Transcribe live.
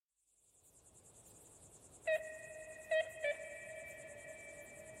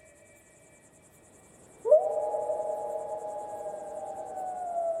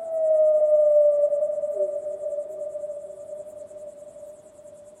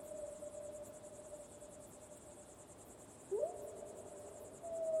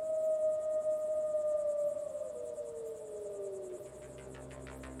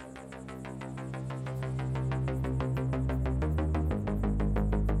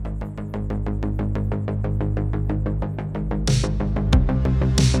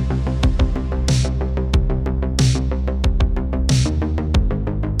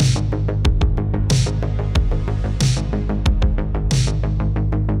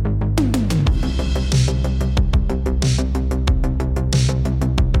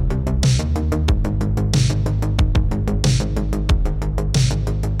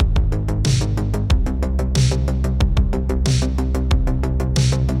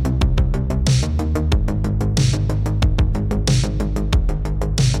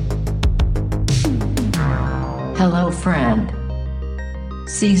friend.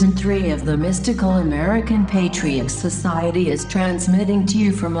 Season 3 of the Mystical American Patriot Society is transmitting to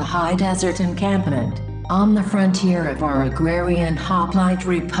you from a high desert encampment on the frontier of our agrarian hoplite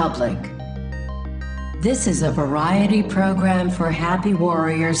republic. This is a variety program for happy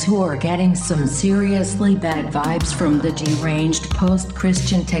warriors who are getting some seriously bad vibes from the deranged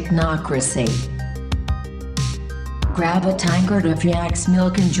post-Christian technocracy. Grab a tankard of yak's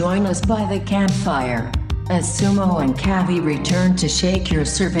milk and join us by the campfire as Sumo and Cavi return to shake your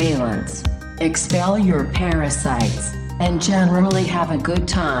surveillance, expel your parasites, and generally have a good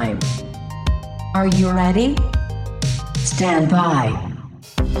time. Are you ready? Stand by.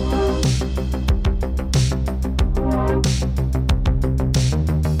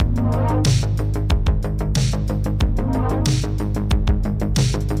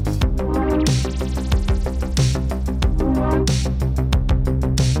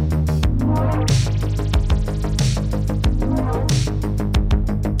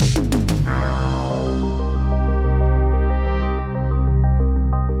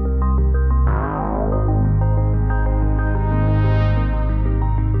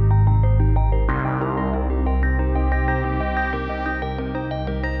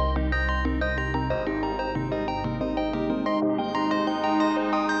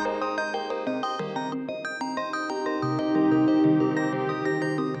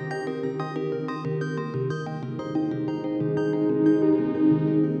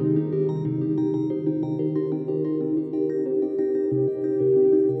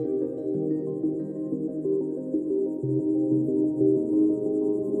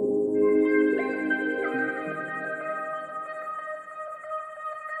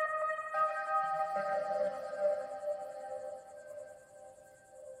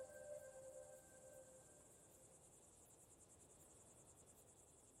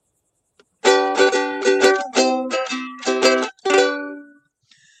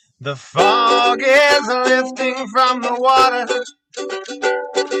 The fog is lifting from the water.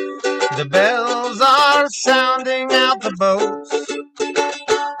 The bells are sounding out the boats.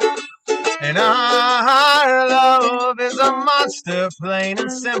 And our love is a monster, plain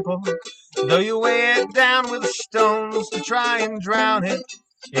and simple. Though you weigh it down with stones to try and drown it,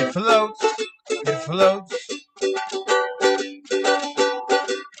 it floats, it floats.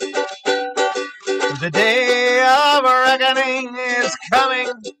 The day of reckoning is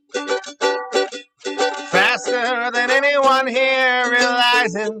coming, faster than anyone here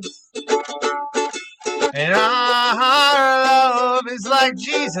realizes. And our love is like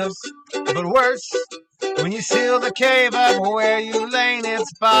Jesus, but worse. When you seal the cave up where you laid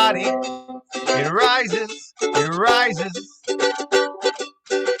its body, it rises, it rises.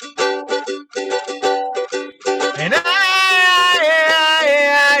 And I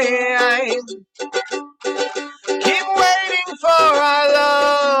keep waiting for our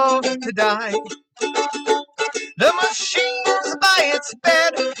love to die. The machine's by its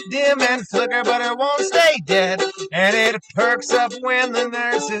bed, dim and flicker, but it won't stay dead. And it perks up when the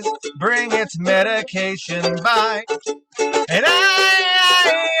nurses bring its medication by. And I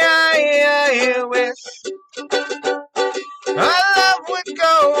wish our love would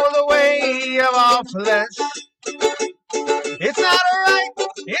go the way of all flesh. It's not right,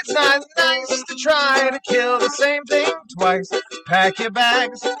 it's not nice to try to kill the same thing twice. Pack your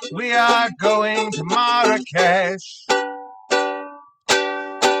bags, we are going to Marrakesh.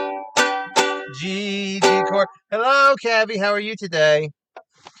 G Court. Hello, Cavi. How are you today?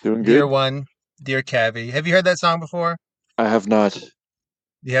 Doing Dear good. one, dear Cavi. Have you heard that song before? I have not.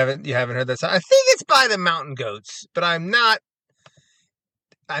 You haven't heard that song? I think it's by the Mountain Goats, but I'm not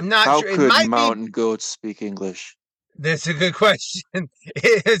How sure. It could might mountain goats speak English? That's a good question.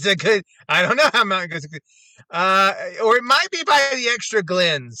 It's a good. I don't know how Mountain Goats. Or it might be by the Extra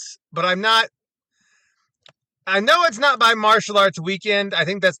Glens, but I'm not. I know it's not by Martial Arts Weekend. I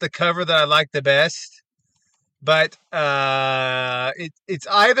think that's the cover that I like the best. But it's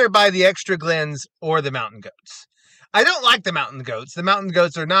either by the Extra Glens or the Mountain Goats. I don't like the Mountain Goats. The Mountain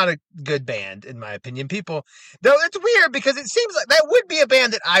Goats are not a good band, in my opinion. People, though, it's weird because it seems like that would be a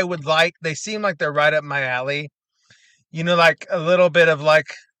band that I would like. They seem like they're right up my alley. You know, like a little bit of like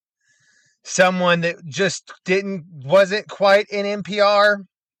someone that just wasn't quite in NPR.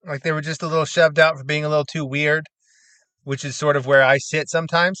 Like they were just a little shoved out for being a little too weird, which is sort of where I sit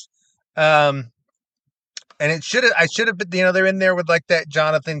sometimes. And I should have been, they're in there with like that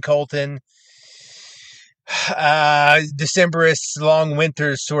Jonathan Colton, Decemberists, long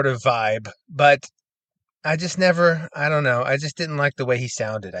winters sort of vibe. But I just I don't know. I just didn't like the way he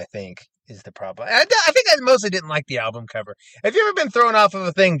sounded, I think, is the problem. I think I mostly didn't like the album cover. Have you ever been thrown off of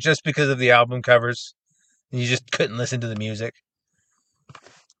a thing just because of the album covers? You just couldn't listen to the music.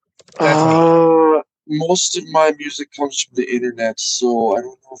 That's me. Most of my music comes from the internet, so I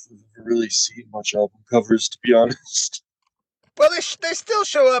don't know if I've ever really seen much album covers, to be honest. Well, they still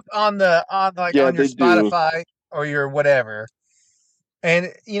show up on your they do. Spotify or your whatever.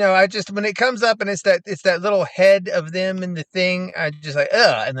 And I just when it comes up and it's that little head of them in the thing, I just like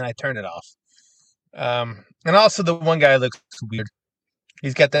and then I turn it off. And also the one guy looks weird.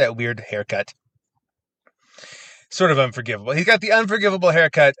 He's got that weird haircut. Sort of unforgivable. He's got the unforgivable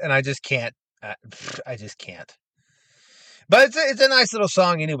haircut, and I just can't. I just can't. But it's a nice little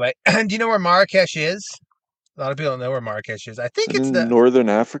song anyway. Do you know where Marrakesh is? A lot of people don't know where Marrakesh is. I think it's in Northern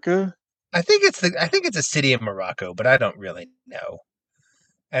Africa. I think it's a city in Morocco, but I don't really know.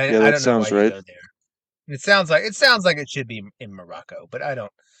 And Yeah, I that don't know why sounds you right. go there. It sounds like it should be in Morocco, but I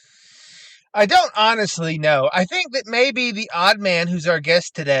don't honestly know. I think that maybe the Oddman, who's our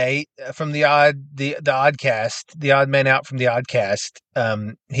guest today from the Oddcast, the Odd Man out from the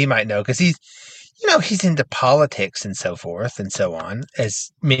Oddcast, he might know because he's into politics and so forth and so on,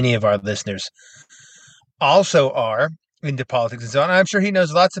 as many of our listeners also are into politics and so on. I'm sure he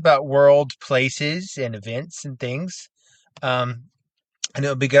knows lots about world places and events and things. And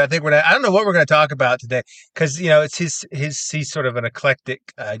it'll be good. I think I don't know what we're going to talk about today because, it's he's sort of an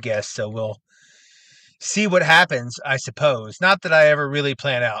eclectic guest. So we'll see what happens, I suppose. Not that I ever really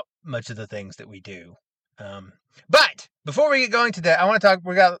plan out much of the things that we do. But before we get going to that, I want to talk.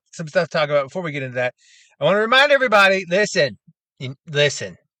 We got some stuff to talk about before we get into that. I want to remind everybody, listen.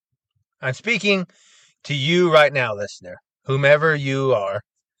 I'm speaking to you right now, listener, whomever you are.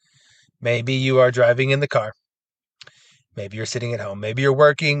 Maybe you are driving in the car. Maybe you're sitting at home. Maybe you're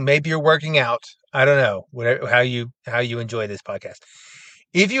working. Maybe you're working out. I don't know how you enjoy this podcast.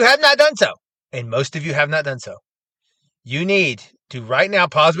 If you have not done so, and most of you have not done so, you need to right now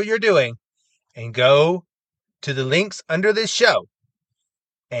pause what you're doing and go to the links under this show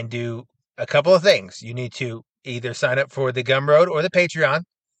and do a couple of things. You need to either sign up for the Gumroad or the Patreon.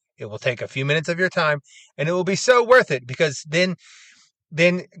 It will take a few minutes of your time, and it will be so worth it because then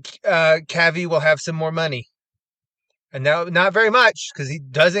Cavi will have some more money. And now, not very much because he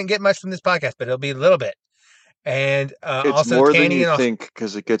doesn't get much from this podcast, but it'll be a little bit. And It's also more Tanny than you and think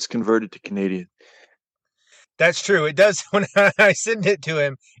because it gets converted to Canadian. That's true. It does. When I send it to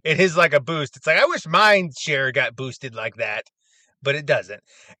him, it is like a boost. It's like, I wish mine share got boosted like that, but it doesn't.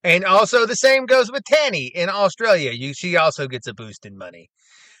 And also the same goes with Tanny in Australia. She also gets a boost in money.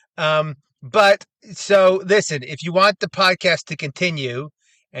 But so listen, if you want the podcast to continue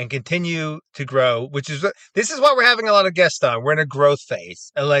and continue to grow, this is what we're having a lot of guests on. We're in a growth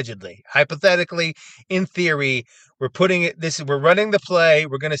phase, allegedly, hypothetically, in theory, we're running the play.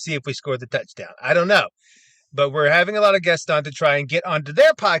 We're going to see if we score the touchdown. I don't know. But we're having a lot of guests on to try and get onto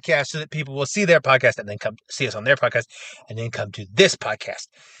their podcast so that people will see their podcast and then come see us on their podcast and then come to this podcast.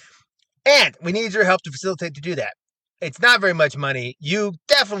 And we need your help to facilitate to do that. It's not very much money. You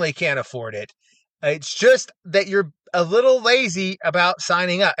definitely can't afford it. It's just that you're a little lazy about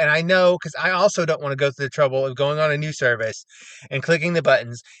signing up. And I know because I also don't want to go through the trouble of going on a new service and clicking the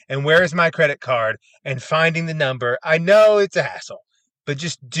buttons and where's my credit card and finding the number. I know it's a hassle, but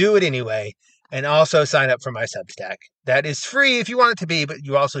just do it anyway. And also sign up for my Substack. That is free if you want it to be, but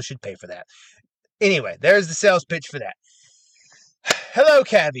you also should pay for that. Anyway, there's the sales pitch for that. Hello,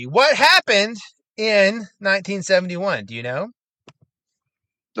 Cavi. What happened in 1971? Do you know?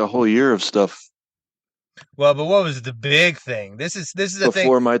 The whole year of stuff. Well, but what was the big thing? This is a thing.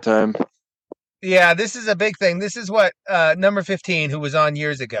 Before my time. Yeah, this is a big thing. This is what number 15, who was on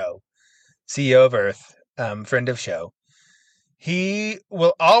years ago, CEO of Earth, friend of show. He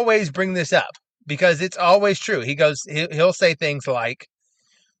will always bring this up because it's always true. He'll say things like,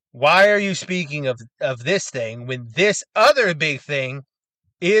 why are you speaking of this thing when this other big thing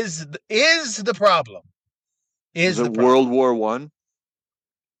is the problem? Is it World War I?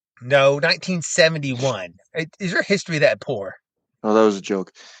 No, 1971. Is your history that poor? Oh, that was a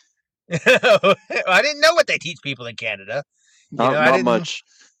joke. I didn't know what they teach people in Canada. Not much.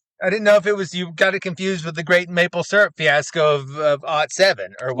 I didn't know if it was you got it confused with the great maple syrup fiasco of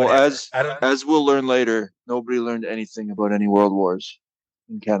 '07 or whatever. Well, as we'll learn later, nobody learned anything about any world wars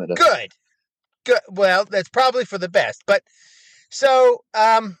in Canada. Good. Well, that's probably for the best. But so,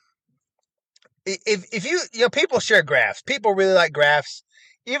 if you people share graphs, people really like graphs,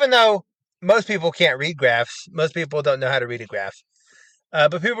 even though most people can't read graphs. Most people don't know how to read a graph,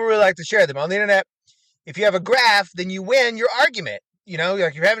 but people really like to share them on the internet. If you have a graph, then you win your argument.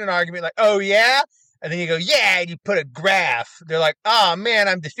 Like you're having an argument like, oh, yeah. And then you go, yeah. And you put a graph. They're like, oh, man,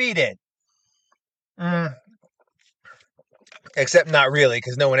 I'm defeated. Except not really,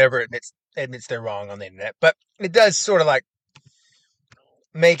 because no one ever admits admits they're wrong on the internet, but it does sort of like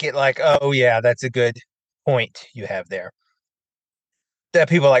make it like, oh yeah, that's a good point you have there. That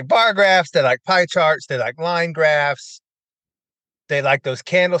people like bar graphs, they like pie charts, they like line graphs, they like those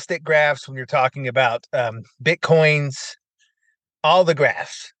candlestick graphs when you're talking about Bitcoins, all the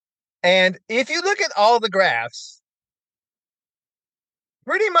graphs. And if you look at all the graphs,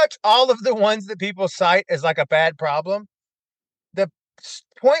 pretty much all of the ones that people cite as like a bad problem, the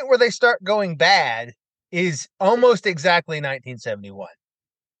point where they start going bad is almost exactly 1971.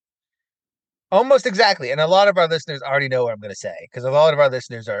 Almost exactly. And a lot of our listeners already know what I'm going to say because a lot of our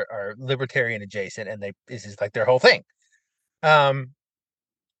listeners are libertarian adjacent and this is like their whole thing. But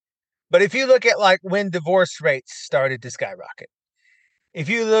if you look at like when divorce rates started to skyrocket, if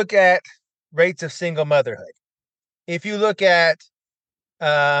you look at rates of single motherhood, if you look at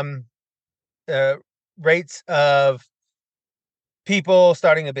rates of people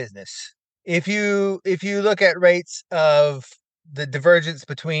starting a business, if you look at rates of the divergence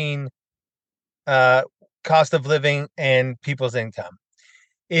between cost of living and people's income,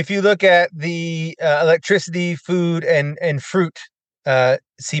 if you look at the electricity, food, and fruit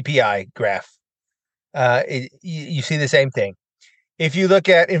CPI graph, you see the same thing. If you look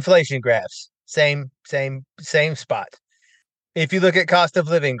at inflation graphs, same spot. If you look at cost of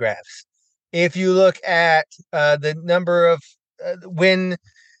living graphs, if you look at the number of when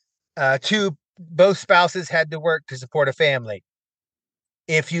both spouses had to work to support a family,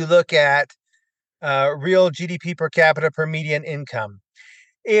 if you look at real GDP per capita per median income,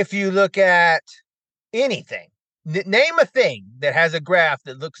 if you look at anything, name a thing that has a graph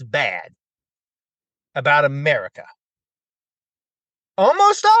that looks bad about America,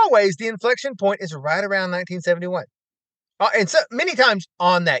 almost always the inflection point is right around 1971. And so many times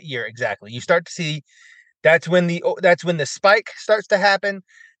on that year, exactly. You start to see that's when the spike starts to happen,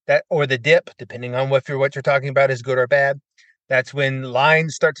 that or the dip, depending on what you're talking about is good or bad. That's when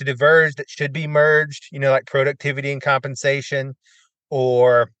lines start to diverge that should be merged, like productivity and compensation,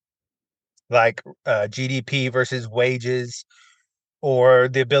 or like GDP versus wages, or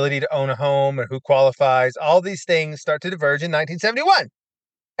the ability to own a home and who qualifies. All these things start to diverge in 1971.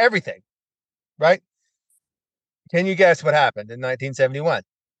 Everything, right? Can you guess what happened in 1971? Is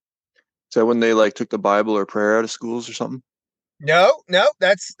that when they like took the Bible or prayer out of schools or something? No,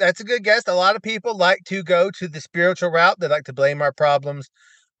 that's a good guess. A lot of people like to go to the spiritual route. They like to blame our problems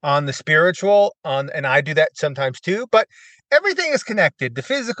on the spiritual, and I do that sometimes too, but everything is connected. The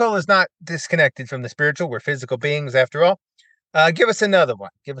physical is not disconnected from the spiritual. We're physical beings after all. Give us another one.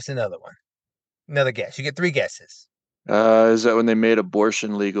 Another guess. You get 3 guesses. Is that when they made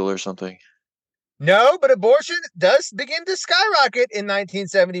abortion legal or something? No, but abortion does begin to skyrocket in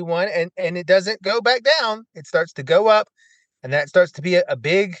 1971, and it doesn't go back down. It starts to go up, and that starts to be a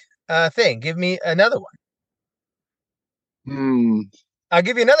big thing. Give me another one. I'll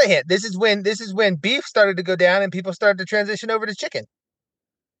give you another hint. This is when beef started to go down and people started to transition over to chicken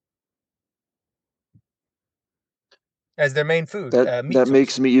as their main food. That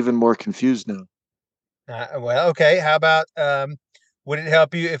makes me even more confused now. Well, okay. How about would it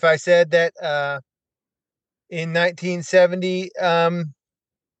help you if I said that in 1970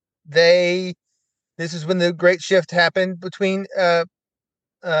 this is when the great shift happened between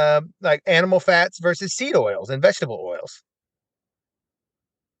like animal fats versus seed oils and vegetable oils?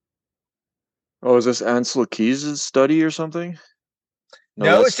 Oh, is this Ansel Keys' study or something?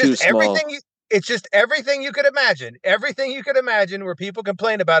 No, that's too small. It's just everything you could imagine. Everything you could imagine where people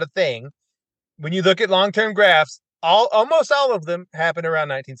complain about a thing. When you look at long-term graphs, almost all of them happen around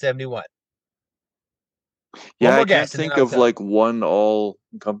 1971. Yeah, I can't think of like one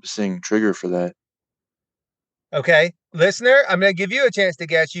all-encompassing trigger for that. Okay, listener, I'm going to give you a chance to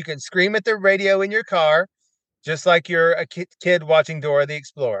guess. You can scream at the radio in your car, just like you're a kid watching Dora the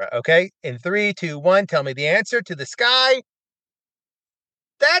Explorer. Okay, in 3, 2, 1, tell me the answer to the sky.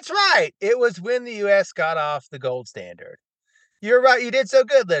 That's right. It was when the U.S. got off the gold standard. You're right. You did so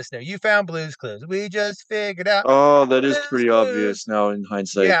good, listener. You found Blue's Clues. We just figured out. Oh, that is pretty obvious now in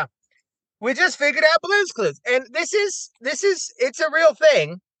hindsight. Yeah, we just figured out Blue's Clues, and it's a real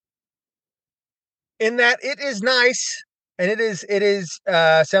thing. In that it is nice, and it is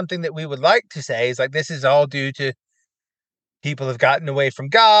something that we would like to say is like this is all due to people have gotten away from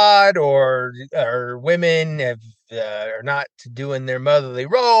God, or women are not doing their motherly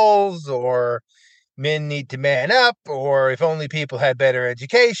roles, or men need to man up, or if only people had better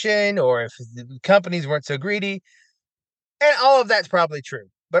education, or if companies weren't so greedy. And all of that's probably true.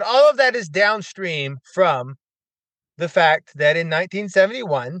 But all of that is downstream from the fact that in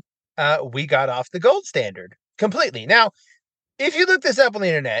 1971, we got off the gold standard completely. Now, if you look this up on the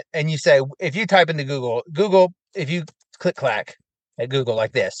internet and you say, if you type into Google, if you clack at Google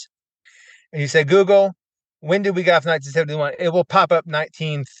like this, and you say, Google, when did we get off 1971? It will pop up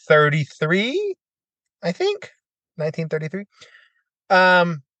 1933, I think. 1933.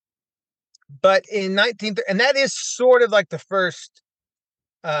 But in 19, and that is sort of like the first.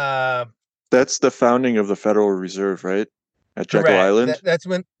 That's the founding of the Federal Reserve, right? At Jekyll Correct. Island. That's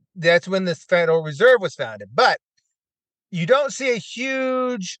when the Federal Reserve was founded. But you don't see a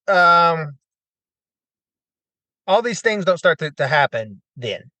huge. All these things don't start to happen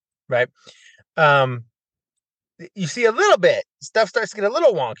then, right? You see a little bit. Stuff starts to get a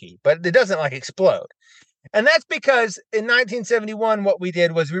little wonky, but it doesn't like explode. And that's because in 1971, what we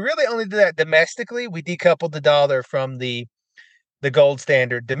did was we really only did that domestically. We decoupled the dollar from the gold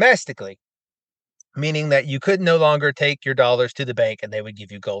standard domestically, meaning that you could no longer take your dollars to the bank and they would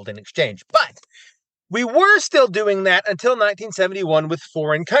give you gold in exchange. But we were still doing that until 1971 with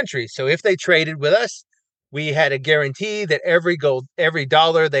foreign countries. So if they traded with us, we had a guarantee that every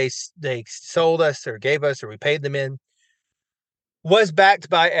dollar they sold us or gave us or we paid them in was backed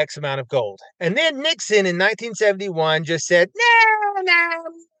by X amount of gold. And then Nixon in 1971 just said, no,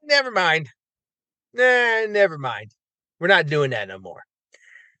 never mind. Nah, never mind. We're not doing that no more.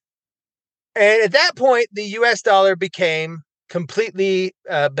 And at that point, the US dollar became completely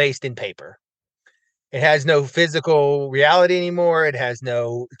based in paper. It has no physical reality anymore. It has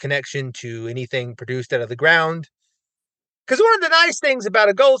no connection to anything produced out of the ground. Because one of the nice things about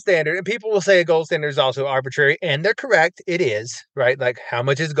a gold standard, and people will say a gold standard is also arbitrary, and they're correct. It is, right? Like, how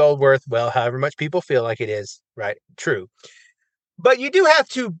much is gold worth? Well, however much people feel like it is, right? True. But you do have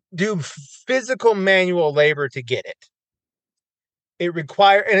to do physical manual labor to get it. It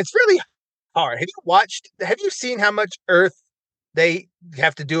requires, and it's really hard. Have you seen how much earth they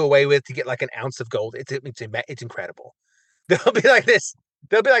have to do away with to get like an ounce of gold? It's incredible. They'll be like this.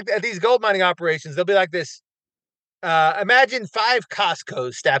 They'll be like at these gold mining operations. They'll be like this. Imagine 5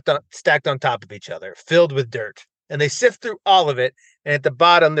 Costco's stacked on top of each other, filled with dirt, and they sift through all of it. And at the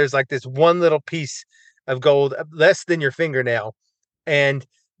bottom, there's like this one little piece of gold, less than your fingernail, and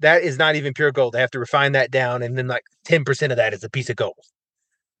that is not even pure gold. They have to refine that down, and then like 10% of that is a piece of gold.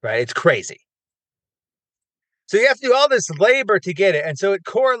 Right? It's crazy. So you have to do all this labor to get it, and so it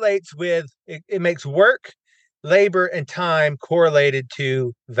correlates with it makes work, labor, and time correlated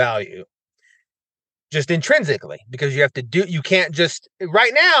to value. Just intrinsically, because you can't just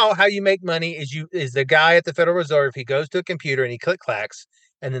right now, how you make money is the guy at the Federal Reserve, he goes to a computer and he clacks,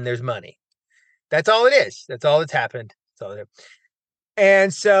 and then there's money. That's all it is. That's all that's happened. That's all it is.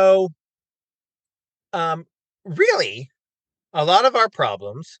 And so, really, a lot of our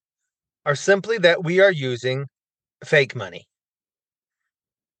problems are simply that we are using fake money.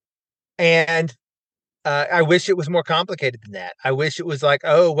 And I wish it was more complicated than that. I wish it was like,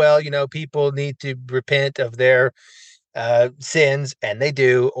 oh, well, people need to repent of their sins, and they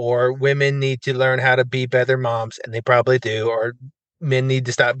do, or women need to learn how to be better moms, and they probably do, or men need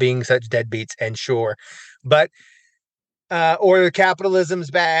to stop being such deadbeats, and sure. But or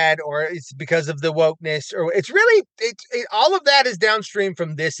capitalism's bad, or it's because of the wokeness, or it's really all of that is downstream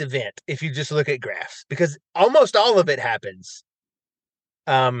from this event if you just look at graphs, because almost all of it happens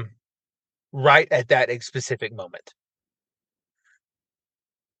right at that specific moment.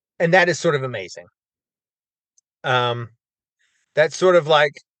 And that is sort of amazing. That's sort of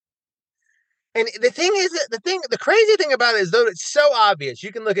like, and the crazy thing about it is, though it's so obvious,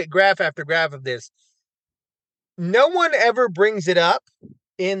 you can look at graph after graph of this. No one ever brings it up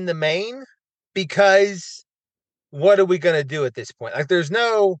in the main, because what are we going to do at this point? Like, there is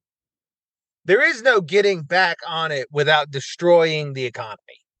no getting back on it without destroying the economy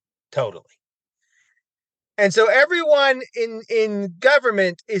totally. And so everyone in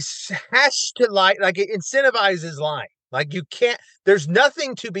government has to like it incentivizes lying. Like, you can't, there's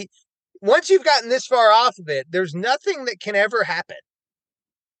nothing to be, once you've gotten this far off of it, there's nothing that can ever happen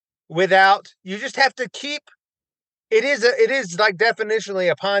without, you just have to keep, it is like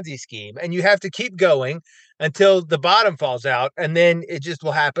definitionally a Ponzi scheme, and you have to keep going until the bottom falls out, and then it just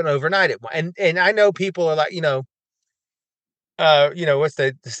will happen overnight. And I know people are like, what's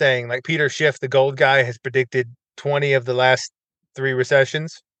the saying? Like, Peter Schiff, the gold guy, has predicted 20 of the last 3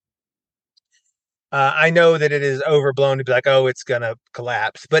 recessions. I know that it is overblown to be like, oh, it's going to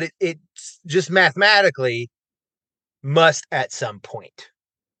collapse, but it just mathematically must at some point,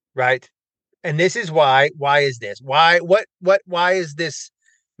 right? And this is why is this? Why is this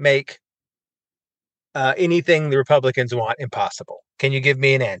make anything the Republicans want impossible? Can you give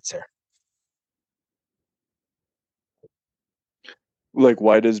me an answer? Like,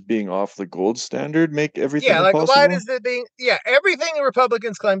 why does being off the gold standard make everything Yeah, like impossible? why does it being everything the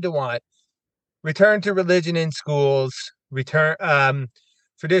Republicans claim to want, return to religion in schools, return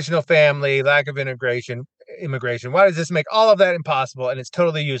traditional family, lack of immigration. Why does this make all of that impossible? And it's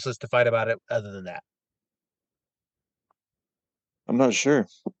totally useless to fight about it other than that. I'm not sure.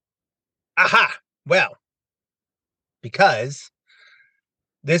 Aha! Well, because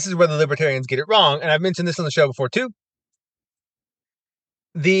this is where the libertarians get it wrong, and I've mentioned this on the show before too.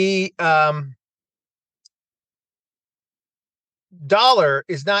 The dollar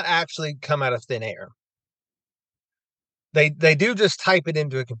is not actually come out of thin air. They do just type it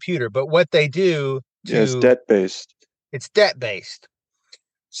into a computer, but what they do It's debt based. It's debt based.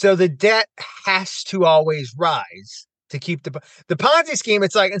 So the debt has to always rise to keep the Ponzi scheme.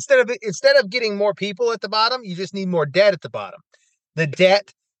 It's like instead of getting more people at the bottom, you just need more debt at the bottom. The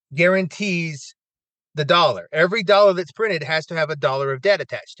debt guarantees the dollar. Every dollar that's printed has to have a dollar of debt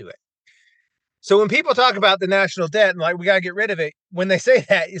attached to it. So when people talk about the national debt and like we got to get rid of it, when they say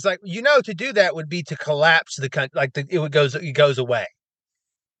that, it's like, to do that would be to collapse the country, like it goes away.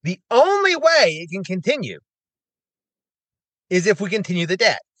 The only way it can continue is if we continue the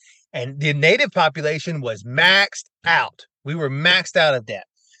debt. And the native population was maxed out. We were maxed out of debt.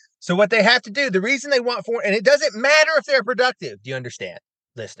 So what they have to do, the reason they want and it doesn't matter if they're productive. Do you understand,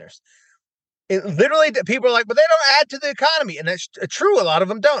 listeners? It literally, people are like, but they don't add to the economy. And that's true. A lot of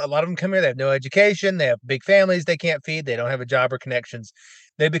them don't. A lot of them come here. They have no education. They have big families they can't feed. They don't have a job or connections.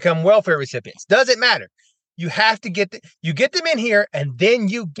 They become welfare recipients. Doesn't matter. You have to get them in here and then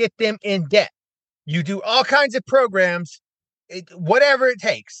you get them in debt. You do all kinds of programs, whatever it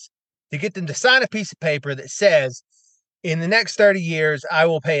takes to get them to sign a piece of paper that says, in the next 30 years, I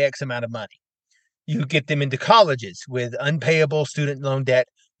will pay X amount of money. You get them into colleges with unpayable student loan debt,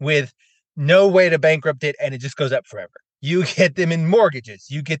 with no way to bankrupt it, and it just goes up forever. You get them in mortgages.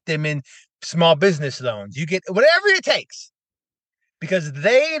 You get them in small business loans. You get whatever it takes, because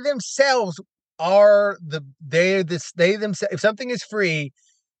they themselves are they themselves. If something is free,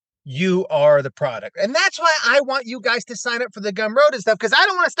 you are the product. And that's why I want you guys to sign up for the Gumroad and stuff, because I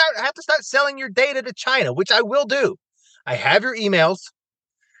don't want to have to start selling your data to China, which I will do. I have your emails.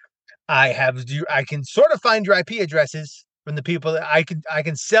 I can sort of find your IP addresses from the people that I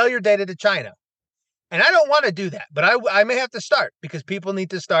can sell your data to China. And I don't want to do that, but I may have to start, because people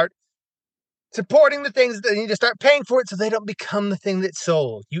need to start supporting the things that they need to start paying for it so they don't become the thing that's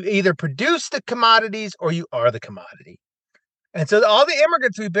sold. You either produce the commodities or you are the commodity. And so all the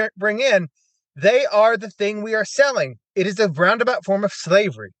immigrants we bring in, they are the thing we are selling. It is a roundabout form of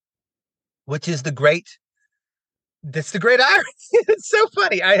slavery, which is the great irony. It's so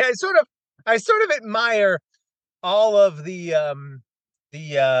funny. I sort of admire all of the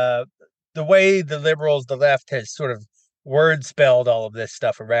way the liberals, the left, has sort of word spelled all of this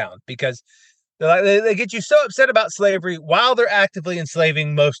stuff around, because they get you so upset about slavery while they're actively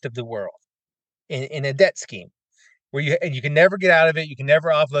enslaving most of the world in a debt scheme where you can never get out of it. You can never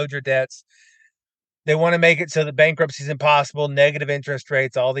offload your debts. They want to make it so that bankruptcy is impossible, negative interest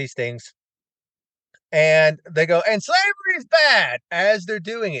rates, all these things. And they go, and slavery is bad as they're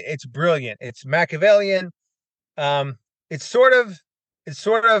doing it. It's brilliant. It's Machiavellian. It's sort of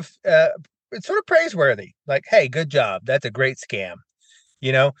praiseworthy. Like, hey, good job. That's a great scam.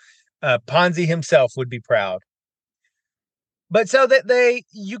 Ponzi himself would be proud. But so that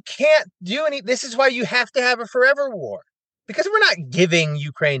you can't do any. This is why you have to have a forever war, because we're not giving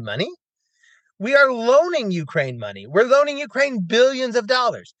Ukraine money. We are loaning Ukraine money. We're loaning Ukraine billions of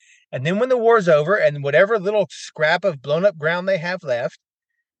dollars. And then when the war's over and whatever little scrap of blown up ground they have left,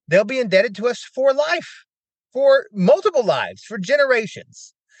 they'll be indebted to us for life, for multiple lives, for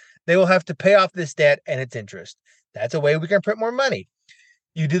generations. They will have to pay off this debt and its interest. That's a way we can print more money.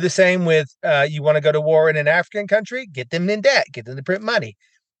 You do the same with, you want to go to war in an African country, get them in debt, get them to print money.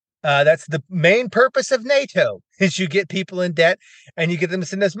 That's the main purpose of NATO, is you get people in debt and you get them to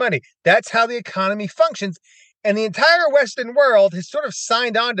send us money. That's how the economy functions. And the entire Western world has sort of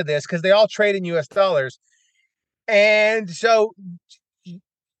signed on to this because they all trade in US dollars. And so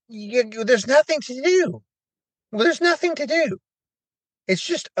there's nothing to do. Well, there's nothing to do. It's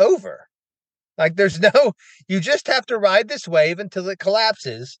just over. Like you just have to ride this wave until it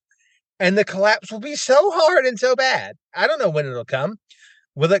collapses. And the collapse will be so hard and so bad. I don't know when it'll come.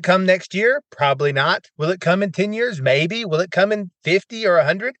 Will it come next year? Probably not. Will it come in 10 years? Maybe. Will it come in 50 or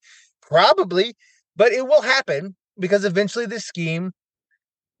 100? Probably. But it will happen, because eventually this scheme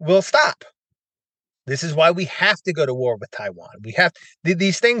will stop. This is why we have to go to war with Taiwan. We have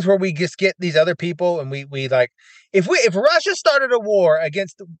these things where we just get these other people and we like, if Russia started a war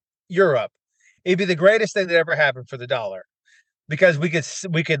against Europe, it'd be the greatest thing that ever happened for the dollar. because we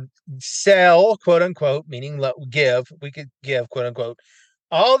could sell, quote unquote, meaning we could give, quote unquote,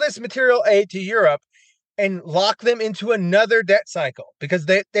 all this material aid to Europe and lock them into another debt cycle, because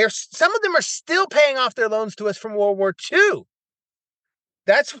they're some of them are still paying off their loans to us from World War II.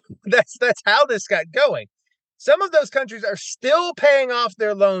 That's how this got going. Some of those countries are still paying off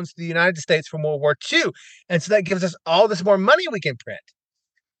their loans to the United States from World War II. And so that gives us all this more money we can print.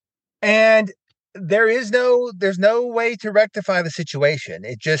 And there's no way to rectify the situation.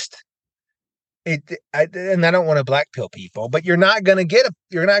 And I don't want to black pill people, but you're not going to get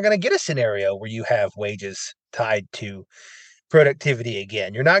a scenario where you have wages tied to productivity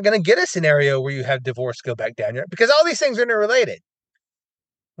again. You're not going to get a scenario where you have divorce go back down, because all these things are interrelated.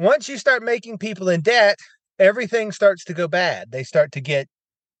 Once you start making people in debt, everything starts to go bad. They start to get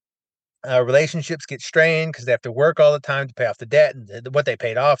relationships get strained because they have to work all the time to pay off the debt, and what they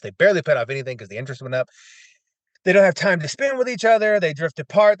paid off, they barely paid off anything because the interest went up. They don't have time to spend with each other. They drift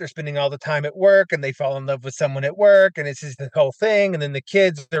apart. They're spending all the time at work, and they fall in love with someone at work, and it's just the whole thing. And then the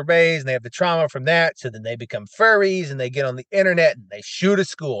kids are raised and they have the trauma from that. So then they become furries and they get on the internet and they shoot a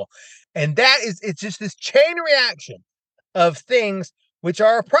school. And it's just this chain reaction of things which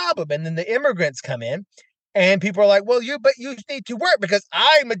are a problem. And then the immigrants come in and people are like, well, you need to work because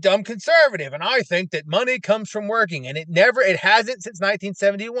I'm a dumb conservative and I think that money comes from working. And it hasn't since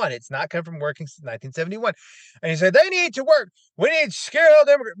 1971. It's not come from working since 1971. And you say, they need to work. We need skilled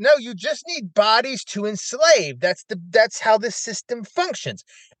immigrants. No, you just need bodies to enslave. That's how this system functions.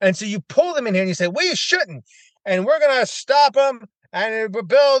 And so you pull them in here and you say, we shouldn't. And we're going to stop them and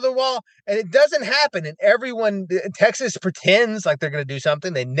build the wall. And it doesn't happen. And Texas pretends like they're going to do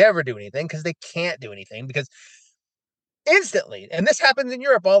something. They never do anything because they can't do anything, because instantly, and this happens in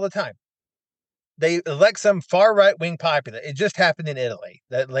Europe all the time, they elect some far right wing popular. It just happened in Italy.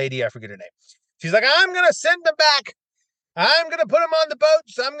 That lady, I forget her name. She's like, I'm going to send them back. I'm going to put them on the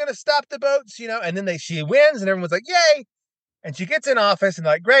boats. I'm going to stop the boats, and then she wins and everyone's like, yay. And she gets in office and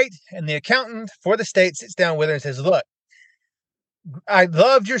like, great. And the accountant for the state sits down with her and says, look, I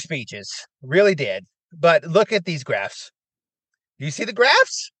loved your speeches, really did. But look at these graphs. Do you see the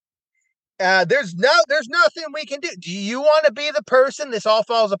graphs? There's nothing we can do. Do you want to be the person this all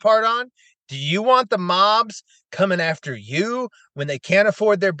falls apart on? Do you want the mobs coming after you when they can't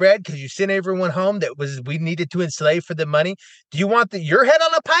afford their bread because you sent everyone home we needed to enslave for the money? Do you want your head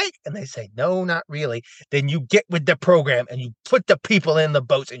on a pike? And they say, no, not really. Then you get with the program and you put the people in the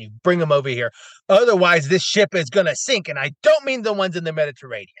boats and you bring them over here. Otherwise, this ship is going to sink. And I don't mean the ones in the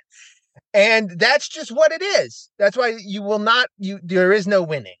Mediterranean. And that's just what it is. That's why there is no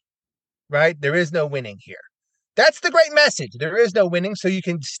winning, right? There is no winning here. That's the great message. There is no winning, so you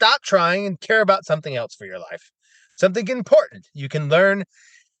can stop trying and care about something else for your life. Something important. You can learn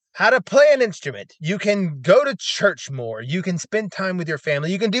how to play an instrument. You can go to church more. You can spend time with your family.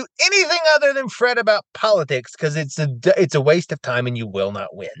 You can do anything other than fret about politics because it's a waste of time and you will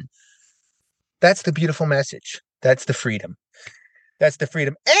not win. That's the beautiful message. That's the freedom. That's the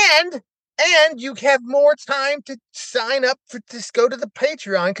freedom. And you have more time to sign up to go to the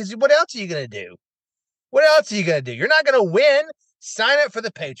Patreon, because what else are you going to do? What else are you going to do? You're not going to win. Sign up for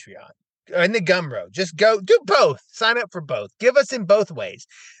the Patreon and the Gumroad. Just go do both. Sign up for both. Give us in both ways.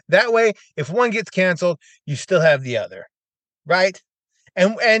 That way, if one gets canceled, you still have the other, right?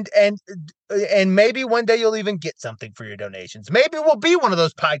 And maybe one day you'll even get something for your donations. Maybe we'll be one of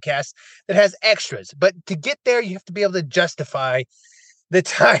those podcasts that has extras. But to get there, you have to be able to justify the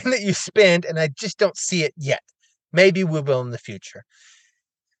time that you spend, and I just don't see it yet. Maybe we will in the future.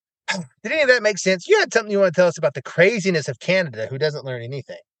 Did any of that make sense? You had something you want to tell us about the craziness of Canada, who doesn't learn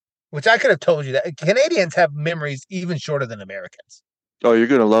anything, which I could have told you that Canadians have memories even shorter than Americans. Oh, you're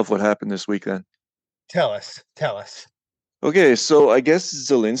going to love what happened this week then. Tell us. Okay, so I guess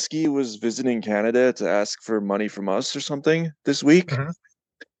Zelensky was visiting Canada to ask for money from us or something this week. Mm-hmm.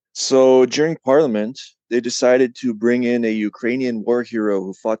 So during Parliament, they decided to bring in a Ukrainian war hero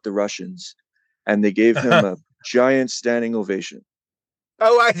who fought the Russians, and they gave him a giant standing ovation.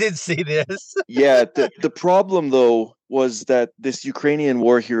 Oh, I did see this. Yeah, the problem, though, was that this Ukrainian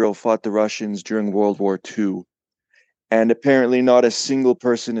war hero fought the Russians during World War II. And apparently not a single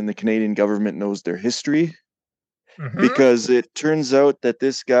person in the Canadian government knows their history. Mm-hmm. Because it turns out that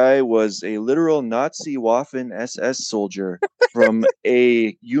this guy was a literal Nazi Waffen SS soldier from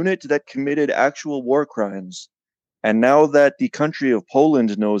a unit that committed actual war crimes. And now that the country of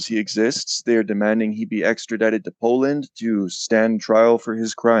Poland knows he exists, they are demanding he be extradited to Poland to stand trial for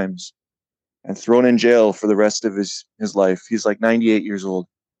his crimes and thrown in jail for the rest of his life. He's like 98 years old.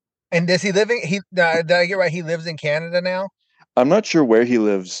 And does he live did I get right? He lives in Canada now? I'm not sure where he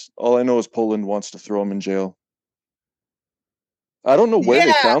lives. All I know is Poland wants to throw him in jail. I don't know where they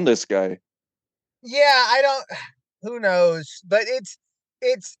Yeah, found this guy. yeah, I don't. Who knows? But it's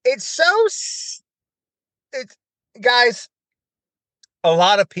so it's guys. A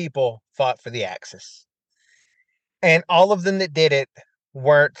lot of people fought for the Axis, and all of them that did it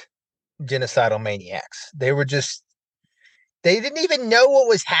weren't genocidal maniacs. They didn't even know what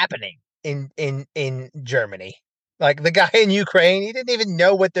was happening in Germany. Like the guy in Ukraine, he didn't even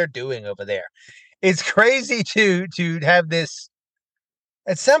know what they're doing over there. It's crazy to have this.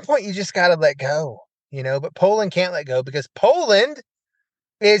 At some point, you just got to let go, But Poland can't let go because Poland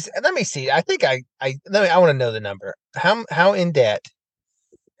is. Let me see. I think I want to know the number. How in debt?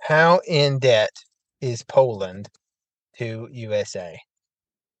 How in debt is Poland to USA?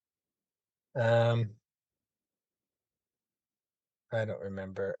 Um, I don't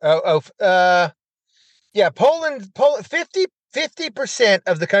remember. Yeah, Poland 50%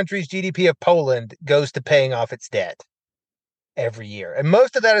 of the country's GDP of Poland goes to paying off its debt every year. And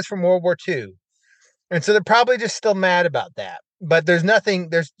most of that is from World War II. And so they're probably just still mad about that. But there's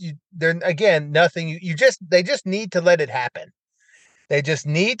nothing, nothing. They just need to let it happen. They just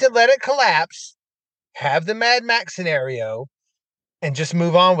need to let it collapse, have the Mad Max scenario, and just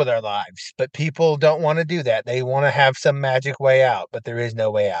move on with our lives. But people don't want to do that. They want to have some magic way out, but there is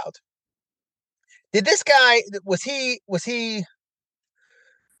no way out. Did this guy, was he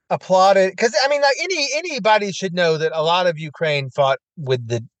applauded? Because I mean, like anybody should know that a lot of Ukraine fought with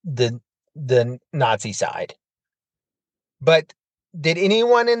the Nazi side. But did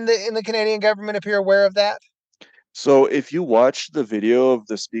anyone in the Canadian government appear aware of that? So if you watch the video of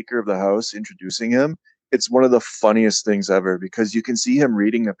the Speaker of the House introducing him, it's one of the funniest things ever because you can see him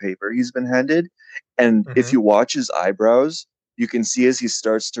reading a paper he's been handed. And if Mm-hmm. you watch his eyebrows, you can see as he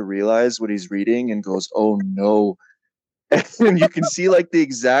starts to realize what he's reading and goes, oh no. And you can see like the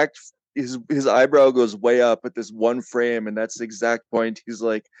exact his eyebrow goes way up at this one frame, and that's the exact point. He's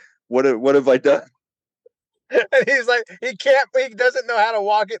like, what have I done? And he's like, he doesn't know how to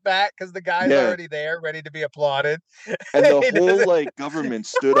walk it back because the guy's Yeah. already there, ready to be applauded. And the He whole doesn't. like government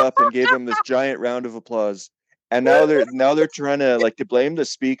stood up and gave him this giant round of applause. And now they're trying to blame the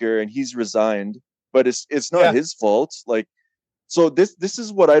speaker, and he's resigned, but it's not Yeah, his fault. Like, so this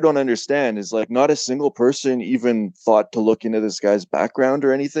is what I don't understand is like not a single person even thought to look into this guy's background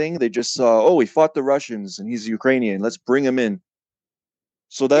or anything. They just saw, oh, he fought the Russians and he's Ukrainian. Let's bring him in.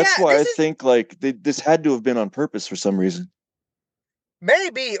 So that's yeah. why I This is think like this had to have been on purpose for some reason.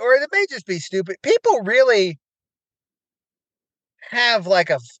 maybe, or it may just be stupid. People really have like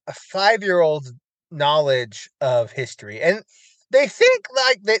a 5-year-old knowledge of history, and they think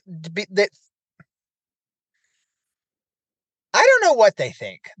like that. I don't know what they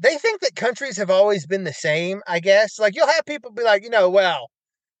think. They think that countries have always been the same, I guess. Like you'll have people be like, well,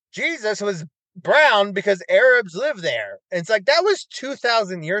 Jesus was brown because Arabs live there. And it's like that was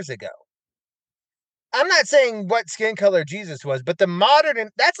 2,000 years ago. I'm not saying what skin color Jesus was, but the modern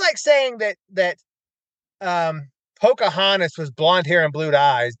that's like saying that um Pocahontas was blonde hair and blue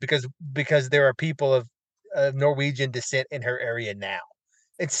eyes because there are people of Norwegian descent in her area now.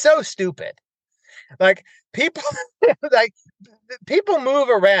 It's so stupid. Like people like people move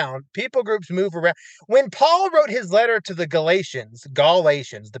around, people groups move around. When Paul wrote his letter to the Galatians,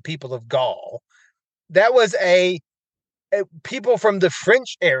 the people of Gaul, that was a people from the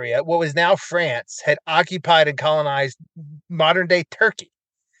French area, what was now France, had occupied and colonized modern day Turkey.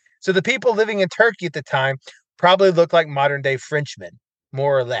 So the people living in Turkey at the time probably looked like modern day Frenchmen,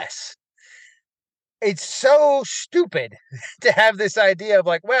 more or less. It's so stupid to have this idea of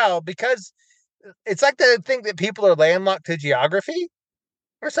like, well, because it's like to think that people are landlocked to geography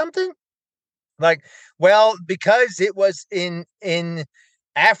or something. Like, well, because it was in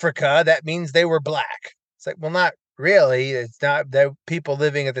Africa, that means they were black. It's like, well, not really. It's not. The people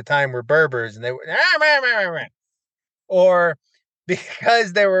living at the time were Berbers, and they were, or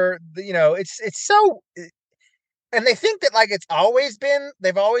because they were, it's so, and they think that like they've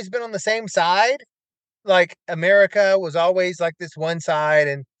always been on the same side. Like America was always like this one side,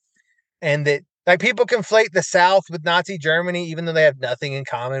 and that like people conflate the South with Nazi Germany, even though they have nothing in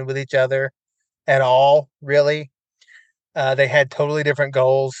common with each other at all, really. They had totally different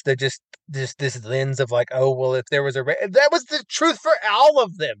goals. They're just this lens of like, oh well, if there was that was the truth for all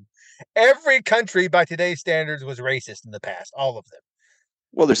of them. Every country by today's standards was racist in the past, all of them.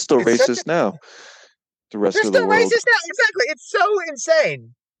 Well, they're still It's such a racist now. The rest they're of the still world. racist now. Exactly. It's so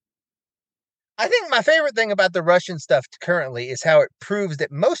insane. I think my favorite thing about the Russian stuff currently is how it proves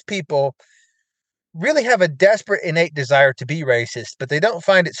that most people really have a desperate innate desire to be racist, but they don't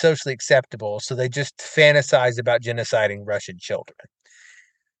find it socially acceptable, so they just fantasize about genociding Russian children.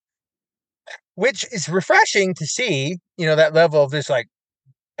 which is refreshing to see, that level of just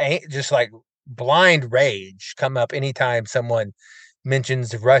like blind rage come up anytime someone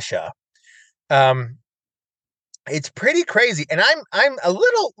mentions Russia. It's pretty crazy, and I'm a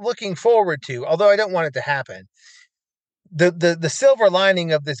little looking forward to, although I don't want it to happen. The silver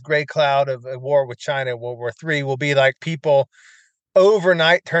lining of this gray cloud of a war with China, World War III, will be like people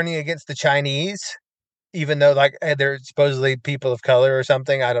overnight turning against the Chinese, even though like they're supposedly people of color or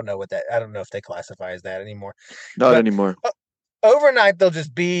something. I don't know if they classify as that anymore. Not But anymore. overnight they'll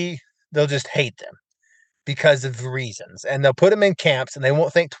just hate them because of reasons, and they'll put them in camps and they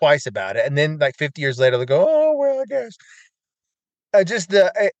won't think twice about it. And then like 50 years later they'll go, oh well, I guess.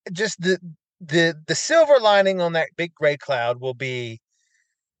 The silver lining on that big gray cloud will be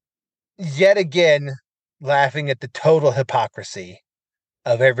yet again laughing at the total hypocrisy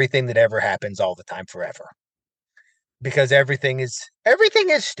of everything that ever happens all the time forever. Because everything is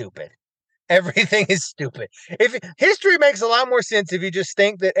stupid. Everything is stupid. If history makes a lot more sense if you just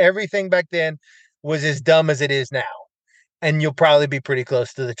think that everything back then was as dumb as it is now, and you'll probably be pretty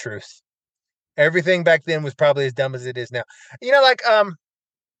close to the truth. Everything back then was probably as dumb as it is now.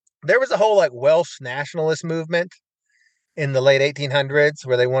 There was a whole like Welsh nationalist movement in the late 1800s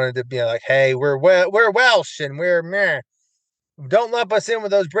where they wanted to be like, hey, we're Welsh and we're meh. Don't lump us in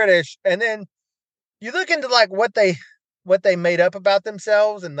with those British. And then you look into like what they made up about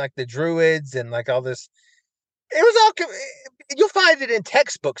themselves and like the Druids and like all this. It was all you'll find it in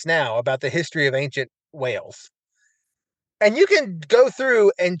textbooks now about the history of ancient Wales. And you can go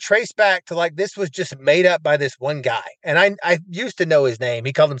through and trace back to like this was just made up by this one guy. And I used to know his name.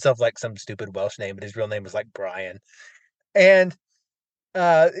 He called himself like some stupid Welsh name, but his real name was like Brian. And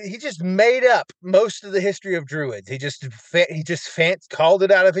he just made up most of the history of Druids. He just called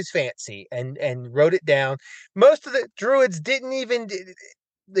it out of his fancy and wrote it down. Most of the Druids didn't even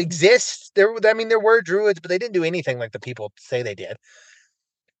exist. There were Druids, but they didn't do anything like the people say they did.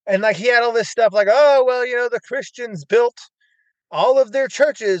 And like he had all this stuff like, oh well, the Christians built all of their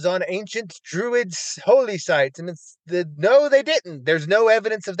churches on ancient Druids' holy sites, and no, they didn't. There's no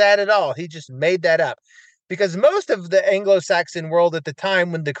evidence of that at all. He just made that up. Because most of the Anglo-Saxon world at the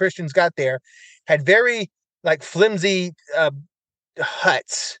time when the Christians got there had very like flimsy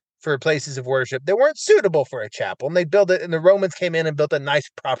huts for places of worship that weren't suitable for a chapel. And they built it, and the Romans came in and built a nice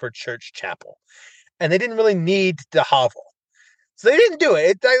proper church chapel. And they didn't really need the hovel. So they didn't do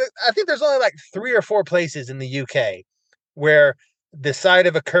it. I think there's only like 3 or 4 places in the UK where the site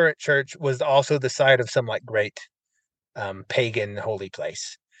of a current church was also the site of some like great pagan holy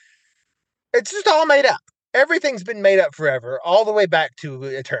place. It's just all made up. Everything's been made up forever, all the way back to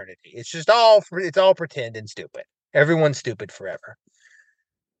eternity. It's all pretend and stupid. Everyone's stupid forever.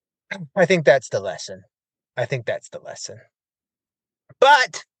 I think that's the lesson.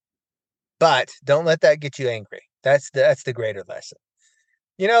 But don't let that get you angry. That's the greater lesson.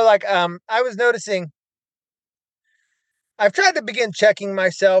 I was noticing, I've tried to begin checking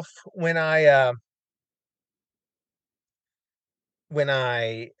myself when I am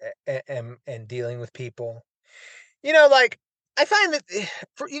dealing with people. I find that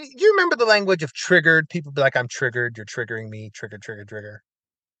you remember the language of triggered? People be like, I'm triggered, you're triggering me, trigger.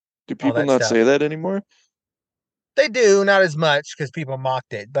 Do people not say that anymore? They do, not as much because people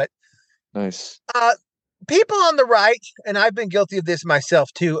mocked it, but nice. People on the right, and I've been guilty of this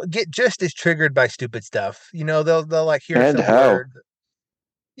myself too, get just as triggered by stupid stuff. They'll like hear some word.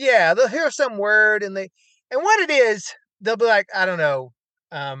 Yeah, they'll hear some word and what it is, they'll be like, I don't know,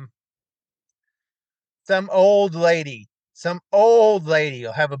 some old lady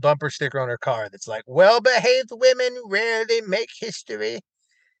will have a bumper sticker on her car that's like, well-behaved women rarely make history.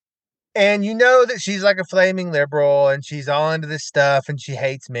 And you know that she's like a flaming liberal and she's all into this stuff and she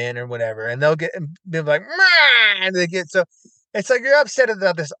hates men or whatever. And they'll be like, Mah! And they get so it's like you're upset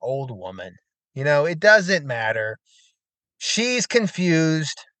about this old woman. It doesn't matter. She's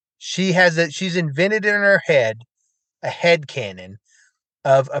confused. She's invented in her head a headcanon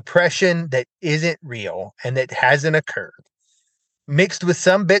of oppression that isn't real and that hasn't occurred, mixed with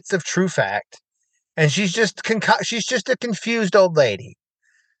some bits of true fact. And she's just a confused old lady.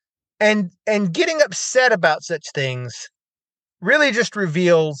 And getting upset about such things really just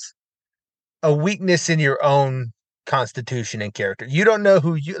reveals a weakness in your own constitution and character. You don't know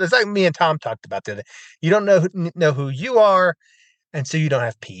who you. It's like me and Tom talked about the other. You don't know who you are, and so you don't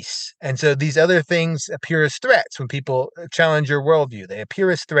have peace. And so these other things appear as threats when people challenge your worldview. They appear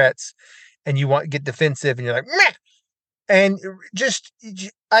as threats, and you get defensive, and you're like, meh. And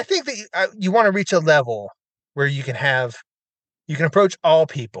I think that you want to reach a level where you can approach all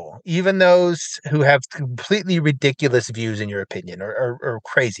people, even those who have completely ridiculous views in your opinion or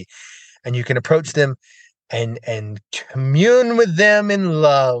crazy. and you can approach them and commune with them in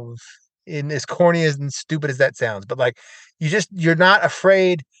love, in as corny as and stupid as that sounds. But like you're not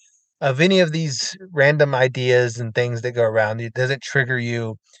afraid of any of these random ideas and things that go around. It doesn't trigger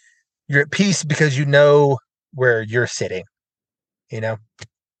you. You're at peace because you know where you're sitting. You know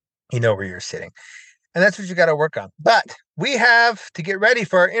where you're sitting. And that's what you got to work on. But we have to get ready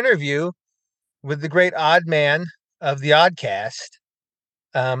for our interview with the great Oddman of the Oddcast,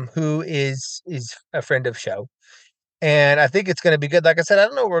 who is a friend of show. And I think it's going to be good. Like I said, I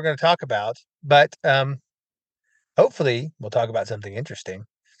don't know what we're going to talk about, but hopefully we'll talk about something interesting.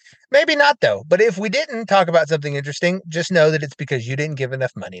 Maybe not, though. But if we didn't talk about something interesting, just know that it's because you didn't give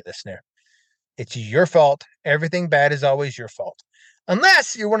enough money, listener. It's your fault. Everything bad is always your fault.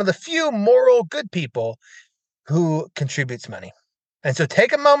 Unless you're one of the few moral good people who contributes money. And so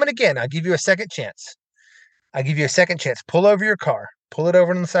take a moment again. I'll give you a second chance. Pull over your car. Pull it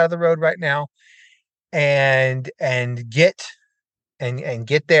over on the side of the road right now. And get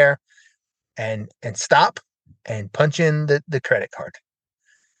there and stop and punch in the credit card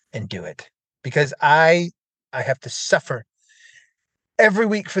and do it. Because I have to suffer every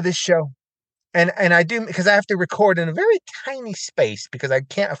week for this show. And I do, because I have to record in a very tiny space because I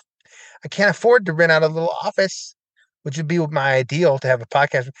can't afford to rent out a little office, which would be my ideal to have a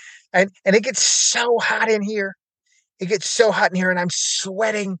podcast. And it gets so hot in here. And I'm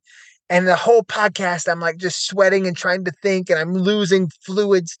sweating. And the whole podcast, I'm like just sweating and trying to think, and I'm losing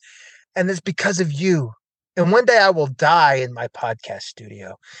fluids. And it's because of you. And one day I will die in my podcast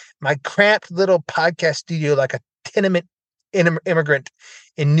studio, my cramped little podcast studio, like a tenement immigrant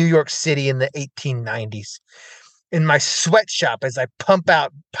in New York City in the 1890s, in my sweatshop as I pump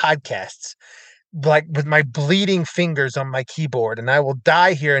out podcasts, like with my bleeding fingers on my keyboard. And I will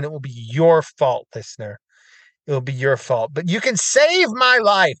die here, and it will be your fault, listener. It will be your fault. But you can save my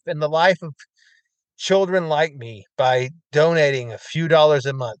life and the life of children like me by donating a few dollars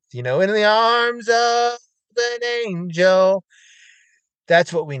a month, in the arms of an angel.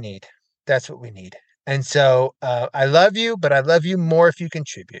 That's what we need. And so I love you, but I love you more if you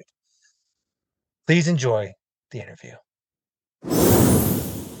contribute. Please enjoy the interview.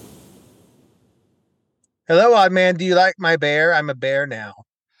 Hello, Oddman. Do you like my bear? I'm a bear now.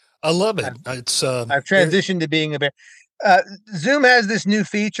 I love it. I've transitioned to being a bear. Zoom has this new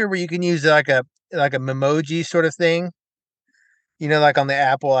feature where you can use like a memoji sort of thing, like on the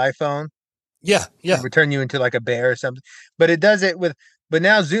Apple iPhone. Yeah. And return you into like a bear or something. But it does it but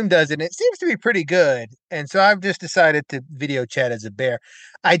now Zoom does it, and it seems to be pretty good. And so I've just decided to video chat as a bear.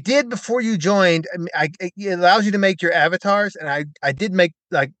 I did before you joined. It allows you to make your avatars, and I did make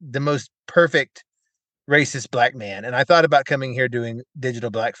like the most perfect racist black man, and I thought about coming here doing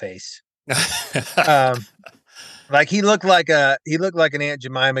digital blackface. Like he looked like an Aunt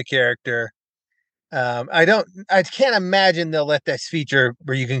Jemima character. I can't imagine they'll let this feature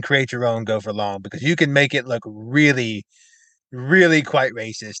where you can create your own go for long, because you can make it look really, really quite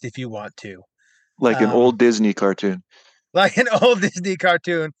racist if you want to. Like an old Disney cartoon.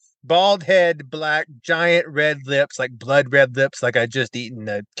 Bald head, black, giant red lips, like blood red lips, like I just eaten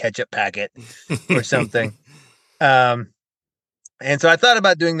a ketchup packet or something. And so I thought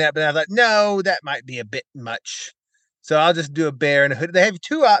about doing that, but I thought, no, that might be a bit much. So I'll just do a bear and a hoodie. They have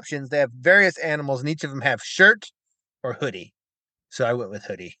two options. They have various animals, and each of them have shirt or hoodie. So I went with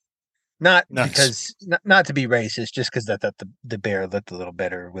hoodie. Not to be racist, just because I thought the bear looked a little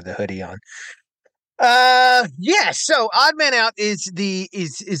better with a hoodie on. So Oddman Out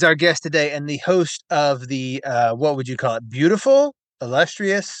is our guest today, and the host of the what would you call it? Beautiful,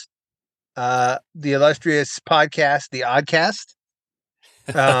 illustrious, the illustrious podcast, the Oddcast.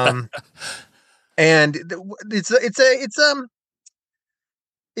 And it's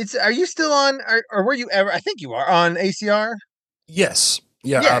are you still on, or were you ever? I think you are on ACR. Yes.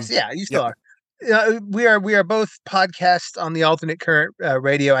 Yeah. Yes. You still are. We are both podcasts on the Alternate Current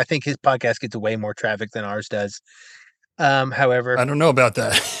radio. I think his podcast gets way more traffic than ours does. However, I don't know about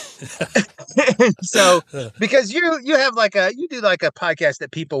that. So because you have you do like a podcast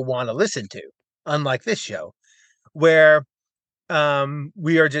that people want to listen to, unlike this show, where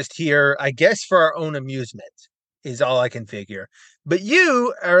we are just here, I guess, for our own amusement is all I can figure. But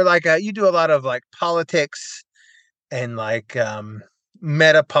you are you do a lot of like politics and like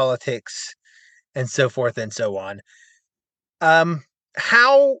meta politics and so forth and so on.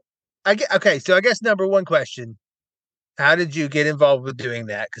 So I guess number one question, how did you get involved with doing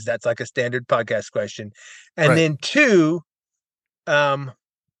that? Because that's like a standard podcast question. And then two,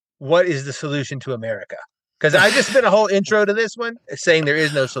 what is the solution to America? Because I just spent a whole intro to this one saying there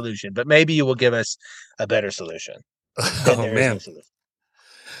is no solution, but maybe you will give us a better solution. Oh, man.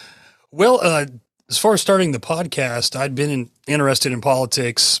 Well, as far as starting the podcast, I'd been interested in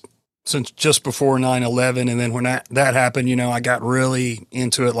politics since just before 9/11. And then when that happened, I got really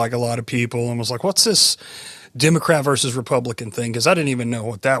into it like a lot of people and was like, what's this Democrat versus Republican thing? Because I didn't even know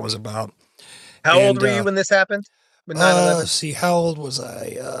what that was about. How old were you when this happened? When 9/11? See, how old was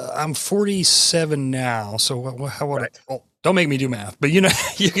I? I'm 47 now. So how old? Right. Oh, don't make me do math, but you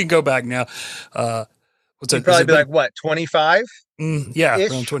can go back now. What's You'd probably be like, what, 25? Yeah,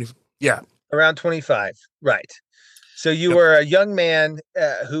 around 20. Yeah. Around 25. Right. So you were a young man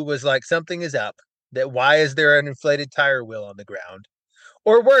who was like, something is up. That why is there an inflated tire wheel on the ground?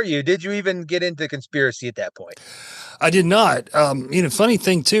 Or were you? Did you even get into conspiracy at that point? I did not. Funny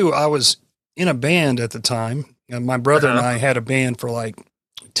thing too, I was in a band at the time. My brother and I had a band for like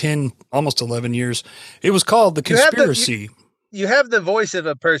 10, almost 11 years. It was called The Conspiracy. You have the voice of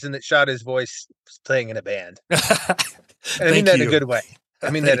a person that shot his voice playing in a band. And I mean that in a good way. I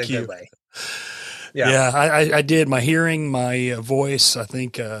mean that in a good way. Yeah, I did. My hearing, my voice, I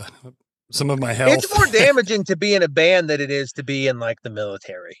think some of my health. It's more damaging to be in a band than it is to be in like the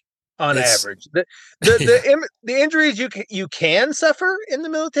military on average. The injuries you can suffer in the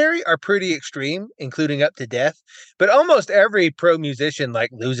military are pretty extreme, including up to death. But almost every pro musician like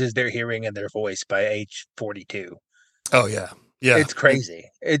loses their hearing and their voice by age 42. Oh yeah. Yeah. It's crazy.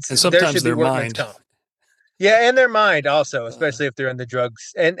 And sometimes their mind. Yeah, and their mind also, especially if they're in the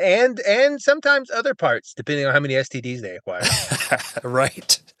drugs and sometimes other parts, depending on how many STDs they acquire.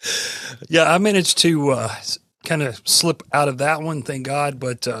 Right. Yeah, I managed to kind of slip out of that one, thank God.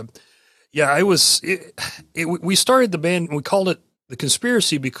 But we started the band and we called it The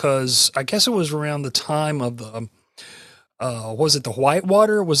Conspiracy because I guess it was around the time of the, was it the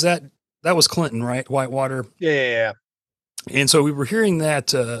Whitewater? That was Clinton, right? Whitewater. Yeah. And so we were hearing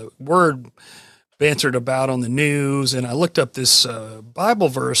that word bantered about on the news, and I looked up this Bible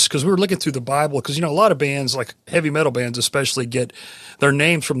verse because we were looking through the Bible because a lot of bands, like heavy metal bands especially, get their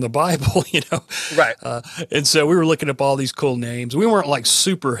names from the Bible, Right. And so we were looking up all these cool names. We weren't like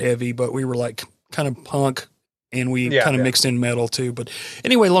super heavy, but we were like kind of punk, and we kind of mixed in metal too. But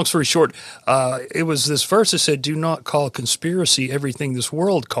anyway, long story short, it was this verse that said, "Do not call conspiracy everything this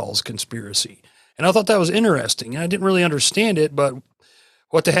world calls conspiracy." And I thought that was interesting, and I didn't really understand it, but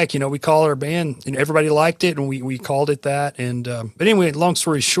what the heck, we call our band and everybody liked it and we called it that. And, but anyway, long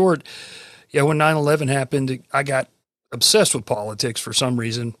story short, when 9/11 happened, I got obsessed with politics for some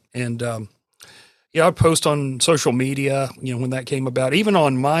reason. And, I'd post on social media, when that came about, even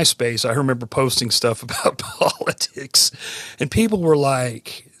on MySpace, I remember posting stuff about politics and people were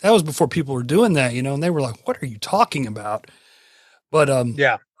like, that was before people were doing that, and they were like, what are you talking about? But,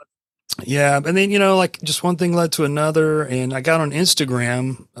 yeah. And then, like just one thing led to another. And I got on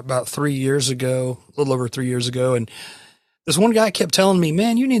Instagram about 3 years ago, a little over 3 years ago. And this one guy kept telling me,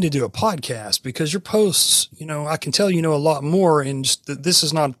 man, you need to do a podcast because your posts, I can tell a lot more. And this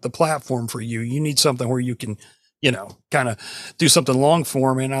is not the platform for you. You need something where you can, kind of do something long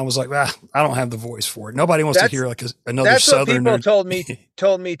form. And I was like, I don't have the voice for it. Nobody wants to hear like another Southerner. That's what people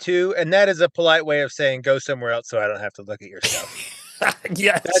told me too. And that is a polite way of saying, go somewhere else so I don't have to look at your stuff.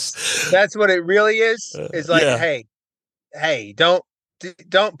 Yes, that's what it really is. It's like, hey, don't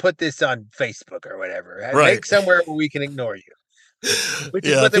put this on Facebook or whatever. Right. Make somewhere where we can ignore you, which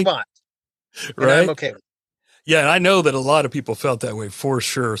is what they want. Right. I'm okay with it. Yeah, and I know that a lot of people felt that way for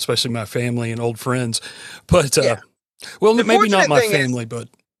sure, especially my family and old friends. But well, maybe not my family, but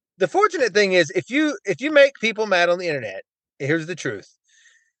the fortunate thing is if you make people mad on the internet, here's the truth.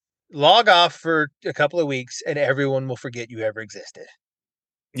 Log off for a couple of weeks and everyone will forget you ever existed.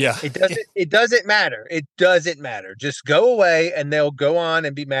 Yeah. It doesn't matter. It doesn't matter. Just go away and they'll go on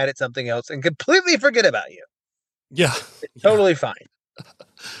and be mad at something else and completely forget about you. Yeah. It's totally fine.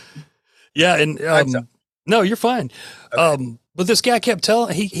 Yeah. And no, you're fine. Okay. But this guy kept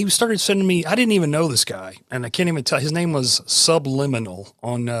telling, he started sending me, I didn't even know this guy and I can't even tell, his name was Subliminal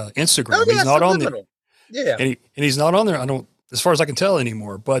on Instagram. Oh, yeah, he's not Subliminal. on there. Yeah. And he's not on there. As far as I can tell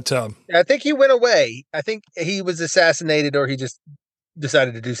anymore, but I think he went away. I think he was assassinated or he just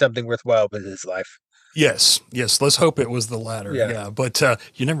decided to do something worthwhile with his life. Yes. Let's hope it was the latter. Yeah. But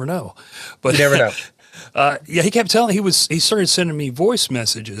you never know. But you never know. He kept telling he started sending me voice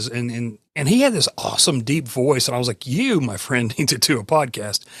messages and he had this awesome deep voice. And I was like, you, my friend, need to do a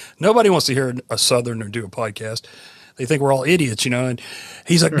podcast. Nobody wants to hear a Southerner do a podcast. They think we're all idiots, and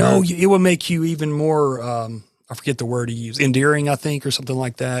he's like, no, it will make you even more, I forget the word he used, endearing, I think, or something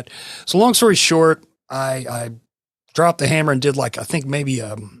like that. So long story short, I dropped the hammer and did I think maybe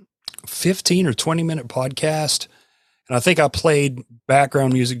a 15 or 20 minute podcast. And I think I played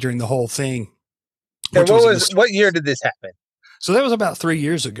background music during the whole thing. And what year did this happen? So that was about 3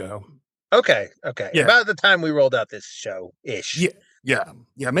 years ago. Okay. Yeah. About the time we rolled out this show ish. Yeah.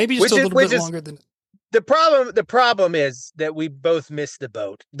 Maybe just a little bit longer than. The problem is that we both missed the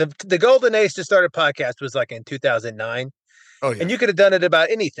boat. The golden age to start a podcast was like in 2009. Oh yeah. And you could have done it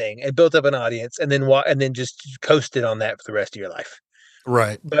about anything and built up an audience and then just coasted on that for the rest of your life.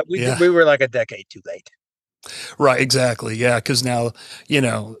 Right. But we were like a decade too late. Right, exactly. Yeah, because now,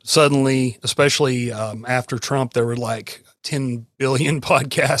 suddenly, especially after Trump, there were like 10 billion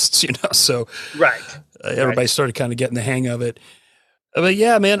podcasts, so right. Everybody started kind of getting the hang of it. But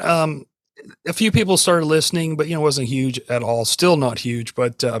yeah, man, a few people started listening, but, it wasn't huge at all. Still not huge.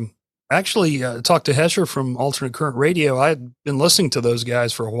 But actually, talked to Hesher from Alternate Current Radio. I've been listening to those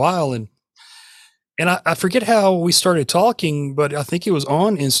guys for a while, and I forget how we started talking, but I think it was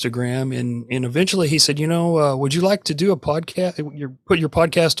on Instagram. And eventually he said, would you like to do a podcast? Put your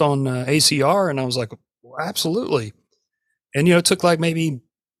podcast on ACR? And I was like, well, absolutely. And, it took like maybe,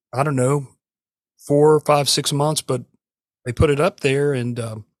 I don't know, 4, 5, 6 months, but they put it up there.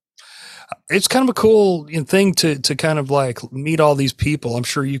 And it's kind of a cool thing to kind of like meet all these people. I'm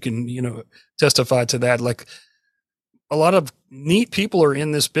sure you can, testify to that. Like, a lot of neat people are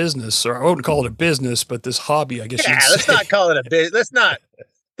in this business, or I wouldn't call it a business, but this hobby, I guess. Yeah, let's not call it a business. Let's not.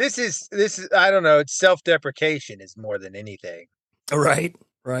 This is. I don't know. It's self-deprecation is more than anything. Right.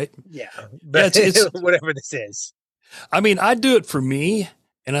 Yeah, but it's whatever this is. I mean, I do it for me,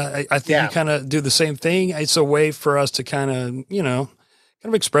 and I think you kind of do the same thing. It's a way for us to kind of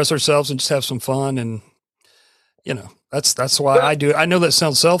express ourselves and just have some fun, and that's why I do it. I know that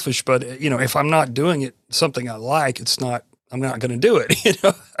sounds selfish, but if I'm not doing it, something I like, I'm not going to do it,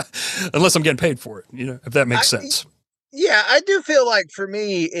 unless I'm getting paid for it, if that makes sense. Yeah, I do feel like for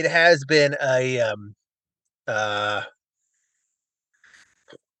me, it has been a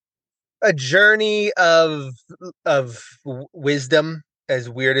journey of wisdom, as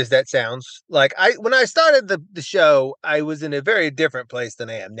weird as that sounds. Like when I started the show, I was in a very different place than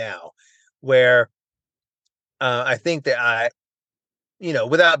I am now, where I think that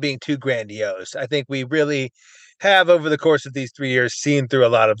without being too grandiose, I think we really have over the course of these 3 years seen through a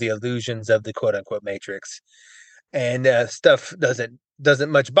lot of the illusions of the quote unquote matrix, and stuff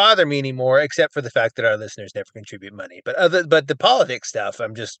doesn't much bother me anymore, except for the fact that our listeners never contribute money. But the politics stuff,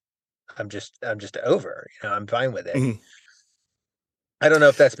 I'm just over. I'm fine with it. Mm-hmm. I don't know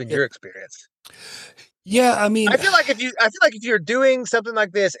if that's been your experience. Yeah, I mean, I feel like if you're doing something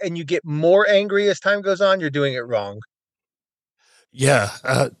like this and you get more angry as time goes on, you're doing it wrong. Yeah,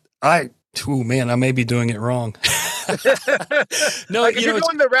 I may be doing it wrong. No, like if you're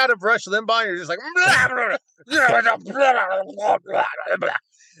going the route of Rush Limbaugh, you're just like, then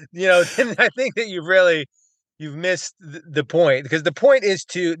I think that you've missed the point, because the point is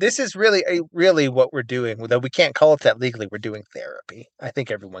this is really what we're doing. Though we can't call it that legally, we're doing therapy. I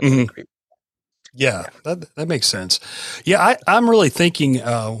think everyone can agree. Yeah, that makes sense. Yeah, I'm really thinking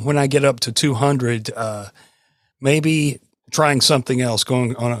when I get up to 200, maybe trying something else,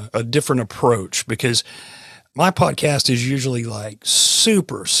 going on a different approach, because my podcast is usually like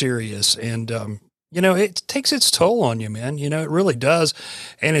super serious, and it takes its toll on you, man. It really does.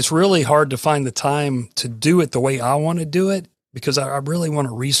 And it's really hard to find the time to do it the way I want to do it, because I really want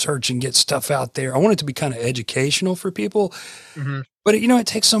to research and get stuff out there. I want it to be kind of educational for people. Mm-hmm. But, it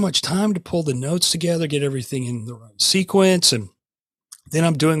takes so much time to pull the notes together, get everything in the right sequence. And then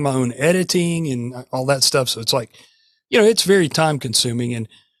I'm doing my own editing and all that stuff. So it's like, it's very time consuming, and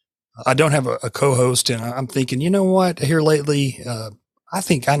I don't have a co-host, and I'm thinking, what, here lately, I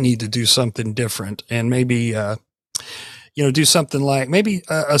think I need to do something different, and maybe, do something like maybe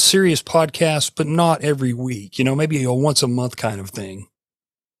a serious podcast, but not every week, maybe a once a month kind of thing.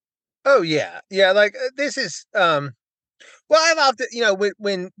 Oh yeah. Yeah. Like this is, well, I've often,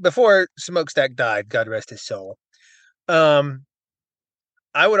 when before Smokestack died, God rest his soul, I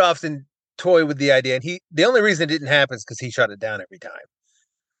would often toy with the idea, and the only reason it didn't happen is because he shut it down every time,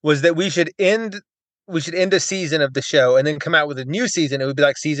 was that we should end a season of the show and then come out with a new season. It would be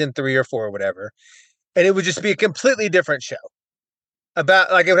like season 3 or 4 or whatever, and it would just be a completely different show.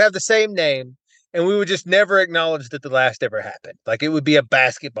 About, like, it would have the same name, and we would just never acknowledge that the last ever happened. Like, it would be a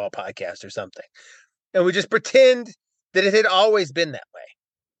basketball podcast or something, and we just pretend that it had always been that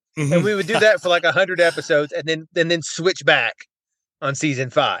way. Mm-hmm. And we would do that for like 100 episodes, and then switch back on season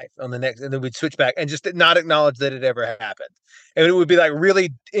 5 on the next, and then we'd switch back and just not acknowledge that it ever happened. And it would be like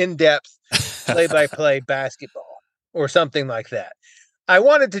really in-depth play-by-play basketball or something like that. I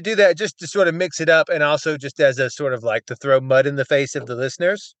wanted to do that just to sort of mix it up, and also just as a sort of like to throw mud in the face of the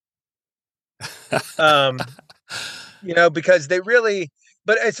listeners. Because they really,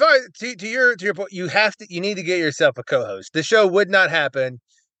 but as far as to your point, you need to get yourself a co-host. The show would not happen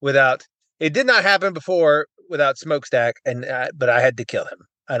without It did not happen before without Smokestack, but I had to kill him.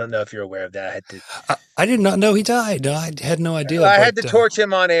 I don't know if you're aware of that. I did not know he died. I had no idea. I had to torch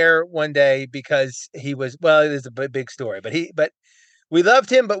him on air one day because he was, well, it is a big story, but we loved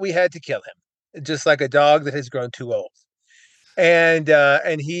him, but we had to kill him, just like a dog that has grown too old. And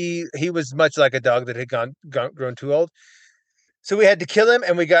he was much like a dog that had grown too old. So we had to kill him,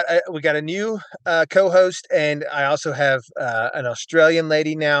 and we got a new co-host, and I also have an Australian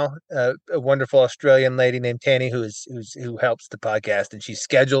lady now, a wonderful Australian lady named Tanny, who helps the podcast, and she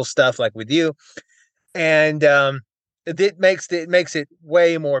schedules stuff like with you, and it makes it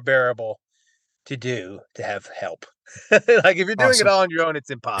way more bearable to have help. Like if you're doing it all on your own, it's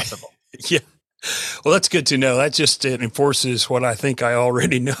impossible. Yeah. Well, that's good to know. That just enforces what I think I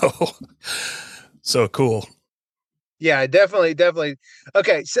already know. So cool. Yeah, definitely.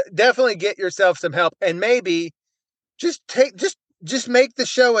 Okay, so definitely get yourself some help, and maybe just make the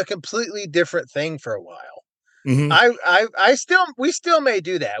show a completely different thing for a while. Mm-hmm. We still may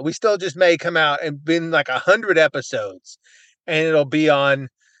do that. We still just may come out and been like 100 episodes, and it'll be on,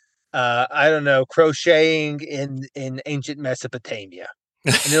 I don't know, crocheting in ancient Mesopotamia,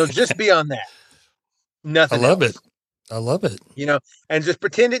 and it'll just be on that. Nothing. I love it. I love it. And just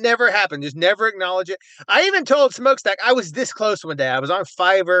pretend it never happened. Just never acknowledge it. I even told Smokestack, I was this close one day. I was on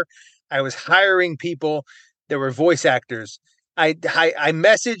Fiverr. I was hiring people that were voice actors. I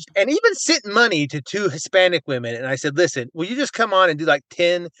messaged and even sent money to 2 Hispanic women. And I said, listen, will you just come on and do like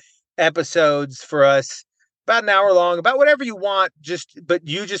 10 episodes for us, about an hour long, about whatever you want, but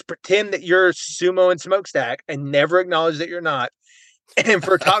you just pretend that you're Sumo and Smokestack and never acknowledge that you're not. And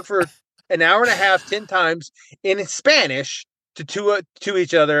talk for an hour and a half, 10 times in Spanish to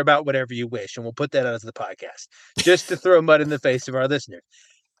each other about whatever you wish. And we'll put that out as the podcast just to throw mud in the face of our listeners.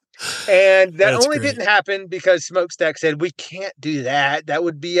 And that didn't happen because Smokestack said, we can't do that. That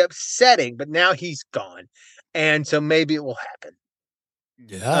would be upsetting. But now he's gone. And so maybe it will happen.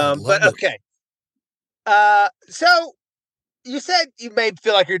 Yeah. But okay. So you said you may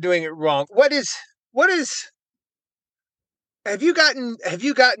feel like you're doing it wrong. What is have you gotten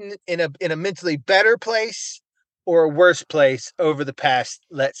in a mentally better place or a worse place over the past,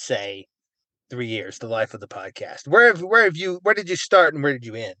 let's say, 3 years, the life of the podcast? Where did you start and where did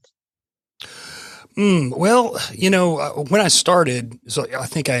you end? Well, when I started, so I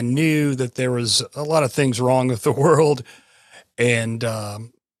think I knew that there was a lot of things wrong with the world, and I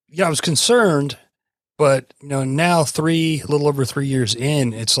was concerned. But now a little over 3 years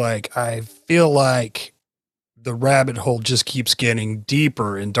in, it's like I feel like the rabbit hole just keeps getting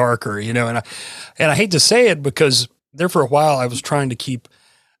deeper and darker, and I hate to say it because there for a while I was trying to keep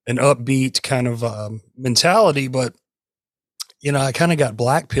an upbeat kind of mentality, but I kind of got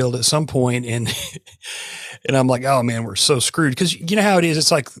blackpilled at some point, and and I'm like, oh man, we're so screwed. Because you know how it is. It's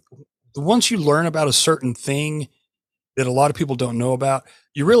like once you learn about a certain thing that a lot of people don't know about,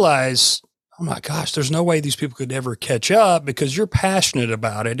 you realize, oh my gosh, there's no way these people could ever catch up because you're passionate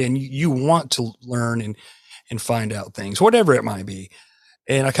about it and you want to learn and find out things, whatever it might be.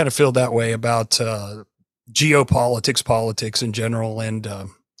 And I kind of feel that way about geopolitics, politics in general. And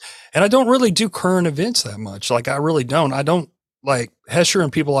I don't really do current events that much. Like I really don't. I don't like Hesher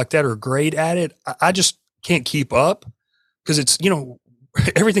and people like that are great at it. I just can't keep up because it's,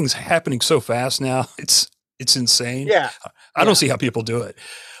 everything's happening so fast now. It's insane. Yeah. I don't see how people do it.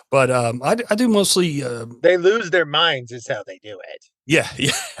 But I do mostly. They lose their minds is how they do it. Yeah.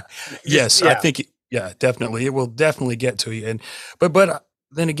 Yes, yeah. I think. Yeah, definitely. It will definitely get to you. But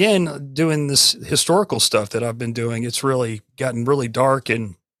then again, doing this historical stuff that I've been doing, it's really gotten really dark,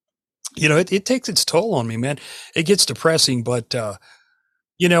 and it takes its toll on me, man. It gets depressing, but I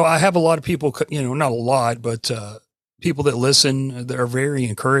have a lot of people, not a lot, but people that listen that are very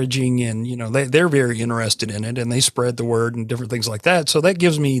encouraging, and they're very interested in it, and they spread the word and different things like that. So that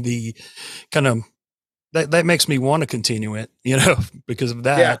gives me the kind of that makes me want to continue it, because of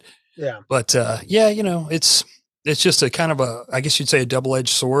that. Yeah. But it's just a kind of I guess you'd say a double-edged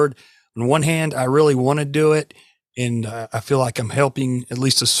sword. On one hand, I really want to do it, and I feel like I'm helping at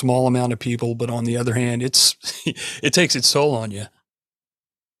least a small amount of people. But on the other hand, it takes its toll on you.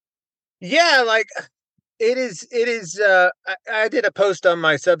 Yeah, like it is. I did a post on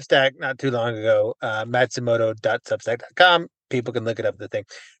my Substack not too long ago, matsumoto.substack.com. People can look it up. The thing.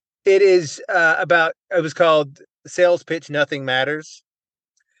 It is it was called Sales Pitch Nothing Matters.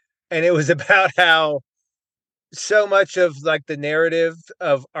 And it was about how so much of like the narrative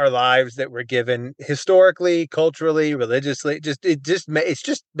of our lives that we're given historically, culturally, religiously, it's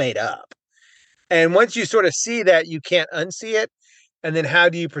just made up. And once you sort of see that, you can't unsee it. And then how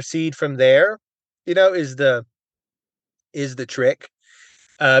do you proceed from there? Is the trick.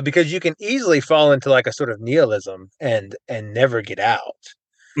 because you can easily fall into like a sort of nihilism and never get out.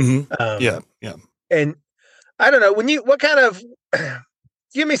 Yeah. And I don't know, what kind of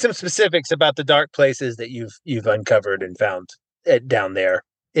give me some specifics about the dark places that you've uncovered and found down there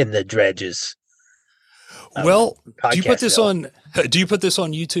in the dredges. Well, do you put this on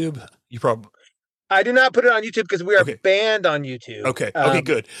YouTube? You probably. I do not put it on YouTube because we are banned on YouTube. Okay,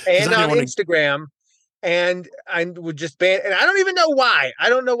 good. And on Instagram. And I would just ban, and I don't even know why. I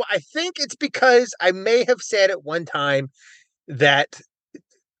don't know why. I think it's because I may have said at one time that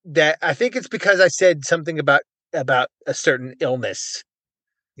I think it's because I said something about a certain illness.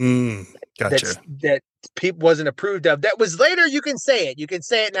 Gotcha. That people wasn't approved of. That was later. You can say it. You can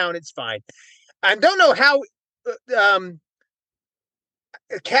say it now, and it's fine. I don't know how.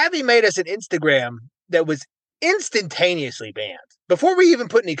 Cavi made us an Instagram that was instantaneously banned before we even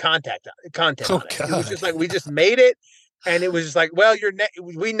put any content on it. It was just like we just made it, and it was just like, well,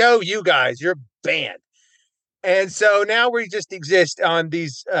 we know you guys, you're banned, and so now we just exist on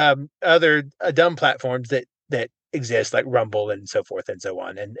these other dumb platforms that exist, like Rumble and so forth and so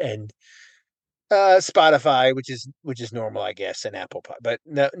on, and Spotify, which is normal, I guess, and Apple, but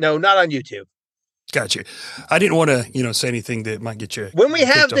no, not on YouTube. Gotcha. I didn't want to, say anything that might get you. When we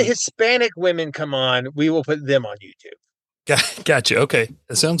have the Hispanic women come on, we will put them on YouTube. Gotcha. Okay.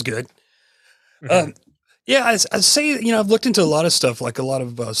 That sounds good. Mm-hmm. Yeah, I say, I've looked into a lot of stuff, like a lot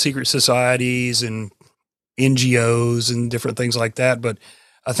of secret societies and NGOs and different things like that. But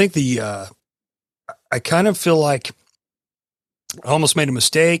I think I kind of feel like I almost made a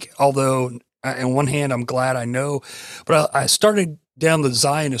mistake, although on one hand, I'm glad I know, but I started down the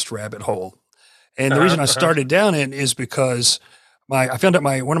Zionist rabbit hole. And the reason I started down it is because I found out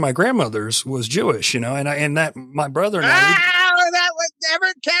one of my grandmothers was Jewish, and that my brother and I. That would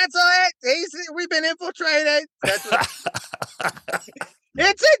never cancel it. We've been infiltrated. That's what,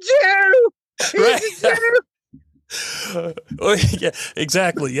 it's a Jew. He's a Jew. Yeah,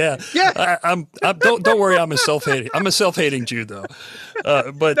 exactly. Yeah. I'm don't worry. I'm a self-hating Jew though.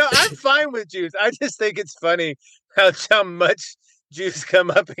 But no, I'm fine with Jews. I just think it's funny how much Jews come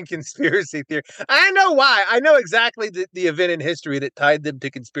up in conspiracy theory. I know why. I know exactly the event in history that tied them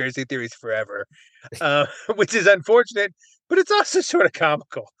to conspiracy theories forever, which is unfortunate, but it's also sort of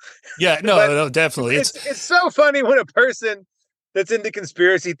comical. Yeah, no, definitely. It's so funny when a person that's into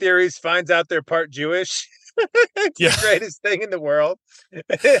conspiracy theories finds out they're part Jewish. It's the greatest thing in the world.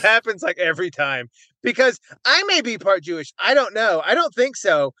 It happens like every time, because I may be part Jewish. I don't know. I don't think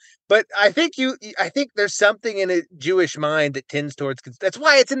so. But I think there's something in a Jewish mind that tends towards. That's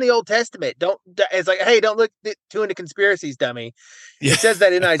why it's in the Old Testament. It's like, hey, don't look too into conspiracies, dummy. Yeah. It says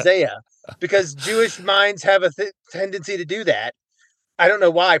that in Isaiah because Jewish minds have a tendency to do that. I don't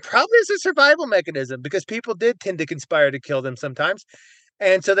know why. Probably as a survival mechanism, because people did tend to conspire to kill them sometimes.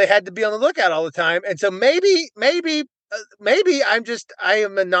 And so they had to be on the lookout all the time. And so maybe I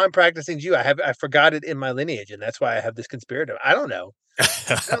am a non-practicing Jew. I forgot it in my lineage, and that's why I have this conspirator. I don't know.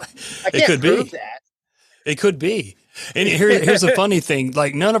 I can't prove that. It could be. And here's the funny thing: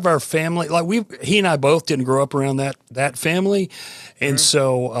 like none of our family, he and I both didn't grow up around that family, and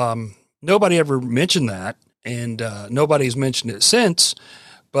so nobody ever mentioned that, and nobody's mentioned it since.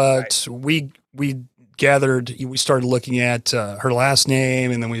 But we gathered, we started looking at her last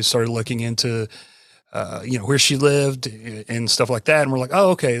name, and then we started looking into where she lived and stuff like that, and we're like,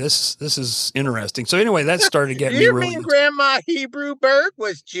 oh, okay, this is interesting. So anyway, that started getting me really. You mean Grandma Hebrew-Berg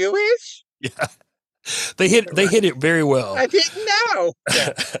was Jewish? Yeah, they hit it very well. I didn't know.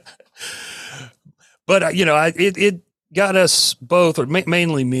 Yeah. But it got us both, or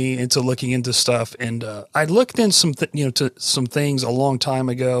mainly me, into looking into stuff, and I looked in to some things a long time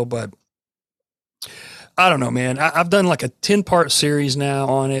ago, but I don't know, man. I've done like a 10-part series now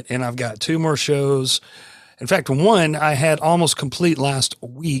on it, and I've got 2 more shows. In fact, one I had almost complete last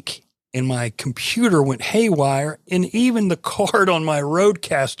week, and my computer went haywire, and even the card on my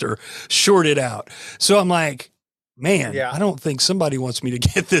Rodecaster shorted out. So I'm like, man, I don't think somebody wants me to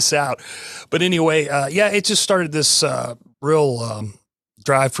get this out. But anyway, it just started this real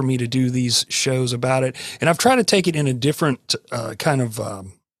drive for me to do these shows about it. And I've tried to take it in a different kind of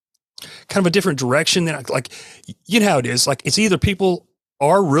a different direction than how it is. Like, it's either people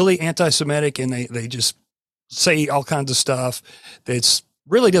are really anti-Semitic and they just say all kinds of stuff that's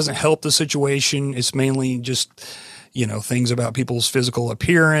really doesn't help the situation. It's mainly just, things about people's physical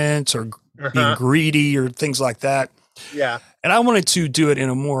appearance or being greedy or things like that. Yeah. And I wanted to do it in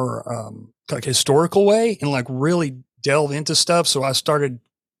a more historical way and really delve into stuff. So I started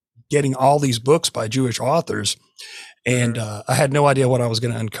getting all these books by Jewish authors. And I had no idea what I was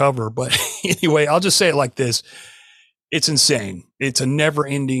going to uncover. But anyway, I'll just say it like this. It's insane. It's a never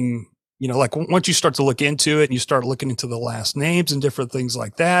ending, like once you start to look into it and you start looking into the last names and different things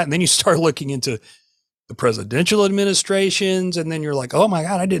like that, and then you start looking into the presidential administrations, and then you're like, oh my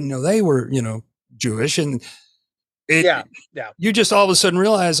God, I didn't know they were, Jewish. And you just all of a sudden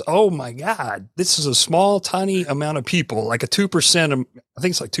realize, oh my God, this is a small, tiny amount of people, like a 2%. I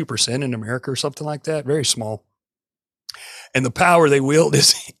think it's like 2% in America or something like that. Very small. And the power they wield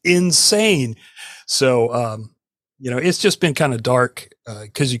is insane. So, it's just been kind of dark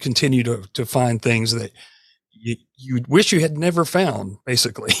because you continue to find things that you wish you had never found,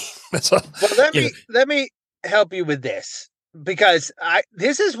 basically. That's all. Well, let me help you with this, because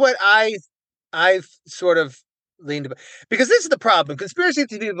this is what I've sort of leaned about, because this is the problem. Conspiracy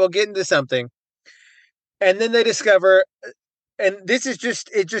people get into something and then they discover, and this is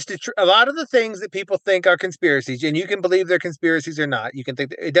a lot of the things that people think are conspiracies, and you can believe they're conspiracies or not. You can think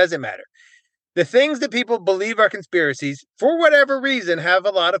that, it doesn't matter. The things that people believe are conspiracies, for whatever reason, have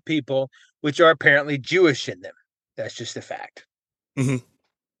a lot of people which are apparently Jewish in them. That's just a fact. Mm-hmm.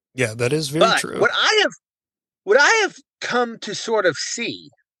 Yeah, that is very true. What I have come to sort of see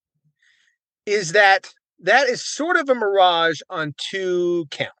is that is sort of a mirage on two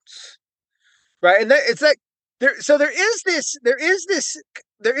counts, right? And it's like there is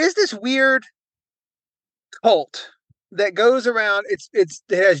this weird cult that goes around. It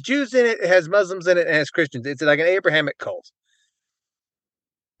has Jews in it, it has Muslims in it, and it has Christians. It's like an Abrahamic cult,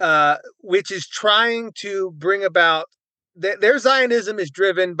 which is trying to bring about their Zionism is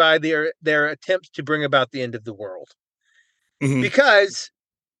driven by their attempts to bring about the end of the world, because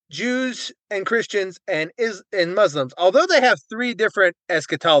Jews and Christians and Muslims, although they have three different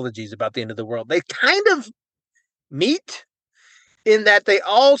eschatologies about the end of the world, they kind of meet in that they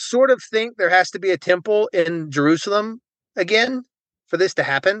all sort of think there has to be a temple in Jerusalem again for this to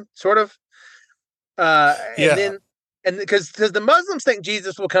happen, sort of. And because the Muslims think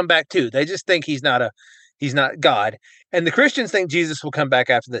Jesus will come back too. They just think he's not God. And the Christians think Jesus will come back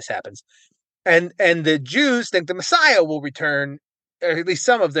after this happens. And the Jews think the Messiah will return, or at least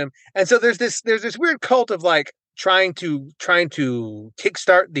some of them. And so there's this weird cult of like trying to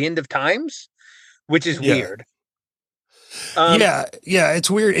kickstart the end of times, which is weird. It's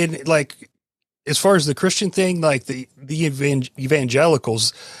weird. And like, as far as the Christian thing, like the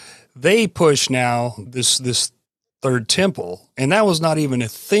evangelicals, they push now this third temple, and that was not even a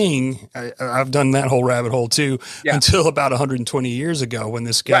thing. I've done that whole rabbit hole too, until about 120 years ago, when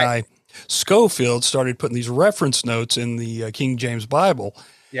this guy Schofield started putting these reference notes in the King James Bible.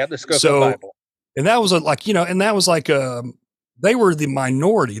 Yeah, the Schofield Bible. And that was they were the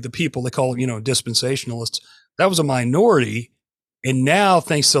minority, the people they call, dispensationalists. That was a minority. And now,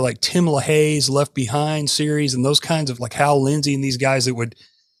 thanks to like Tim LaHaye's Left Behind series and those kinds of, like Hal Lindsey and these guys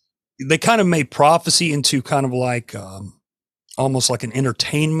they kind of made prophecy into kind of like almost like an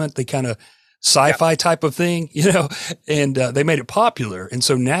entertainment. They kind of sci-fi type of thing, and they made it popular. And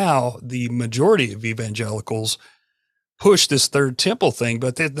so now the majority of evangelicals push this third temple thing,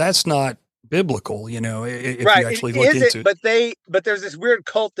 but that's not biblical, if you actually look into it. But there's this weird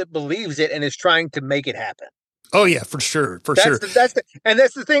cult that believes it and is trying to make it happen. Oh yeah, for sure. That's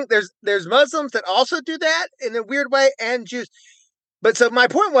the thing. There's Muslims that also do that in a weird way, and Jews. But so my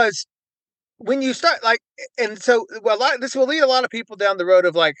point was, when you start this will lead a lot of people down the road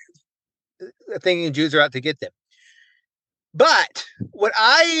of like thinking Jews are out to get them. But what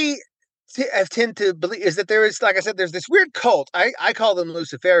I tend to believe is that there is, like I said, there's this weird cult. I call them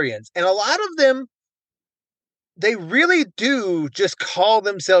Luciferians, and a lot of them, they really do just call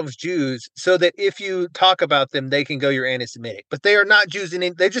themselves Jews so that if you talk about them, they can go, you're anti-Semitic. But they are not Jews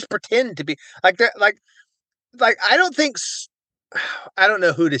they just pretend to be like that. Like I don't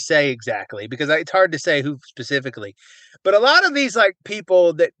know who to say exactly, because it's hard to say who specifically, but a lot of these like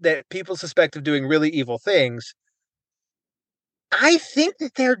people that people suspect of doing really evil things, I think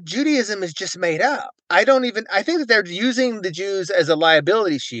that their Judaism is just made up. I think that they're using the Jews as a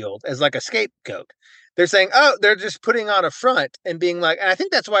liability shield, as like a scapegoat. They're saying, oh, they're just putting on a front and being like, and I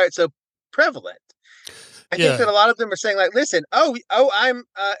think that's why it's so prevalent. I think that a lot of them are saying like, listen, I'm,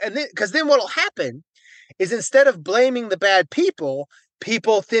 and then, because then what'll happen is, instead of blaming the bad people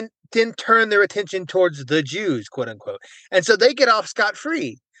then turn their attention towards the Jews, quote unquote. And so they get off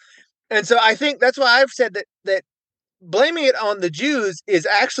scot-free. And so I think that's why I've said that blaming it on the Jews is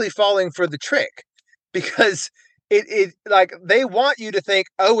actually falling for the trick, because it like they want you to think,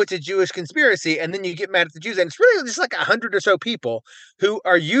 oh, it's a Jewish conspiracy, and then you get mad at the Jews. And it's really just like 100 or so people who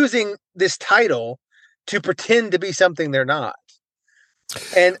are using this title to pretend to be something they're not.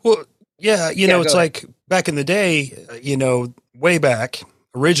 And it's like back in the day, way back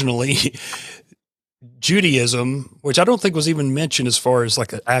originally, Judaism, which I don't think was even mentioned as far as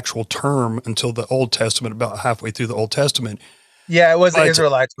like an actual term until the Old Testament, about halfway through the Old Testament. Yeah, it was the But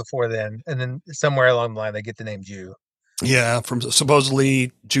Israelites before then, and then somewhere along the line they get the name Jew. yeah, from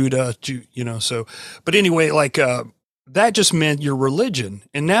supposedly Judah, so, but anyway, like, that just meant your religion.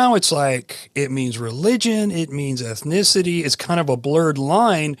 And now it's like, it means religion, it means ethnicity. It's kind of a blurred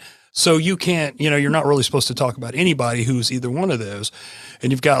line. So you can't, you're not really supposed to talk about anybody who's either one of those.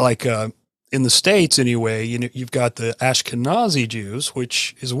 And you've got like, in the States anyway, you've got the Ashkenazi Jews,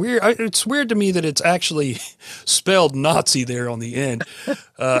 which is weird. It's weird to me that it's actually spelled Nazi there on the end.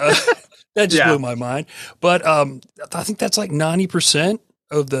 That just blew my mind. But I think that's like 90%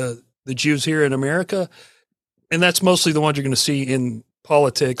 of the Jews here in America. And that's mostly the ones you're going to see in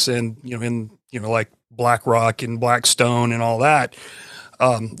politics and, like BlackRock and Blackstone and all that,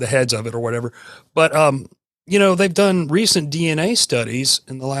 the heads of it or whatever. But, they've done recent DNA studies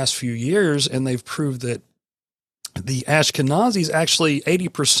in the last few years, and they've proved that the Ashkenazis, actually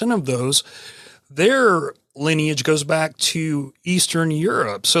 80% of those, their lineage goes back to Eastern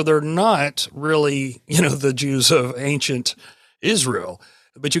Europe. So they're not really, the Jews of ancient Israel.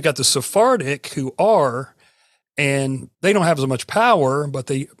 But you got the Sephardic who are, and they don't have as much power, but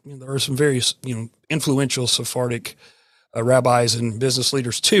there are some very, influential Sephardic rabbis and business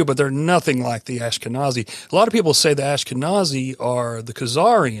leaders too, but they're nothing like the Ashkenazi. A lot of people say the Ashkenazi are the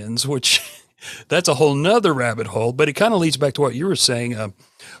Khazarians, which that's a whole nother rabbit hole, but it kind of leads back to what you were saying. A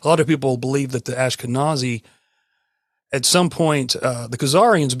lot of people believe that the Ashkenazi, at some point, the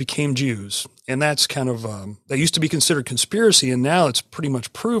Khazarians became Jews, and that's kind of, that used to be considered conspiracy, and now it's pretty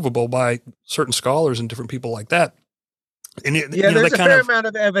much provable by certain scholars and different people like that. And there's a fair amount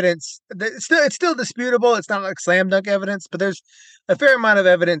of evidence. It's still disputable. It's not like slam dunk evidence, but there's a fair amount of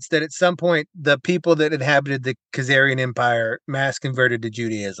evidence that at some point the people that inhabited the Khazarian Empire mass converted to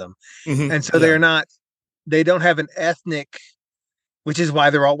Judaism, and so they don't have an ethnic, which is why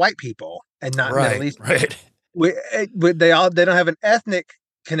they're all white people and not Middle Eastern. Right. They don't have an ethnic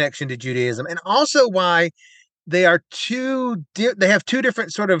connection to Judaism, and also why they are they have two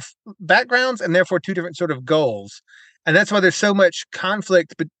different sort of backgrounds and therefore two different sort of goals. And that's why there's so much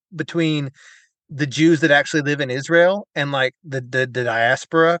conflict between the Jews that actually live in Israel and like the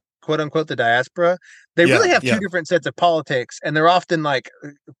diaspora, quote unquote, the diaspora. They really have two different sets of politics, and they're often like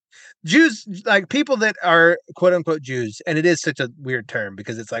Jews, like people that are quote unquote Jews. And it is such a weird term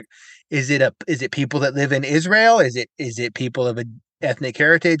because it's like, is it people that live in Israel? Is it people of an ethnic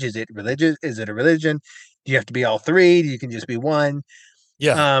heritage? Is it religious? Is it a religion? Do you have to be all three? You can just be one?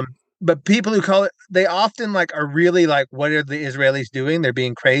 Yeah. But people who call it, they often like are really like, what are the Israelis doing? They're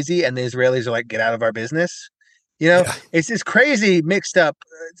being crazy, and the Israelis are like, get out of our business. It's this crazy mixed up.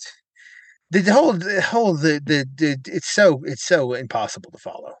 It's so impossible to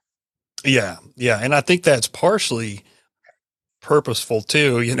follow. Yeah, and I think that's partially purposeful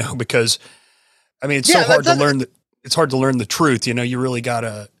too. Because I mean, it's so hard to learn. It's hard to learn the truth. You really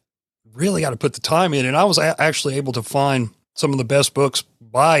gotta put the time in. And I was actually able to find some of the best books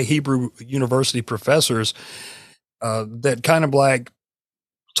by Hebrew University professors that kind of like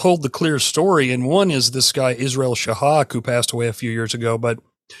told the clear story. And one is this guy, Israel Shahak, who passed away a few years ago, but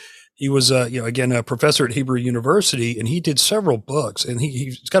he was, again, a professor at Hebrew University, and he did several books, and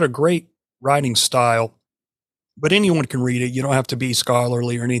he's got a great writing style, but anyone can read it. You don't have to be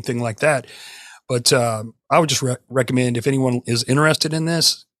scholarly or anything like that. But I would just recommend, if anyone is interested in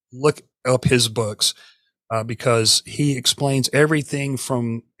this, look up his books. Because he explains everything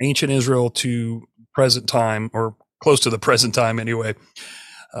from ancient Israel to present time, or close to the present time anyway.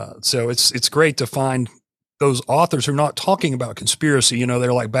 So it's great to find those authors who are not talking about conspiracy.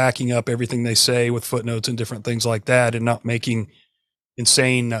 They're like backing up everything they say with footnotes and different things like that, and not making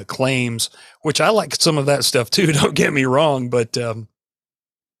insane claims, which I like some of that stuff too. Don't get me wrong, but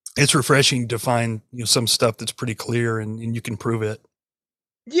it's refreshing to find some stuff that's pretty clear and you can prove it.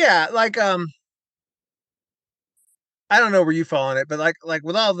 Yeah, like I don't know where you fall on it, but like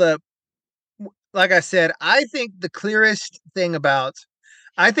with all the, like I said, I think the clearest thing about,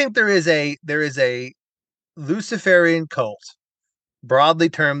 I think there is a Luciferian cult, broadly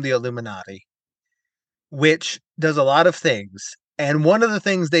termed the Illuminati, which does a lot of things. And one of the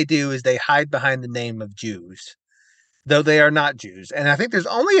things they do is they hide behind the name of Jews, though they are not Jews. And I think there's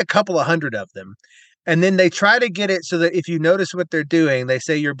only a couple of hundred of them. And then they try to get it so that if you notice what they're doing, they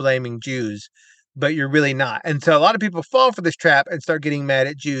say you're blaming Jews, but you're really not. And so a lot of people fall for this trap and start getting mad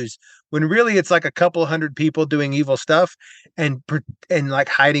at Jews when really it's like a couple hundred people doing evil stuff and like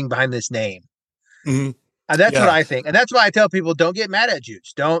hiding behind this name. Mm-hmm. And that's what I think. And that's why I tell people, don't get mad at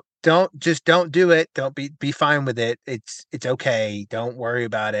Jews. Don't don't do it. Don't be fine with it. It's okay. Don't worry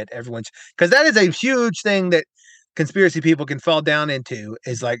about it. Because that is a huge thing that conspiracy people can fall down into,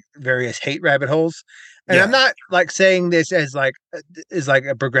 is like various hate rabbit holes. And I'm not like saying this as like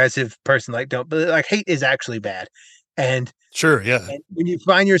a progressive person, like don't, but like hate is actually bad. And sure, yeah. And when you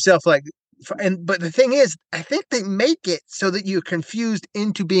find yourself like, but the thing is, I think they make it so that you're confused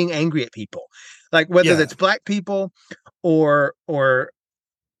into being angry at people, like whether that's black people or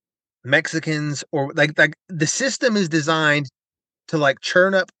Mexicans, or like the system is designed to like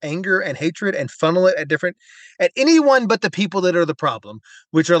churn up anger and hatred and funnel it at anyone but the people that are the problem,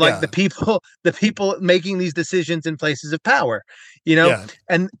 which are like the people making these decisions in places of power,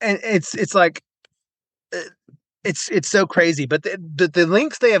 and it's like it's so crazy. But the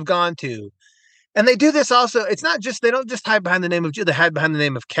links they have gone to, and they do this also. It's not just, they don't just hide behind the name of Jew, they hide behind the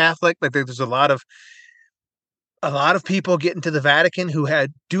name of Catholic. Like there's a lot of people get into the Vatican who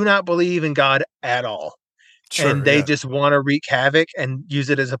do not believe in God at all. Sure, and they just want to wreak havoc and use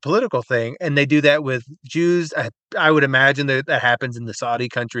it as a political thing. And they do that with Jews. I would imagine that happens in the Saudi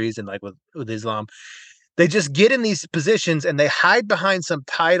countries and like with Islam. They just get in these positions and they hide behind some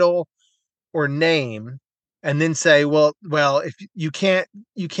title or name and then say, well, if you can't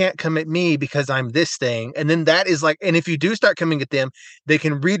come at me because I'm this thing. And then that is like, and if you do start coming at them, they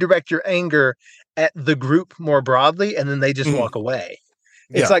can redirect your anger at the group more broadly, and then they just walk away.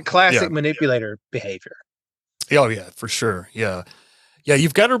 It's like classic manipulator behavior. Oh yeah, for sure. Yeah. Yeah.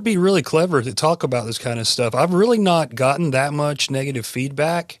 You've got to be really clever to talk about this kind of stuff. I've really not gotten that much negative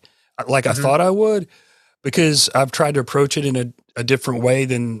feedback like I thought I would, because I've tried to approach it in a different way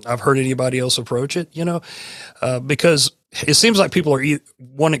than I've heard anybody else approach it, because it seems like people are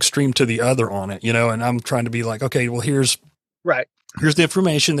one extreme to the other on it, and I'm trying to be like, okay, well, here's the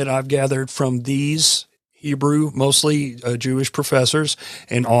information that I've gathered from these Hebrew, mostly Jewish professors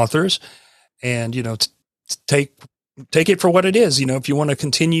and authors. And, take it for what it is. If you want to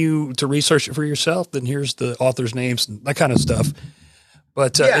continue to research it for yourself, then here's the author's names and that kind of stuff.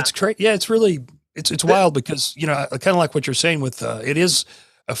 But it's great. Yeah, it's really, it's wild because, kind of like what you're saying with, it is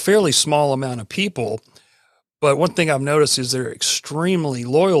a fairly small amount of people. But one thing I've noticed is they're extremely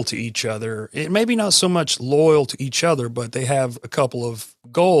loyal to each other. It maybe not so much loyal to each other, but they have a couple of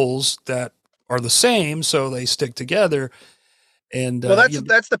goals that are the same. So they stick together. And well,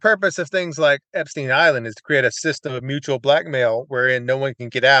 that's the purpose of things like Epstein Island, is to create a system of mutual blackmail wherein no one can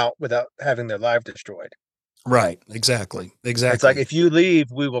get out without having their life destroyed. Right. Exactly. It's like, if you leave,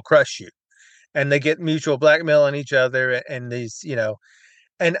 we will crush you. And they get mutual blackmail on each other. And these,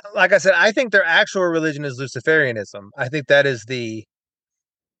 and like I said, I think their actual religion is Luciferianism. I think that is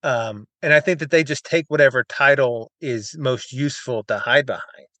and I think that they just take whatever title is most useful to hide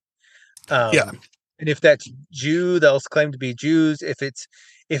behind. And if that's Jew, they'll claim to be Jews.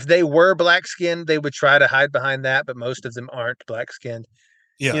 If they were black skinned, they would try to hide behind that, but most of them aren't black skinned.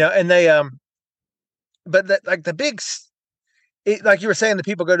 Yeah. And they but that, like the big, like you were saying, the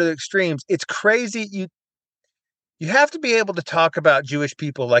people go to the extremes. It's crazy. You have to be able to talk about Jewish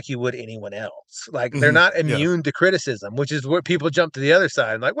people like you would anyone else. Like they're not immune to criticism, which is where people jump to the other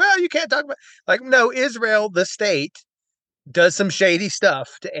side. I'm like, well, you can't talk about, like, no, Israel, the state, does some shady stuff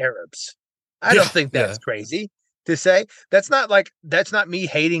to Arabs. I don't think that's crazy to say. That's not me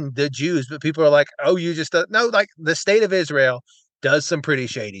hating the Jews, but people are like, oh, you just no, like the state of Israel does some pretty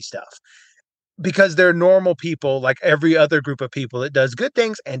shady stuff, because they're normal people like every other group of people that does good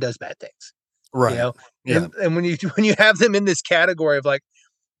things and does bad things. Right. And when you have them in this category of like,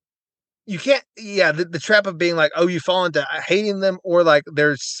 you can't, the trap of being like, oh, you fall into hating them, or like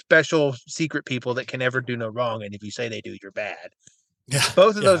there's special secret people that can never do no wrong, and if you say they do, you're bad. Yeah.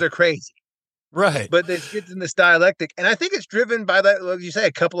 Both of those are crazy. Right. But it gets in this dialectic. And I think it's driven by that, like you say,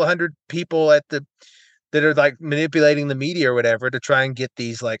 a couple of hundred people that are like manipulating the media or whatever to try and get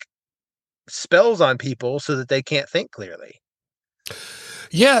these like spells on people so that they can't think clearly.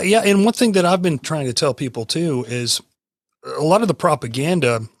 Yeah. Yeah. And one thing that I've been trying to tell people too is a lot of the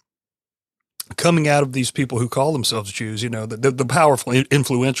propaganda coming out of these people who call themselves Jews, the powerful,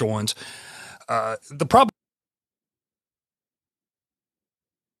 influential ones, the problem.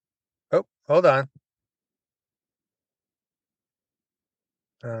 Oh, hold on.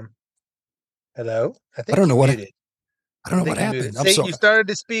 Hello? I don't know what muted. I don't know what happened. I'm sorry. You started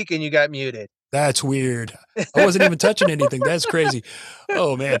to speak and you got muted. That's weird. I wasn't even touching anything. That's crazy.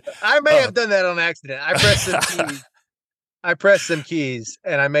 Oh man. I may have done that on accident. I pressed some keys. Some keys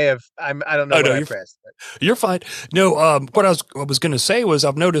and I may have, I don't know what I pressed. You're fine. No, what I was going to say was,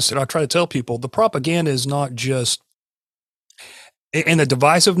 I've noticed, and I try to tell people, the propaganda is not just, and the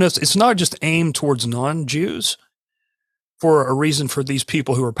divisiveness, it's not just aimed towards non-Jews. for a reason for these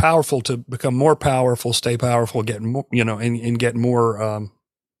people who are powerful to become more powerful, stay powerful, get more, and get more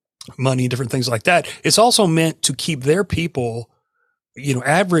money, different things like that. It's also meant to keep their people,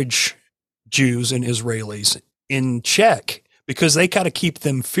 average Jews and Israelis in check, because they got to keep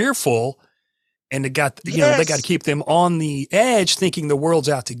them fearful, and they got to keep them on the edge, thinking the world's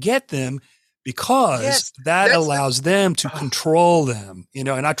out to get them, because that allows them to control them, and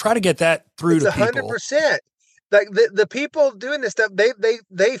I try to get that through to people. 100%. Like the people doing this stuff,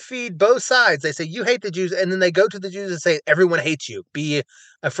 they feed both sides. They say, you hate the Jews, and then they go to the Jews and say, everyone hates you. Be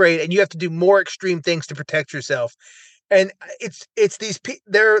afraid, and you have to do more extreme things to protect yourself. And it's these people.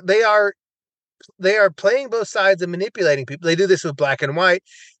 They are playing both sides and manipulating people. They do this with black and white.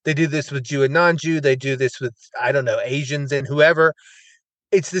 They do this with Jew and non-Jew. They do this with, I don't know, Asians and whoever.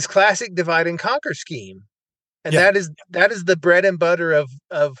 It's this classic divide and conquer scheme, and that is the bread and butter of.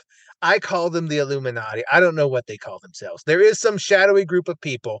 I call them the Illuminati. I don't know what they call themselves. There is some shadowy group of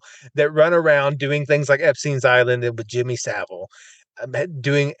people that run around doing things like Epstein's Island and with Jimmy Savile,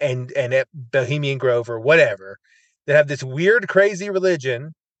 doing and at Bohemian Grove or whatever, that have this weird, crazy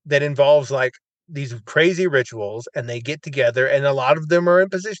religion that involves like these crazy rituals, and they get together, and a lot of them are in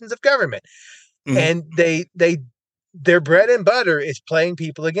positions of government, and their bread and butter is playing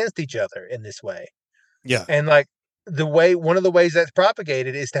people against each other in this way. Yeah, and like. One of the ways that's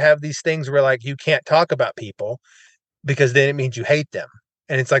propagated is to have these things where like you can't talk about people because then it means you hate them.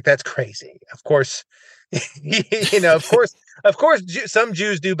 And it's like, that's crazy. Of course, of course, some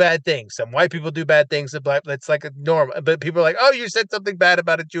Jews do bad things. Some white people do bad things. That's like a norm. But people are like, oh, you said something bad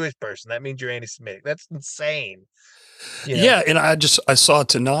about a Jewish person. That means you're anti-Semitic. That's insane. Yeah. And I saw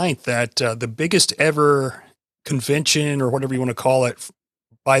tonight that the biggest ever convention, or whatever you want to call it,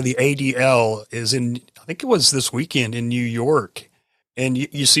 by the ADL is in, I think it was this weekend in New York. And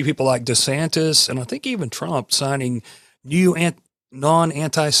you see people like DeSantis, and I think even Trump, signing new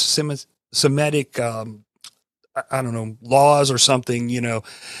non-anti-Semitic, I don't know, laws or something, and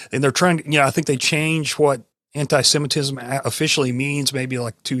they're trying to, I think they changed what anti-Semitism officially means maybe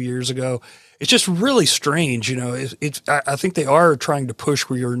like 2 years ago. It's just really strange. I think they are trying to push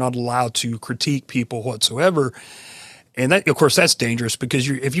where you're not allowed to critique people whatsoever. And that, of course, that's dangerous, because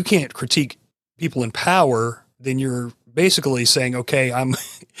if you can't critique people in power, then you're basically saying, okay, I'm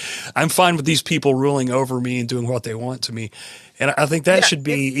with these people ruling over me and doing what they want to me. And I think that should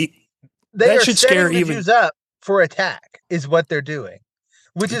be, that should scare even Jews up for attack is what they're doing,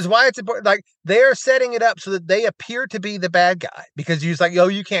 which is why it's important. Like, they're setting it up so that they appear to be the bad guy, because you're like, oh,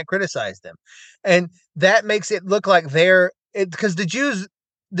 you can't criticize them. And that makes it look like because the Jews,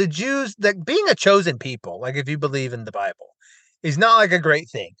 that being a chosen people, like if you believe in the Bible, is not like a great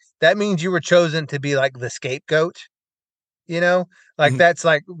thing. That means you were chosen to be like the scapegoat, that's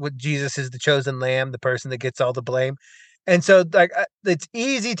like what Jesus is, the chosen lamb, the person that gets all the blame. And so like it's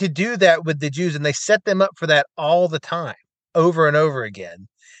easy to do that with the Jews, and they set them up for that all the time, over and over again.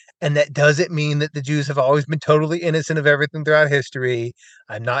 And that doesn't mean that the Jews have always been totally innocent of everything throughout history.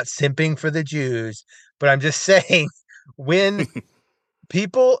 I'm not simping for the Jews, but I'm just saying, when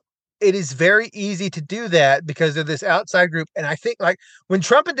it is very easy to do that because of this outside group. And I think like when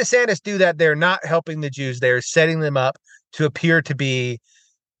Trump and DeSantis do that, they're not helping the Jews. They're setting them up to appear to be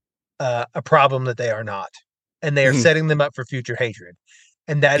a problem that they are not. And they are setting them up for future hatred.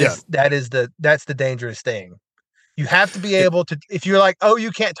 And that's the dangerous thing. You have to be able to, if you're like, oh,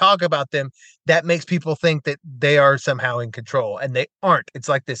 you can't talk about them, that makes people think that they are somehow in control, and they aren't. It's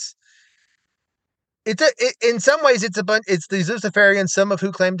like this. In some ways, it's these Luciferians, some of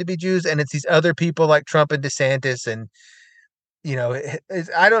who claim to be Jews, and it's these other people like Trump and DeSantis, and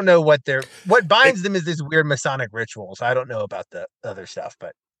I don't know what binds them is these weird Masonic rituals. I don't know about the other stuff,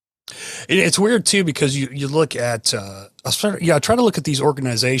 but it's weird too, because you look at I try to look at these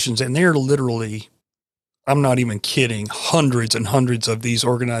organizations, and they're literally, I'm not even kidding, hundreds and hundreds of these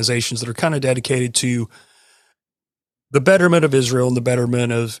organizations that are kind of dedicated to the betterment of Israel and the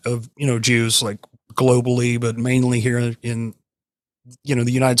betterment of Jews, like globally, but mainly here in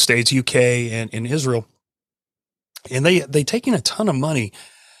the United States, UK, and in Israel. And they take in a ton of money.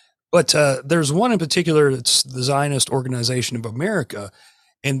 But there's one in particular, it's the Zionist Organization of America.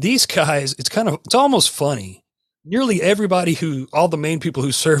 And these guys, it's almost funny. Nearly everybody all the main people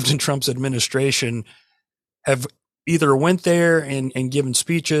who served in Trump's administration have either went there and given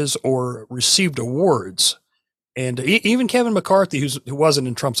speeches or received awards. And even Kevin McCarthy, who wasn't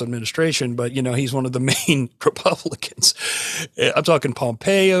in Trump's administration, but he's one of the main Republicans. I'm talking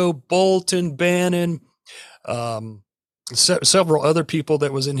Pompeo, Bolton, Bannon, several other people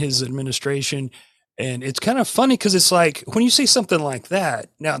that was in his administration. And it's kind of funny because it's like when you see something like that,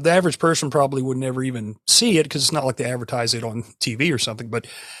 now the average person probably would never even see it because it's not like they advertise it on TV or something. But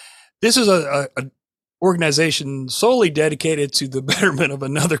this is a organization solely dedicated to the betterment of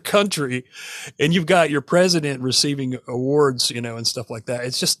another country, and you've got your president receiving awards, and stuff like that.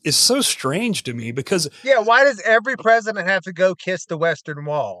 It's so strange to me because why does every president have to go kiss the Western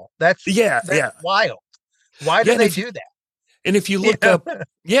Wall? That's wild. Why do they do that? And if you look up, and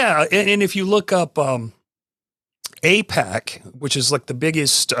if you look up AIPAC, which is like the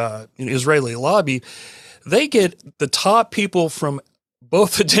biggest Israeli lobby, they get the top people from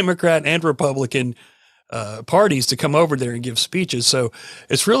both the Democrat and Republican parties to come over there and give speeches. So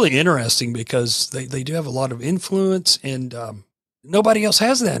it's really interesting because they do have a lot of influence, and nobody else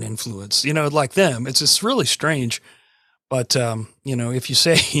has that influence, like them. It's just really strange. But, if you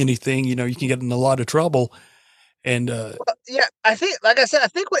say anything, you can get in a lot of trouble. And I think, like I said,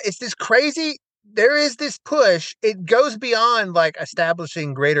 it's this crazy. There is this push. It goes beyond like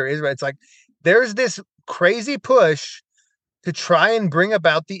establishing greater Israel. It's like there's this crazy push to try and bring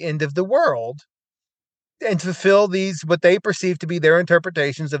about the end of the world and fulfill these what they perceive to be their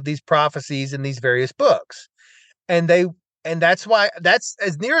interpretations of these prophecies in these various books. And that's why, that's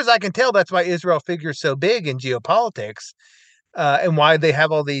as near as I can tell, that's why Israel figures so big in geopolitics, and why they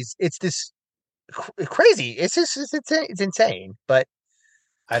have all these. It's this crazy. It's insane. But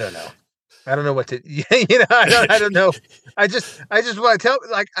I don't know. I don't know what to. I don't know. I just want to tell.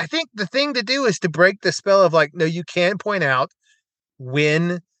 Like, I think the thing to do is to break the spell of like, no, you can point out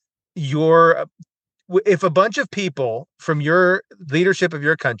when if a bunch of people from your leadership of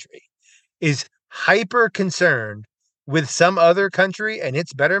your country is hyper concerned with some other country and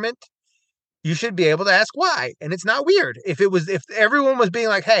its betterment, you should be able to ask why. And it's not weird. If everyone was being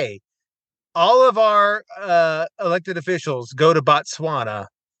like, hey, all of our elected officials go to Botswana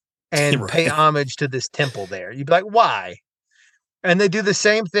and pay homage to this temple there, you'd be like, why? And they do the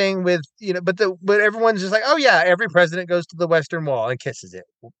same thing with, but everyone's just like, oh yeah, every president goes to the Western Wall and kisses it.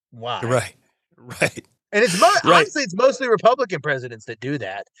 Why? Right. And it's honestly, it's mostly Republican presidents that do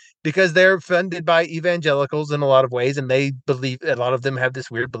that because they're funded by evangelicals in a lot of ways, and they believe, a lot of them have this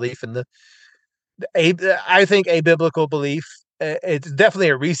weird belief in I think a biblical belief. It's definitely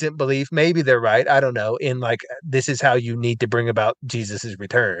a recent belief. Maybe they're right. I don't know. In like, this is how you need to bring about Jesus's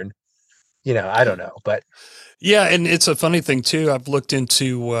return. I don't know, but yeah, and it's a funny thing too. I've looked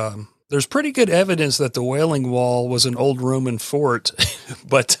into. There's pretty good evidence that the Wailing Wall was an old Roman fort,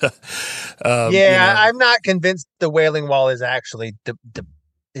 but I'm not convinced the Wailing Wall is actually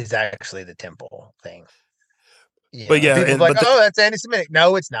the temple thing. But people like, oh, that's anti-Semitic.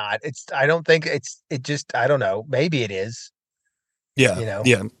 No, it's not. I don't think I don't know. Maybe it is. Yeah.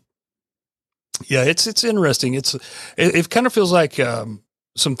 It's interesting. It kind of feels like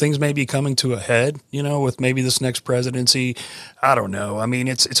some things may be coming to a head, with maybe this next presidency. I don't know. I mean,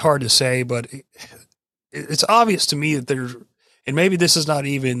 it's hard to say, but it's obvious to me that and maybe this is not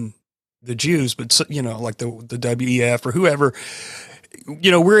even the Jews, but like the WEF or whoever,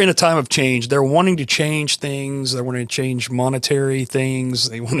 we're in a time of change. They're wanting to change things. They want to change monetary things.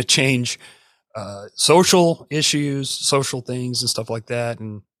 They want to change social issues, social things and stuff like that.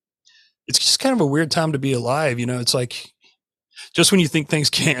 And it's just kind of a weird time to be alive. It's like, just when you think things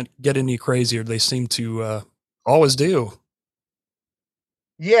can't get any crazier, they seem to always do.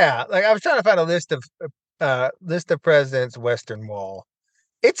 Yeah, like I was trying to find a list of presidents' Western Wall.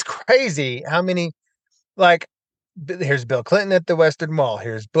 It's crazy how many. Like, here's Bill Clinton at the Western Wall.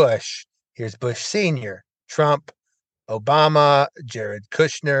 Here's Bush. Here's Bush Senior, Trump, Obama, Jared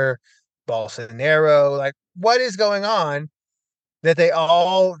Kushner, Bolsonaro. Like, what is going on that they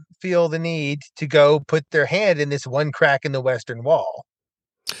all feel the need to go put their hand in this one crack in the Western Wall?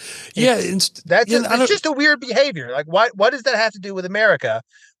 That's just a weird behavior. Like, what does that have to do with America,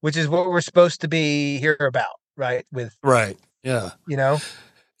 which is what we're supposed to be here about, right? Yeah. The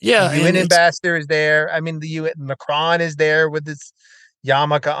UN ambassador is there. I mean, the UN Macron is there with his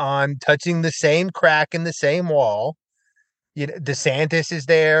yarmulke on, touching the same crack in the same wall. DeSantis is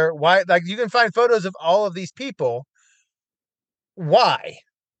there. Why? Like, you can find photos of all of these people. Why?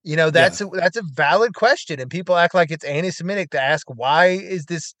 That's a valid question, and people act like it's anti-Semitic to ask why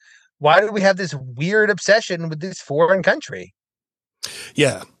do we have this weird obsession with this foreign country?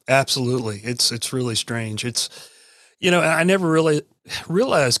 Yeah, absolutely. It's really strange. It's I never really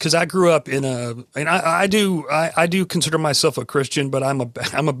realized, because I grew up and I do consider myself a Christian, but I'm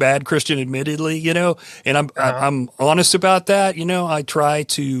a bad Christian, admittedly, and I'm honest about that.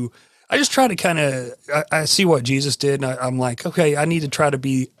 I just try to kind of, I see what Jesus did, and I'm like, okay, I need to try to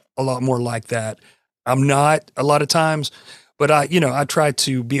be a lot more like that. I'm not a lot of times, But I try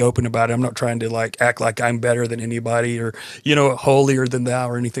to be open about it. I'm not trying to like act like I'm better than anybody or, holier than thou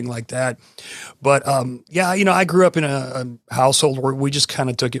or anything like that. But, I grew up in a household where we just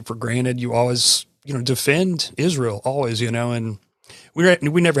kind of took it for granted. You always, defend Israel always, and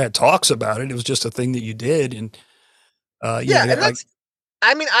we never had talks about it. It was just a thing that you did. And, I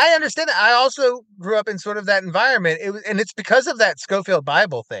understand that. I also grew up in sort of that environment. And it's because of that Schofield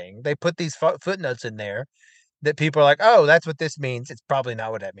Bible thing. They put these footnotes in there that people are like, oh, that's what this means. It's probably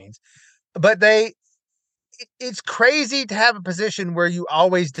not what that means. But it's crazy to have a position where you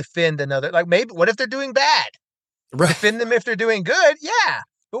always defend another. Like, maybe, what if they're doing bad? Right. Defend them if they're doing good. Yeah.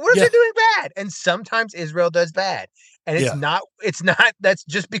 But what if they're doing bad? And sometimes Israel does bad. And it's not, that's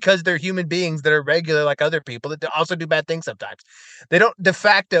just because they're human beings that are regular like other people that also do bad things sometimes. They don't de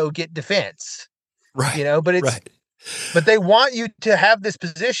facto get defense. Right. But but they want you to have this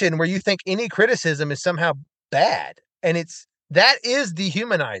position where you think any criticism is somehow bad. And that is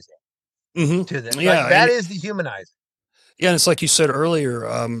dehumanizing to them. Yeah. That is dehumanizing. Yeah. And it's like you said earlier,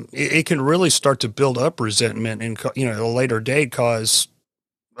 it can really start to build up resentment and, at a later date cause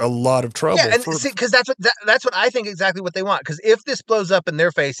a lot of trouble. Yeah, and because that's what I think exactly what they want. Because if this blows up in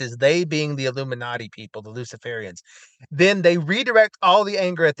their faces, they being the Illuminati people, the Luciferians, then they redirect all the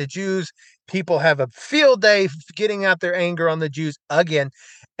anger at the Jews. People have a field day getting out their anger on the Jews again,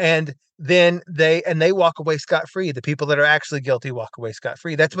 and then they walk away scot-free. The people that are actually guilty walk away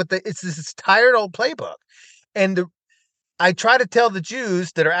scot-free. That's what it's this tired old playbook. And I try to tell the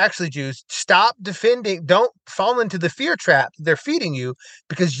Jews that are actually Jews, stop defending, don't fall into the fear trap they're feeding you,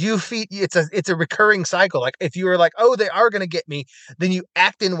 because it's a recurring cycle. Like, if you are like, oh, they are going to get me, then you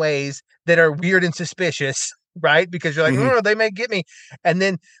act in ways that are weird and suspicious, right? Because you're like, oh, they may get me. And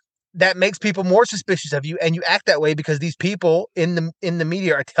then that makes people more suspicious of you. And you act that way because these people in the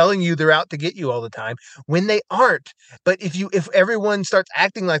media are telling you they're out to get you all the time when they aren't. But if everyone starts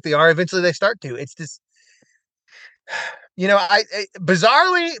acting like they are, eventually they start to. It's this.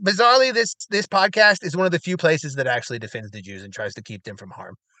 Bizarrely, this podcast is one of the few places that actually defends the Jews and tries to keep them from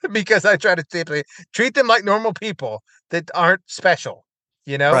harm, because I try to simply treat them like normal people that aren't special,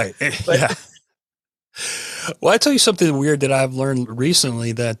 Right. Yeah. Well, I tell you something weird that I've learned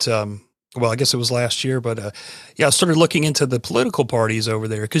recently that, I guess it was last year, but I started looking into the political parties over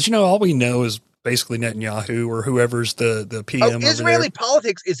there because, all we know is basically Netanyahu or whoever's the PM. Israeli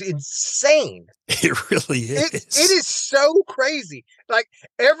politics is insane. It really is. It is so crazy. Like,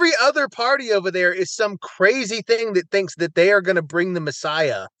 every other party over there is some crazy thing that thinks that they are going to bring the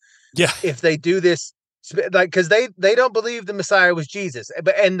Messiah. Yeah. If they do this, like, because they don't believe the Messiah was Jesus,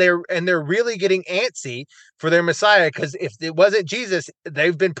 and they're really getting antsy for their Messiah, because if it wasn't Jesus,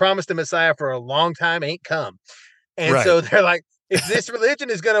 they've been promised a Messiah for a long time, ain't come. And so they're like, if this religion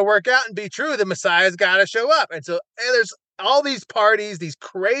is going to work out and be true, the Messiah's got to show up. And so there's all these parties, these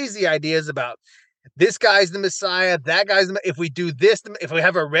crazy ideas about this guy's the Messiah, that guy's if we do this, if we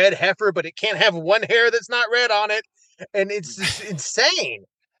have a red heifer, but it can't have one hair that's not red on it. And it's just insane.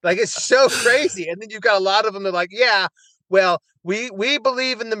 Like, it's so crazy. And then you've got a lot of them that are like, yeah, well, we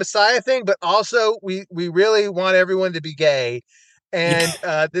believe in the Messiah thing, but also we really want everyone to be gay. And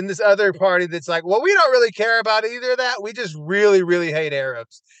then this other party that's like, well, we don't really care about either of that. We just really, really hate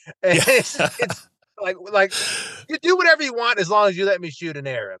Arabs. And it's like you do whatever you want as long as you let me shoot an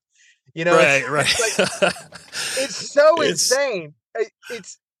Arab. Right. It's so insane.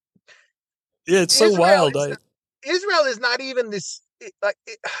 It's so wild. Israel is not even this.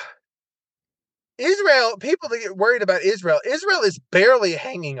 Israel, people that get worried about Israel is barely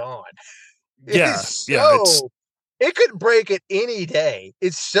hanging on. It could break it any day.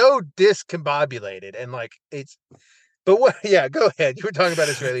 It's so discombobulated and but what? Yeah, go ahead. You were talking about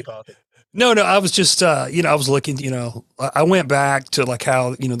Israeli politics. No, I was just, I was looking, I went back to like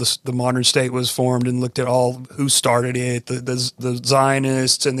how, the modern state was formed and looked at all who started it, the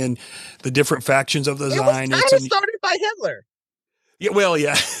Zionists, and then the different factions of the Zionists. It was kind of started by Hitler. Yeah, well,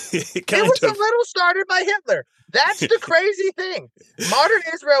 yeah. It was a little started by Hitler. That's the crazy thing. Modern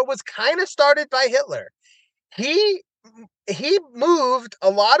Israel was kind of started by Hitler. He moved a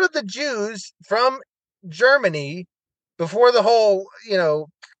lot of the Jews from Germany before the whole,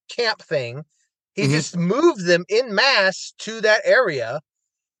 camp thing. He just moved them in mass to that area,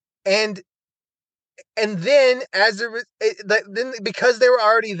 and then then because they were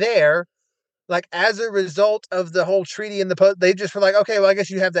already there, like, as a result of the whole treaty and they just were like, okay, well, I guess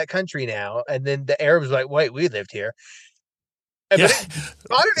you have that country now. And then the Arabs were like, wait, we lived here. But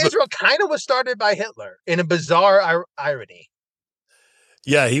modern Israel kind of was started by Hitler in a bizarre irony.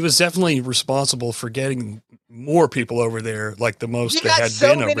 Yeah, he was definitely responsible for getting more people over there, like the most that had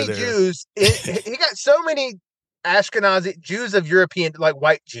been over there. He got so many Ashkenazi Jews of European, like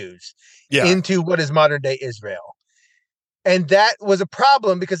white Jews, into what is modern day Israel. And that was a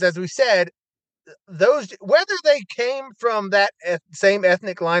problem because, as we said, those, whether they came from that same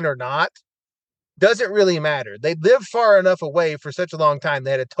ethnic line or not, doesn't really matter. They lived far enough away for such a long time.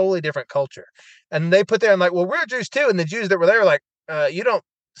 They had a totally different culture. And they put there and like, well, we're Jews too. And the Jews that were there were like, you don't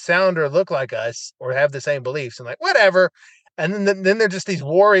sound or look like us or have the same beliefs. And like, whatever. And then they're just these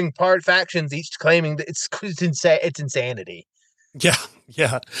warring factions, each claiming that it's insanity.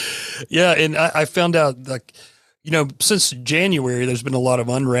 Yeah. And I found out, like, since January, there's been a lot of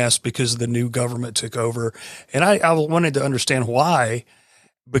unrest because the new government took over. And I wanted to understand why,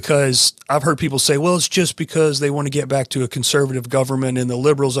 because I've heard people say, well, it's just because they want to get back to a conservative government and the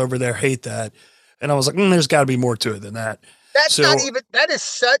liberals over there hate that. And I was like, there's got to be more to it than that. That is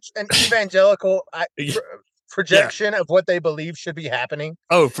such an evangelical projection of what they believe should be happening.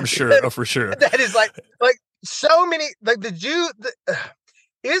 Oh, for sure. That is like so many, like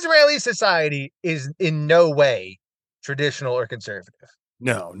Israeli society is in no way traditional or conservative.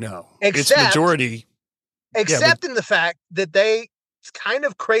 No. It's majority. Except in the fact that they kind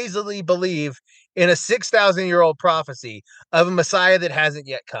of crazily believe in a 6,000-year-old prophecy of a Messiah that hasn't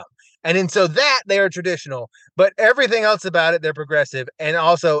yet come. And so that they are traditional, but everything else about it, they're progressive. And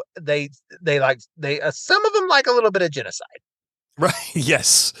also they some of them like a little bit of genocide. Right.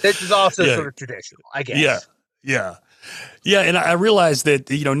 Yes. This is also sort of traditional, I guess. Yeah. And I realized that,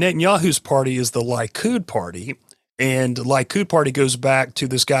 Netanyahu's party is the Likud party, and the Likud party goes back to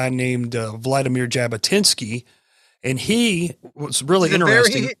this guy named Vladimir Jabotinsky. And he was really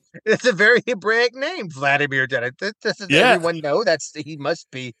interesting. It's a very Hebraic name, Vladimir. Does everyone know he must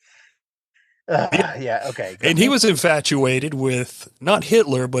be? Okay. And he was infatuated with not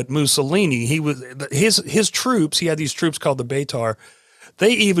Hitler but Mussolini. He was his troops. He had these troops called the Beitar.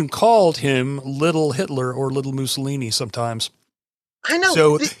 They even called him Little Hitler or Little Mussolini sometimes. I know.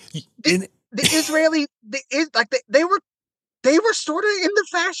 So the Israeli, they were sort of in the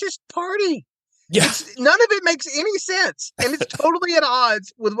fascist party. Yeah. None of it makes any sense. And it's totally at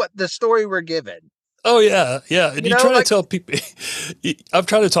odds with what the story we're given. Oh, yeah. And you try to tell people, I've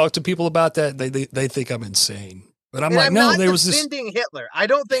tried to talk to people about that. They think I'm insane. But I'm like, no, there was this. Hitler. I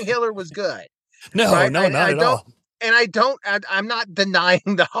don't think Hitler was good. No, right? not at all. And I'm not denying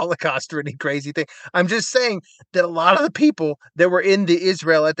the Holocaust or any crazy thing. I'm just saying that a lot of the people that were in the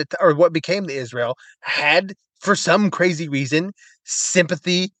Israel or what became the Israel had, for some crazy reason,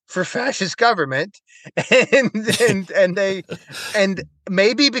 sympathy for fascist government, and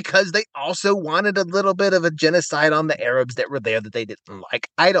maybe because they also wanted a little bit of a genocide on the Arabs that were there that they didn't like.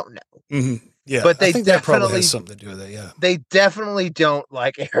 I don't know. Mm-hmm. Yeah, but I think that probably has something to do with it. Yeah, they definitely don't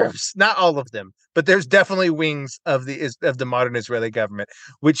like Arabs. Not all of them, but there's definitely wings of the modern Israeli government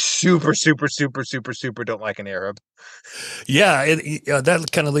which super don't like an Arab. Yeah, that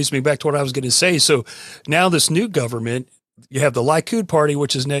kind of leads me back to what I was going to say. So now this new government, you have the Likud party,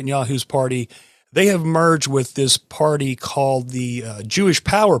 which is Netanyahu's party. They have merged with this party called the Jewish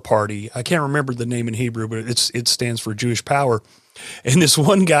Power Party. I can't remember the name in Hebrew, but it stands for Jewish Power. And this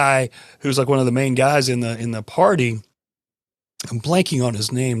one guy who's like one of the main guys in the party, I'm blanking on his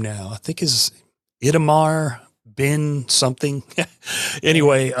name now. I think is Itamar Ben something.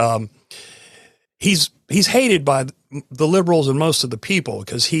 Anyway, he's hated by the liberals and most of the people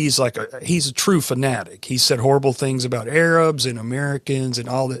because he's a true fanatic. He said horrible things about Arabs and Americans and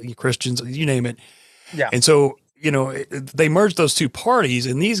all the Christians, you name it. Yeah. And so, they merged those two parties,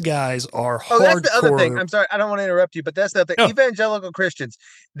 and these guys are hardcore. That's the other thing. I'm sorry, I don't want to interrupt you, but that's the other thing. No. Evangelical Christians,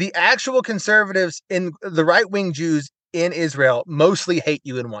 the actual conservatives in the right-wing Jews in Israel mostly hate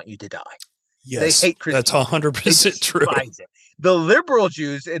you and want you to die. Yes, they hate Christians. That's 100% true. The liberal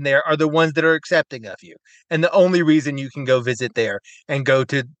Jews in there are the ones that are accepting of you. And the only reason you can go visit there and go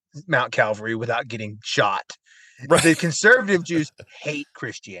to Mount Calvary without getting shot. Right. The conservative Jews hate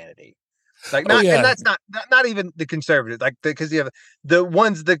Christianity. And that's not even the conservatives, because you have the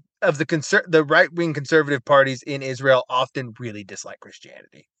ones of the right-wing conservative parties in Israel often really dislike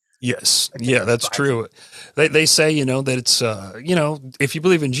Christianity. Yes. Yeah, that's true. They say, that it's, if you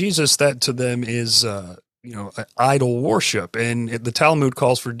believe in Jesus, that to them is, idol worship. And the Talmud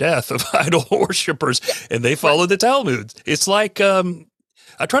calls for death of idol worshipers, and they follow the Talmud. It's like, I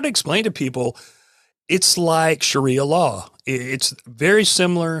try to explain to people, it's like Sharia law. It's very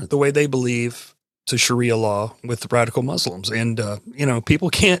similar the way they believe to Sharia law with radical Muslims. And, people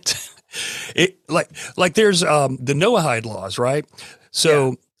can't, there's the Noahide laws, right?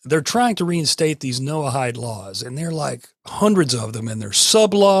 So they're trying to reinstate these Noahide laws, and they're like hundreds of them, and there's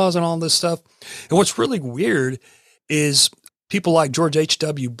sub-laws and all this stuff. And what's really weird is people like George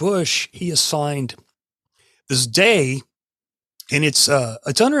H.W. Bush, he assigned this day, and it's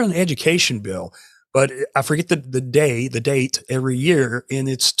under an education bill, but I forget the date every year, and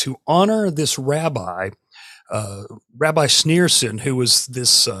it's to honor this rabbi, Rabbi Schneerson, who was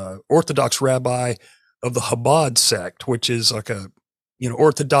this Orthodox rabbi of the Chabad sect, which is like a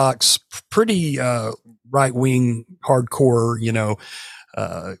Orthodox, pretty right wing, hardcore,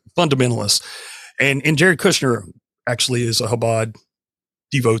 fundamentalist, and Jared Kushner actually is a Chabad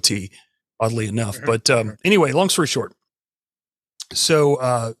devotee, oddly enough. But anyway, long story short,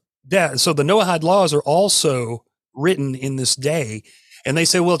 so so the Noahide laws are also written in this day, and they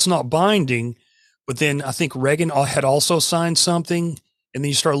say, well, it's not binding. But then I think Reagan had also signed something, and then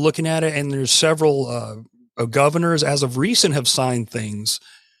you start looking at it, and there's several governors as of recent have signed things.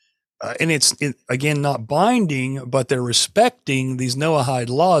 And it's again, not binding, but they're respecting these Noahide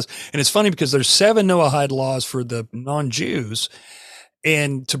laws. And it's funny because there's 7 Noahide laws for the non-Jews.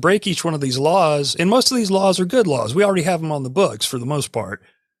 And to break each one of these laws, and most of these laws are good laws. We already have them on the books for the most part,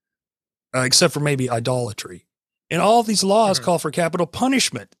 except for maybe idolatry. And all of these laws call for capital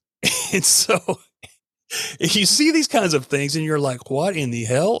punishment. And so you see these kinds of things and you're like, what in the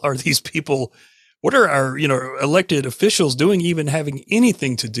hell are these people? What are our, elected officials doing, even having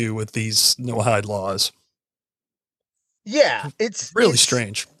anything to do with these Noahide laws? Yeah, it's really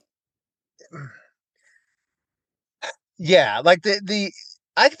strange. Yeah, like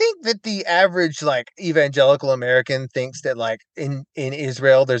I think that the average evangelical American thinks that in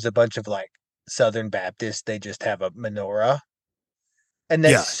Israel there's a bunch of Southern Baptists, they just have a menorah. And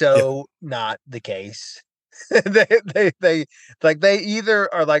that's not the case. they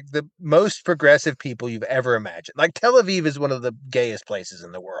either are the most progressive people you've ever imagined. Like Tel Aviv is one of the gayest places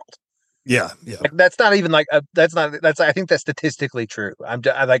in the world. Yeah. That's not even I think that's statistically true.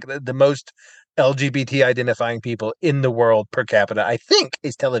 I like the most LGBT identifying people in the world per capita, I think,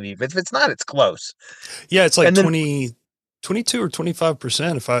 is Tel Aviv. If it's not, it's close. Yeah, it's 22 or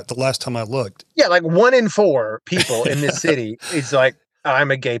 25%. The last time I looked. Yeah, 1 in 4 people in this city is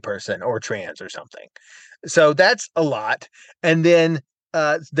I'm a gay person or trans or something. So that's a lot. And then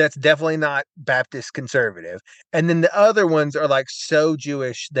that's definitely not Baptist conservative. And then the other ones are so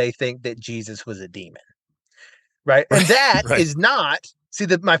Jewish they think that Jesus was a demon. Right. And that is not,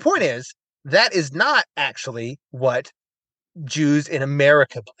 my point is, that is not actually what Jews in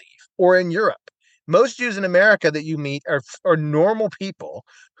America believe or in Europe. Most Jews in America that you meet are normal people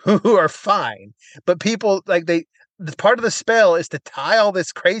who are fine, but people the part of the spell is to tie all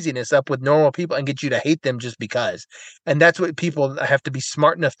this craziness up with normal people and get you to hate them just because. And that's what people have to be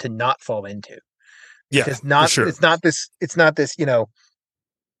smart enough to not fall into. Yeah, because sure. it's not this,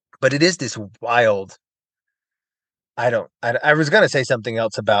 but it is this wild. I was going to say something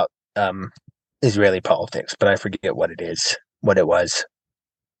else about Israeli politics, but I forget what it was.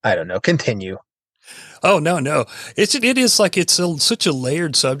 I don't know. Continue. Oh, no. It is such a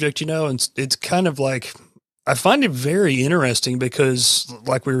layered subject, and it's kind of I find it very interesting because,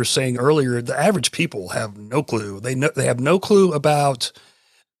 like we were saying earlier, the average people have no clue. They have no clue about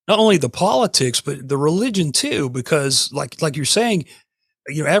not only the politics, but the religion too, because like you're saying,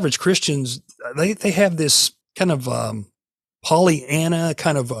 average Christians, they have this kind of Pollyanna,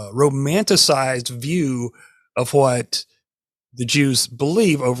 kind of romanticized view of what the Jews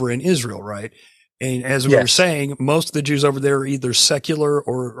believe over in Israel, right? And as we were saying, most of the Jews over there are either secular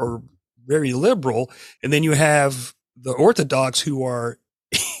or very liberal. And then you have the Orthodox who are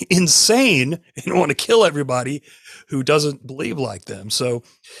insane and want to kill everybody who doesn't believe like them. So,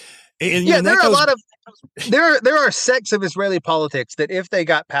 there are sects of Israeli politics that if they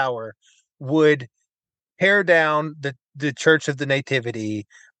got power would tear down the Church of the Nativity,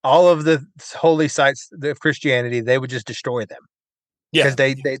 all of the holy sites of Christianity. They would just destroy them. Because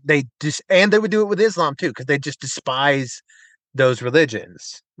they just, and they would do it with Islam too, because they just despise those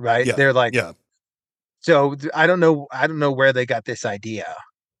religions, right? Yeah, They're so I don't know where they got this idea.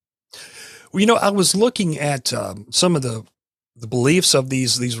 Well, I was looking at some of the beliefs of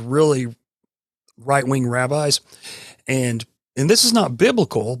these really right-wing rabbis, and this is not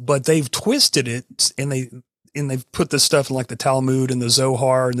biblical, but they've twisted it, and they've put this stuff in the Talmud and the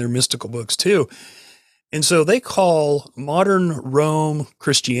Zohar and their mystical books too. And so they call modern Rome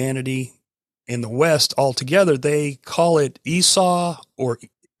Christianity in the West altogether, they call it Esau or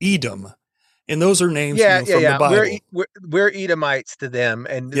Edom. And those are names from the Bible. We're Edomites to them.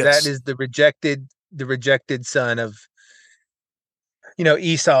 And that is the rejected son of,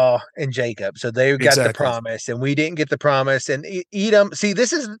 Esau and Jacob. So they got the promise and we didn't get the promise. And Edom, see,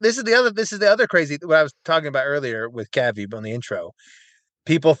 this is the other crazy, what I was talking about earlier with Kavib on the intro.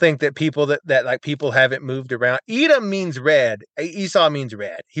 People think that people haven't moved around. Edom means red. Esau means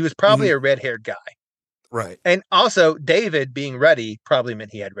red. He was probably a red-haired guy. Right. And also, David being ruddy probably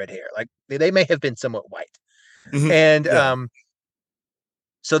meant he had red hair. Like they may have been somewhat white. Mm-hmm. And Yeah.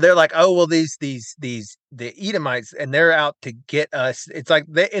 so they're like, oh well, the Edomites, and they're out to get us. It's like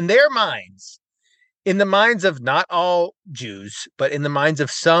in their minds, in the minds of not all Jews, but in the minds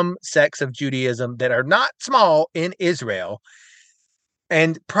of some sects of Judaism that are not small in Israel,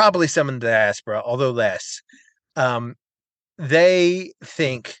 and probably some in the diaspora, although less. They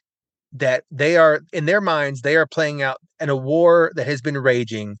think that they are, in their minds, they are playing out in a war that has been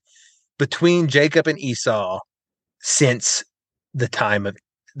raging between Jacob and Esau since the time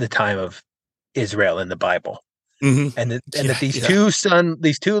of Israel in the Bible. Mm-hmm. And that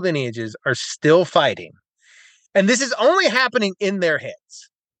these two lineages are still fighting. And this is only happening in their heads.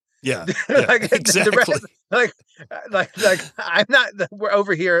 Yeah. Like Exactly. the rest, like I'm not, we're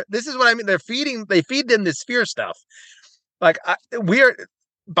over here. This is what I mean. They feed them this fear stuff. Like we are,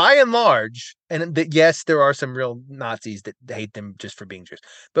 by and large, and yes, there are some real Nazis that hate them just for being Jews,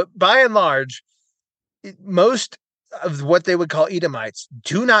 but by and large, most of what they would call Edomites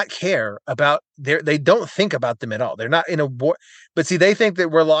do not care about they don't think about them at all. They're not in a war, but see, they think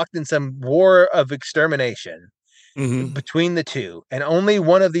that we're locked in some war of extermination between the two, and only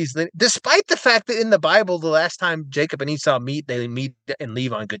one of these, despite the fact that in the Bible, the last time Jacob and Esau meet, they meet and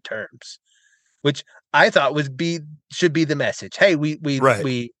leave on good terms, which I thought should be the message. Hey,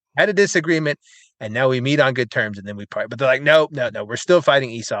 we had a disagreement, and now we meet on good terms, and then we part. But they're like, no, we're still fighting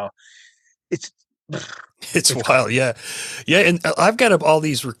Esau. It's wild, yeah, and I've got up all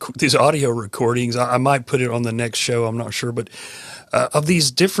these audio recordings. I might put it on the next show. I'm not sure, but of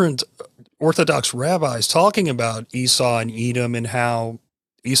these different Orthodox rabbis talking about Esau and Edom and how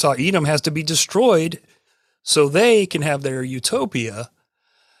Edom has to be destroyed so they can have their utopia.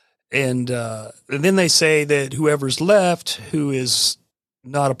 And then they say that whoever's left, who is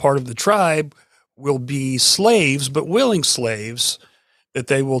not a part of the tribe, will be slaves, but willing slaves that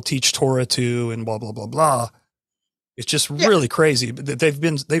they will teach Torah to, and blah blah blah blah. It's just really crazy. But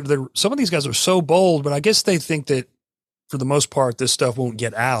they're some of these guys are so bold, but I guess they think that for the most part, this stuff won't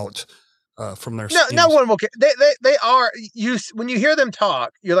get out from their. No one will care. They are when you hear them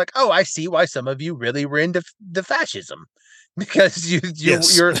talk, you're like, oh, I see why some of you really were into the fascism, because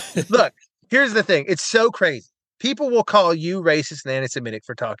you're look. Here's the thing. It's so crazy. People will call you racist and anti-Semitic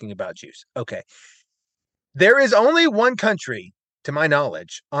for talking about Jews. Okay. There is only one country, to my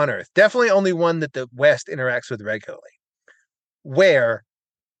knowledge, on earth, definitely only one that the West interacts with regularly, where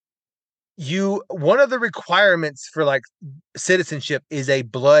one of the requirements for like citizenship is a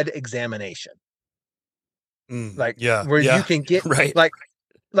blood examination. Where you can get right. like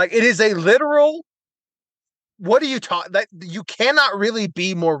it is a literal, what do you talk that you cannot really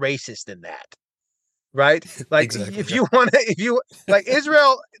be more racist than that. Right? Like exactly, if you want to, if you like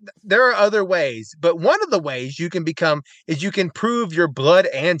Israel, there are other ways, but one of the ways you can become is you can prove your blood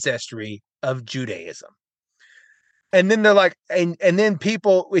ancestry of Judaism. And then they're like, and then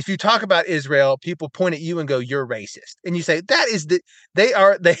people, if you talk about Israel, people point at you and go, you're racist. And you say, they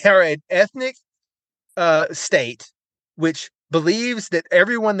are an ethnic state which believes that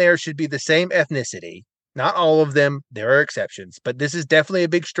everyone there should be the same ethnicity. Not all of them, there are exceptions, but this is definitely a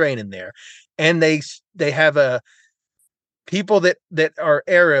big strain in there. And they have people that are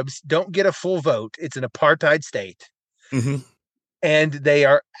Arabs don't get a full vote. It's an apartheid state. Mm-hmm. And they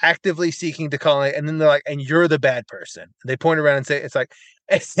are actively seeking to call it. And then they're like, and you're the bad person. They point around and say, it's like,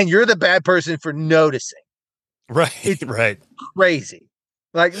 and you're the bad person for noticing. Right. It's right. Crazy.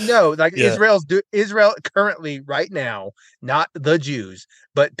 Like, no, like Israel currently right now, not the Jews,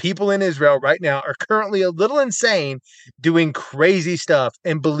 but people in Israel right now are currently a little insane, doing crazy stuff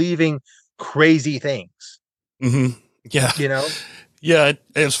and believing crazy things. Mm-hmm. Yeah. You know? Yeah.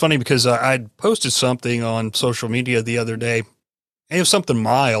 It was funny because I posted something on social media the other day. And it was something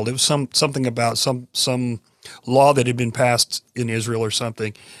mild. It was something about some law that had been passed in Israel or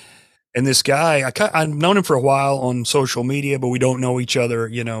something. And this guy, I've known him for a while on social media, but we don't know each other,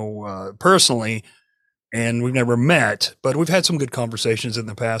 personally, and we've never met, but we've had some good conversations in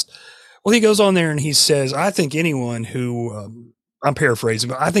the past. Well, he goes on there and he says, I think anyone who, I'm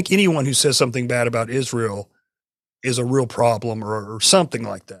paraphrasing, but I think anyone who says something bad about Israel is a real problem or something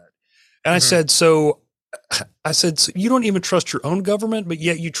like that. And I said, so you don't even trust your own government, but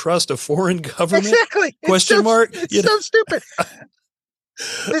yet you trust a foreign government? Exactly. Question mark. It's so stupid.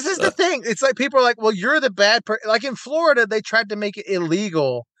 This is the thing. It's like people are like, well, you're the bad person. Like in Florida, they tried to make it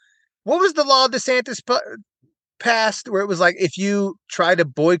illegal. What was the law DeSantis passed where it was like, if you try to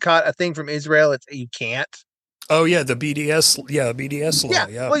boycott a thing from Israel, you can't? Oh yeah, the BDS law.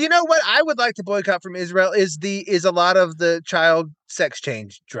 Yeah. Well, you know what I would like to boycott from Israel is a lot of the child sex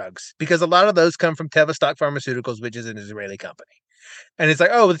change drugs, because a lot of those come from Tavistock Pharmaceuticals, which is an Israeli company. And it's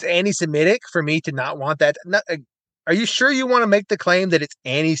like, oh, it's anti-Semitic for me to not want that. Are you sure you want to make the claim that it's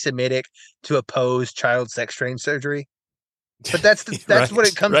anti-Semitic to oppose child sex change surgery? But that's right, what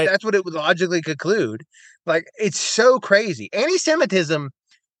it comes. right. That's what it would logically conclude. Like, it's so crazy. Anti-Semitism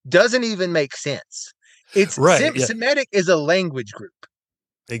doesn't even make sense. It's Right. Yeah. Semitic is a language group.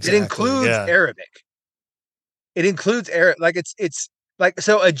 Exactly. It includes Yeah. Arabic. It includes Arab. Like, it's like,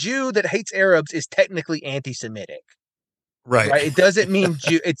 so a Jew that hates Arabs is technically anti-Semitic. Right. It doesn't mean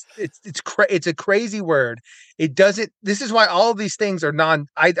Jew. It's a crazy word. It doesn't. This is why all of these things are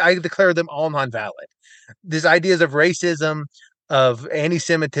I declare them all non-valid. These ideas of racism, of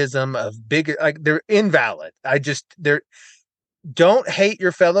anti-Semitism, of big, like, they're invalid. They're, don't hate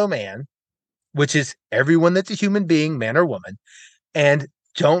your fellow man, which is everyone that's a human being, man or woman, and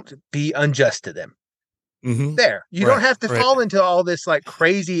don't be unjust to them. Mm-hmm. There, you don't have to fall into all this like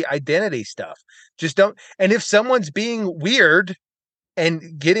crazy identity stuff. Just don't. And if someone's being weird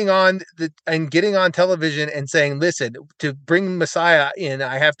and getting on television and saying, listen, to bring Messiah in,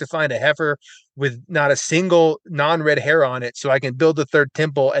 I have to find a heifer with not a single non-red hair on it so I can build the third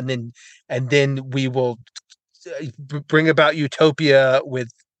temple, and then we will bring about utopia with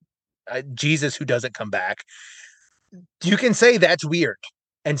Jesus who doesn't come back. You can say that's weird,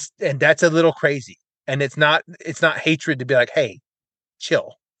 and that's a little crazy, and it's not hatred to be like, hey,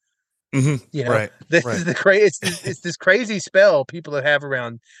 chill. Mm-hmm. You know, this is the it's this crazy spell people that have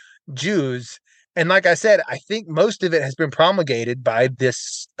around Jews. And like I said, I think most of it has been promulgated by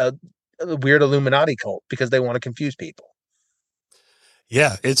this weird Illuminati cult because they want to confuse people.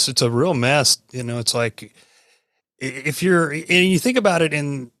 Yeah, it's a real mess. You know, it's like, if you think about it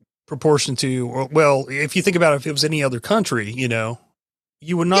in proportion to, well, if you think about it, if it was any other country, you know,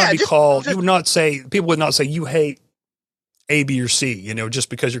 you would not you would not say, people would not say you hate A, B, or C, you know, just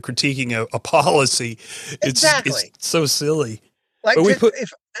because you're critiquing a policy. Exactly. It's so silly. Like,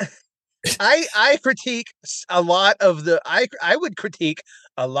 I critique a lot of the, I would critique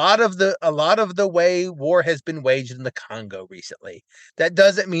a lot of the way war has been waged in the Congo recently. That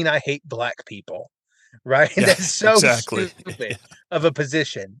doesn't mean I hate black people. Right. Yeah, that's so exactly. stupid of a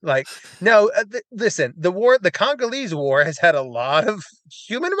position. Like, no, listen, the Congolese war has had a lot of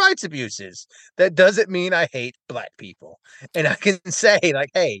human rights abuses. That doesn't mean I hate black people. And I can say,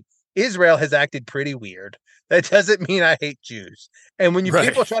 like, hey, Israel has acted pretty weird. That doesn't mean I hate Jews. And when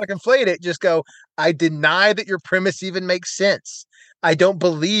people try to conflate it, just go, I deny that your premise even makes sense. I don't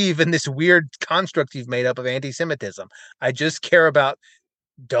believe in this weird construct you've made up of anti-Semitism. I just care about,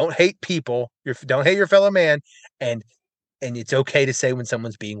 don't hate people. Don't hate your fellow man, and it's okay to say when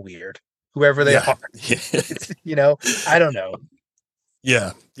someone's being weird, whoever they are. You know, I don't know.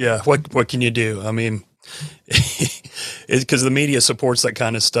 Yeah. What can you do? I mean, it's because the media supports that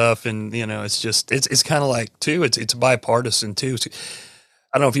kind of stuff, and you know, it's just it's kind of like, too. It's bipartisan too.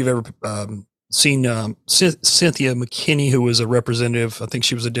 I don't know if you've ever seen Cynthia McKinney, who was a representative. I think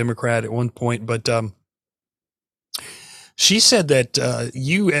she was a Democrat at one point, but she said that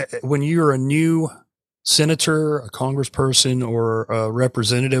when you're a new senator, a congressperson, or a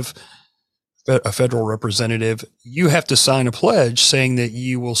representative, a federal representative, you have to sign a pledge saying that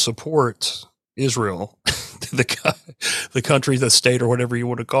you will support Israel, the country, the state, or whatever you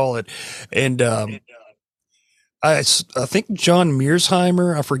want to call it. And I think John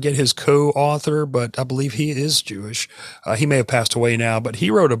Mearsheimer, I forget his co-author, but I believe he is Jewish. He may have passed away now, but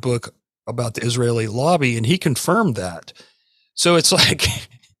he wrote a book about the Israeli lobby, and he confirmed that. So it's like,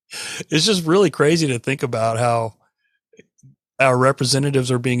 it's just really crazy to think about how our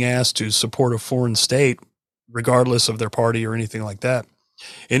representatives are being asked to support a foreign state, regardless of their party or anything like that.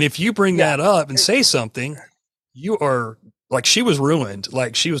 And if you bring that up and say something, you are like, she was ruined.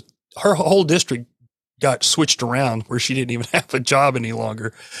 Like, her whole district got switched around where she didn't even have a job any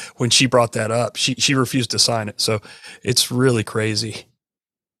longer when she brought that up. She refused to sign it. So it's really crazy.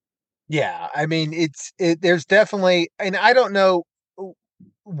 Yeah, I mean, there's definitely, and I don't know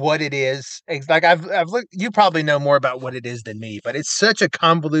what it is. Like, I've looked. You probably know more about what it is than me, but it's such a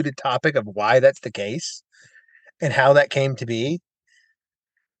convoluted topic of why that's the case and how that came to be.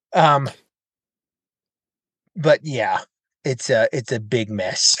 But yeah, it's a big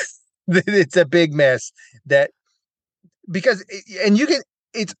mess. It's a big mess because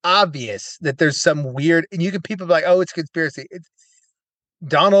it's obvious that there's some weird, and people be like, oh, it's conspiracy. It's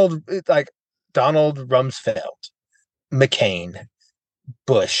Donald Rumsfeld, McCain,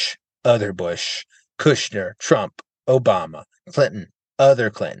 Bush, other Bush, Kushner, Trump, Obama, Clinton, other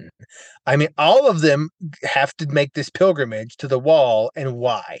Clinton. I mean, all of them have to make this pilgrimage to the wall, and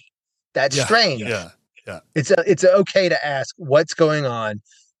why? That's strange. Yeah. It's okay to ask what's going on.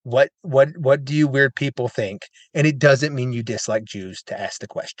 What do you weird people think? And it doesn't mean you dislike Jews to ask the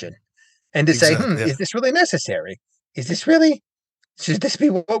question and to say, is this really necessary? Is this really, should this be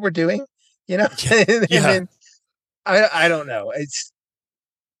what we're doing? You know? And then I don't know.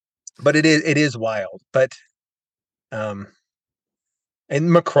 But it is wild. But and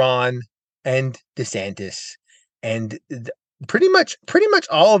Macron and DeSantis and pretty much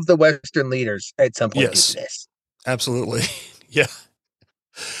all of the Western leaders at some point do this. Absolutely. Yeah.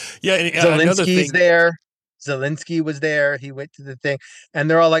 Yeah. And Zelensky's there. Zelensky was there. He went to the thing, and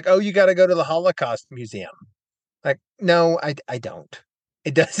they're all like, "Oh, you got to go to the Holocaust Museum." Like, no, I don't.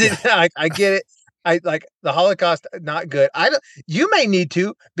 It doesn't. Yeah. I get it. I like the Holocaust. Not good. I don't. You may need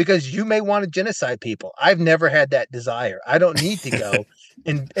to, because you may want to genocide people. I've never had that desire. I don't need to go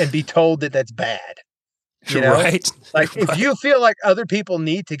and be told that that's bad. You know? Right. Like, if you feel like other people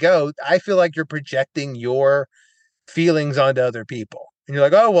need to go, I feel like you're projecting your feelings onto other people. And you're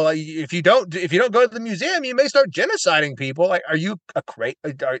like, oh, well, if you don't go to the museum, you may start genociding people. Like, are you a crazy?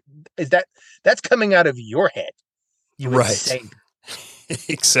 That's coming out of your head? You insane.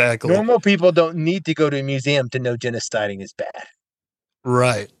 Exactly. Normal people don't need to go to a museum to know genociding is bad.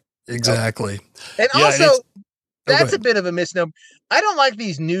 Right. Exactly. And also, that's a bit of a misnomer. I don't like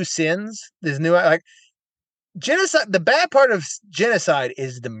these new sins. This new, like, genocide. The bad part of genocide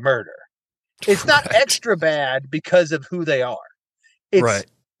is the murder. It's not extra bad because of who they are.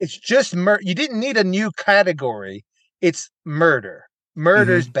 It's just murder. You didn't need a new category. It's murder.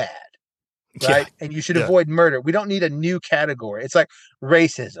 Murder's bad. Right? Yeah. And you should avoid murder. We don't need a new category. It's like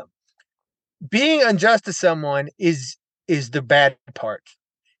racism. Being unjust to someone is the bad part.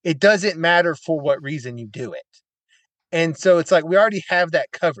 It doesn't matter for what reason you do it. And so it's like we already have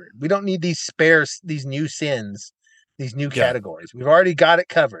that covered. We don't need these new sins, these new categories. We've already got it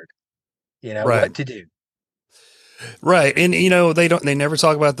covered. You know what to do. Right. And they never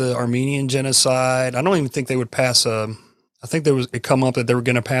talk about the Armenian genocide. I don't even think they would pass I think it come up that they were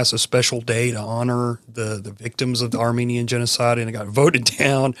going to pass a special day to honor the victims of the Armenian genocide, and it got voted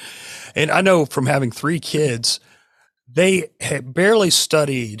down. And I know from having 3 kids, they had barely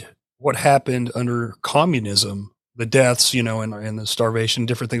studied what happened under communism, the deaths, and the starvation,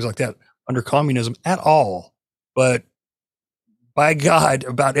 different things like that under communism at all. But by God,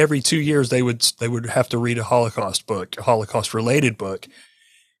 about every 2 years, they would have to read a Holocaust book, a Holocaust related book.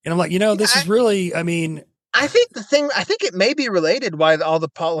 And I'm like, this is really, I think it may be related why all the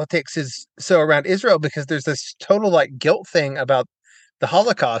politics is so around Israel, because there's this total like guilt thing about the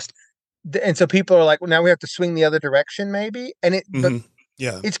Holocaust. And so people are like, well, now we have to swing the other direction maybe. And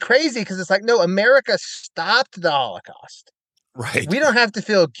it's crazy because it's like, no, America stopped the Holocaust. Right. We don't have to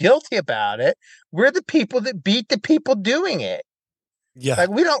feel guilty about it. We're the people that beat the people doing it. Yeah. Like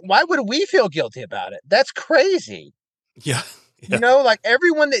why would we feel guilty about it? That's crazy. Yeah. Like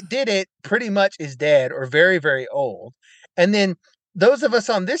everyone that did it pretty much is dead or very, very old. And then those of us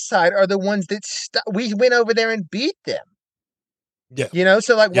on this side are the ones that we went over there and beat them. Yeah.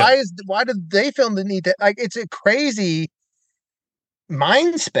 So like, why do they feel the need to, like, it's a crazy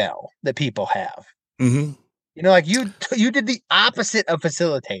mind spell that people have. Mm-hmm. Like you did the opposite of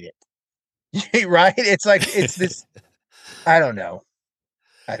facilitate it. Right? It's like, it's this, I don't know.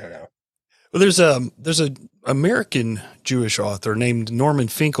 Well, there's a American Jewish author named Norman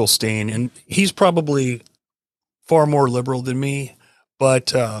Finkelstein, and he's probably far more liberal than me, but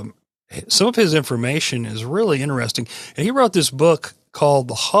some of his information is really interesting. And he wrote this book called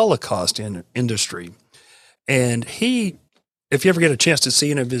The Holocaust Industry. And if you ever get a chance to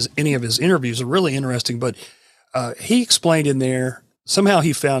see any of his interviews, are really interesting. But he explained in there, somehow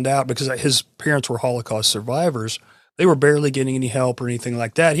he found out, because his parents were Holocaust survivors, they were barely getting any help or anything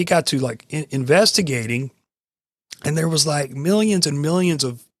like that. He got to like investigating, and there was like millions and millions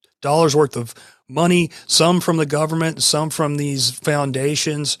of dollars worth of money, some from the government, some from these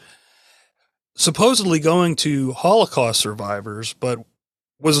foundations, supposedly going to Holocaust survivors, but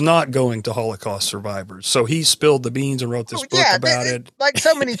was not going to Holocaust survivors. So he spilled the beans and wrote this book about it. Like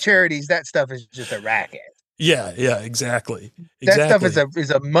so many charities, that stuff is just a racket. Yeah, exactly. That stuff is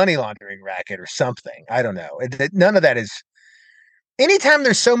a money laundering racket or something. I don't know. None of that is. Anytime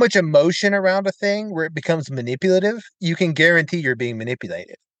there's so much emotion around a thing where it becomes manipulative, you can guarantee you're being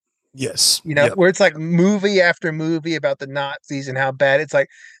manipulated. Yes. Where it's like movie after movie about the Nazis and how bad it's like,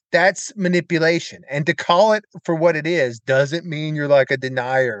 that's manipulation. And to call it for what it is doesn't mean you're like a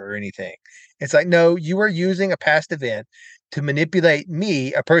denier or anything. It's like, no, you are using a past event to manipulate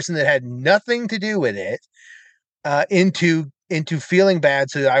me, a person that had nothing to do with it, into into feeling bad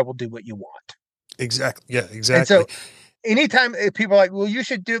so that I will do what you want. Exactly. Yeah, exactly. And so anytime people are like, well, you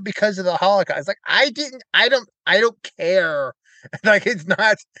should do it because of the Holocaust. It's like, I don't care. Like, it's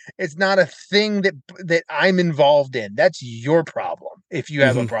not a thing that I'm involved in. That's your problem if you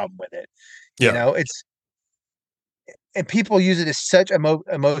have a problem with it. You know, and people use it as such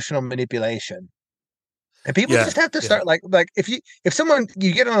emotional manipulation. And people just have to start like if someone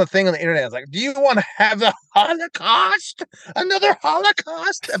you get on a thing on the internet, it's like, do you want to have the Holocaust? Another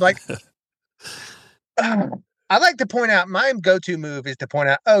Holocaust? I'm like, I like to point out, my go-to move is to point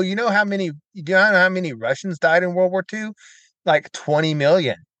out, do you know how many Russians died in World War II? Like 20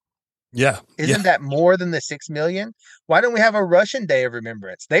 million. Yeah. Isn't that more than the 6 million? Why don't we have a Russian Day of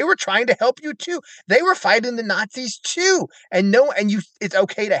Remembrance? They were trying to help you too. They were fighting the Nazis too. It's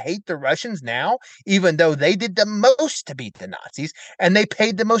okay to hate the Russians now, even though they did the most to beat the Nazis and they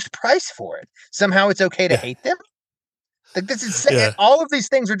paid the most price for it. Somehow it's okay to hate them. Like, this is all of these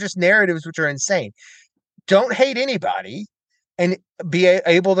things are just narratives which are insane. Don't hate anybody and be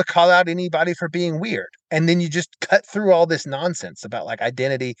able to call out anybody for being weird. And then you just cut through all this nonsense about like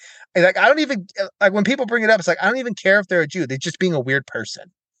identity. And like, I don't even like when people bring it up, it's like, I don't even care if they're a Jew. They're just being a weird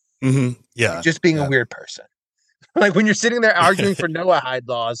person. Yeah. Just being a weird person. Like when you're sitting there arguing for Noahide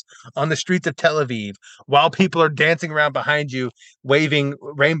laws on the streets of Tel Aviv while people are dancing around behind you, waving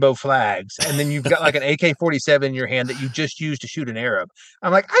rainbow flags, and then you've got like an AK-47 in your hand that you just used to shoot an Arab.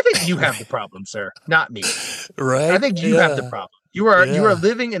 I'm like, I think you have the problem, sir, not me. Right? I think you have the problem. You are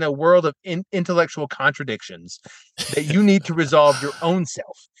living in a world of intellectual contradictions that you need to resolve your own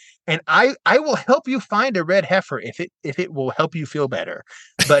self. And I will help you find a red heifer if it will help you feel better.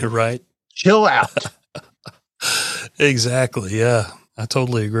 But chill out. Exactly. Yeah, I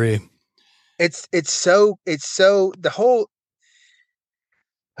totally agree. It's so the whole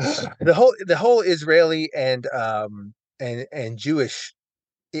Israeli and Jewish.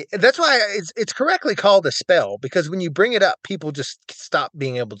 That's why it's correctly called a spell, because when you bring it up, people just stop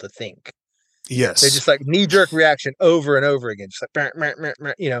being able to think. Yes, they're just like knee-jerk reaction over and over again, just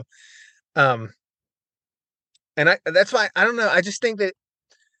like you know. And that's why I don't know. I just think that.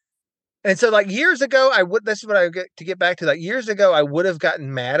 And so, like, years ago, this is what I get to get back to. Like, years ago, I would have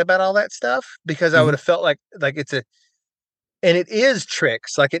gotten mad about all that stuff because I would have felt like it's and it is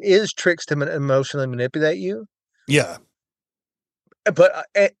tricks. Like, it is tricks to emotionally manipulate you. Yeah. But,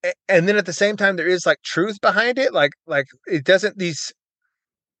 and then at the same time, there is like truth behind it. Like it doesn't,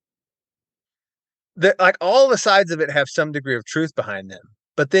 like all the sides of it have some degree of truth behind them.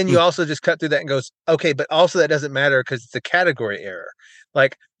 But then you also just cut through that and goes, okay, but also that doesn't matter because it's a category error.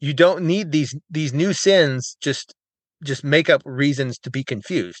 Like, you don't need these new sins. Just make up reasons to be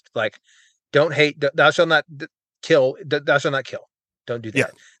confused. Like, don't hate. Thou shalt not kill. Thou shalt not kill. Don't do that. Yeah.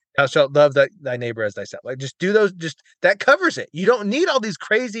 Thou shalt love thy neighbor as thyself. Like, just do those. Just that covers it. You don't need all these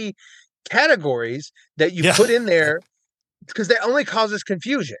crazy categories that you put in there because that only causes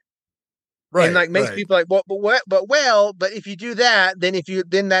confusion. Right, and like makes people like, but if you do that,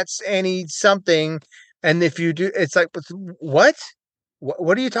 then that's any something, and if you do, it's like, what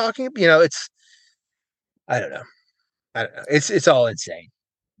are you talking? You know, I don't know, it's all insane.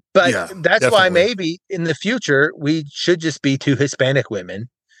 But that's why maybe in the future we should just be two Hispanic women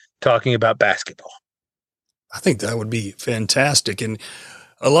talking about basketball. I think that would be fantastic and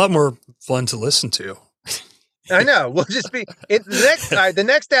a lot more fun to listen to. I know. We'll just be the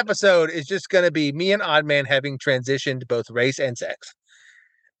next episode is just going to be me and Oddman having transitioned both race and sex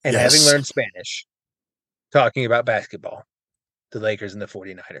and having learned Spanish, talking about basketball, the Lakers and the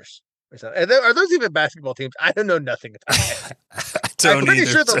 49ers. Are those even basketball teams? I don't know nothing about that. I'm pretty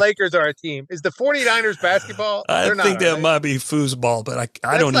sure the Lakers are a team. Is the 49ers basketball? I think that might be foosball, but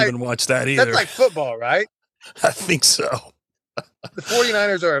I don't even watch that either. That's like football, right? I think so. The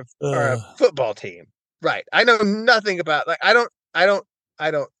 49ers are a football team. Right. I know nothing about, like, I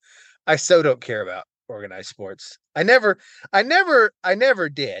so don't care about organized sports. I never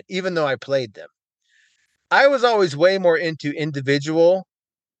did, even though I played them. I was always way more into individual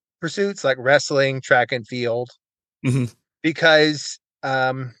pursuits like wrestling, track and field, because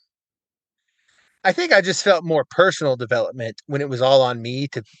I think I just felt more personal development when it was all on me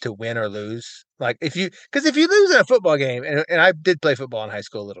to win or lose. Like, because if you lose in a football game, and I did play football in high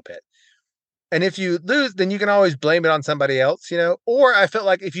school a little bit. And if you lose, then you can always blame it on somebody else, you know? Or I felt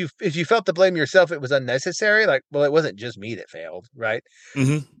like if you felt to blame yourself, it was unnecessary. Like, well, it wasn't just me that failed, right?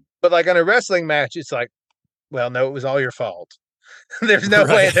 But like on a wrestling match, it's like, well, no, it was all your fault. There's no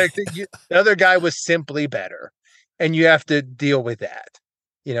way the other guy was simply better. And you have to deal with that,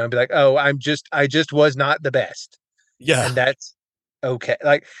 you know, and be like, oh, I just was not the best. Yeah. And that's okay.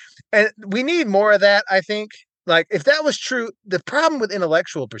 Like, and we need more of that, I think. like if that was true, the problem with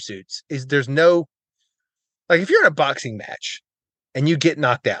intellectual pursuits is there's no, like if you're in a boxing match and you get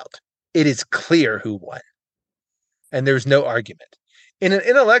knocked out, it is clear who won and there's no argument. In an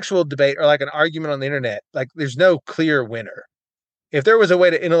intellectual debate or like an argument on the internet, like there's no clear winner. If there was a way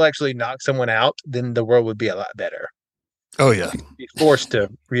to intellectually knock someone out, then the world would be a lot better. Oh yeah. You'd be forced to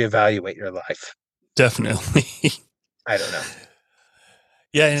reevaluate your life. Definitely. I don't know.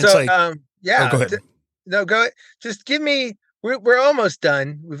 Yeah, and so, it's like, yeah. go ahead. No, go ahead. Just give me. We're almost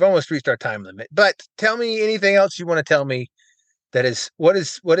done. We've almost reached our time limit. But tell me anything else you want to tell me. That is what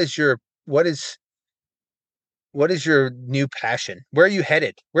is your new passion? Where are you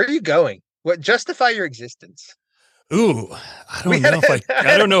headed? Where are you going? What justify your existence? Ooh, I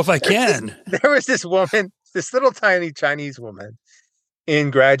don't know if I can. There was this woman, this little tiny Chinese woman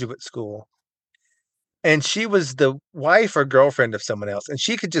in graduate school. And she was the wife or girlfriend of someone else. And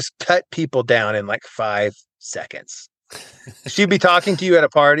she could just cut people down in like 5 seconds. She'd be talking to you at a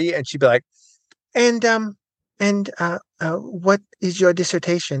party and she'd be like, what is your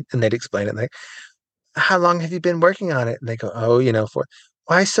dissertation? And they'd explain it. Like, how long have you been working on it? And they go,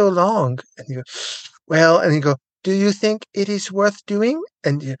 why so long? And you go, well, and you go, do you think it is worth doing?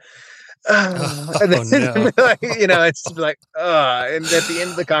 And you, and then, no. like, it's like, and at the end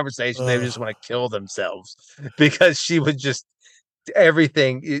of the conversation, they just want to kill themselves because she would just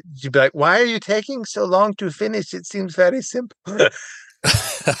everything. You'd be like, why are you taking so long to finish? It seems very simple.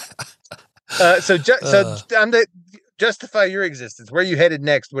 So I'm the justify your existence. Where are you headed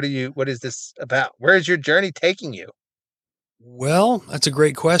next? What is this about? Where is your journey taking you? Well, that's a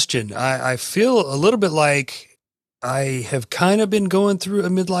great question. I feel a little bit like I have kind of been going through a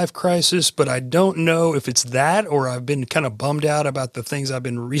midlife crisis, but I don't know if it's that or I've been kind of bummed out about the things I've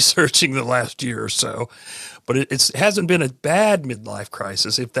been researching the last year or so. But it hasn't been a bad midlife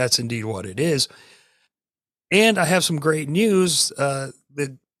crisis, if that's indeed what it is. And I have some great news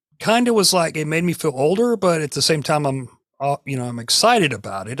that kind of was like, it made me feel older, but at the same time, I'm excited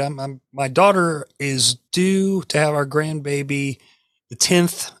about it. My daughter is due to have our grandbaby the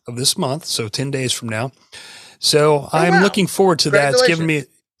 10th of this month. So 10 days from now. So I'm looking forward to that. It's giving me,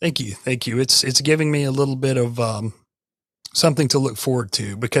 thank you. It's giving me a little bit of, something to look forward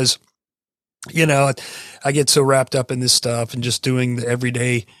to because, I get so wrapped up in this stuff and just doing the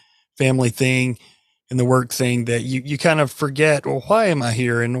everyday family thing and the work thing that you kind of forget, well, why am I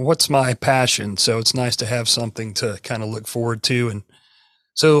here and what's my passion? So it's nice to have something to kind of look forward to. And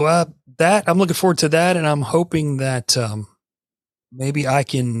so, that I'm looking forward to that. And I'm hoping that, maybe I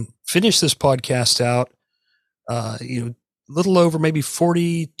can finish this podcast out, a little over maybe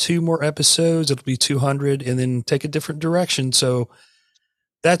 42 more episodes. It'll be 200 and then take a different direction. So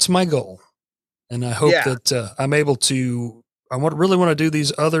that's my goal. And I hope that I'm able to, really want to do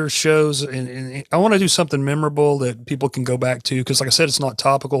these other shows and I want to do something memorable that people can go back to. Cause like I said, it's not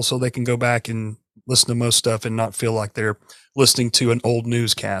topical, so they can go back and listen to most stuff and not feel like they're listening to an old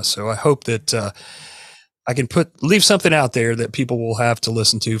newscast. So I hope that, I can leave something out there that people will have to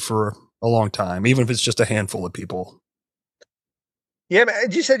listen to for a long time, even if it's just a handful of people. Yeah, man,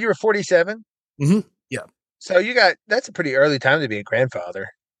 you said you were 47? Mm-hmm. Yeah. So that's a pretty early time to be a grandfather.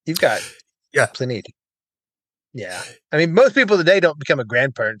 You've got plenty. Yeah. I mean, most people today don't become a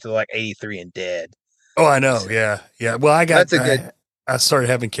grandparent until like 83 and dead. Oh, I know. Yeah. Yeah. Well, I started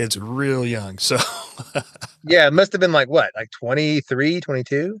having kids real young. So yeah, it must have been like what, like 23,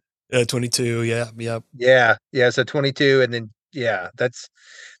 22? 22. Yeah. Yep. Yeah. So 22. And then,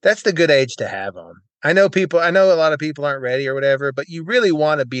 that's the good age to have them. I know a lot of people aren't ready or whatever, but you really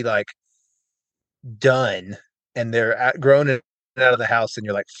want to be like done and they're grown and out of the house and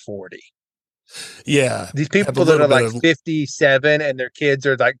you're like 40. Yeah. These people that are like 57 and their kids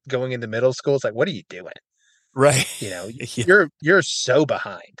are like going into middle school. It's like, what are you doing? Right. You're so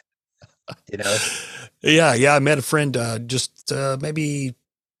behind, Yeah. I met a friend, just, maybe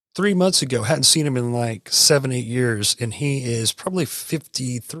 3 months ago, hadn't seen him in like 7-8 years. And he is probably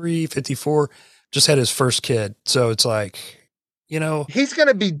 53, 54, just had his first kid. So it's like, he's going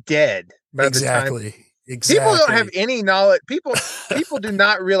to be dead. By exactly. The time. Exactly. People don't have any knowledge. People do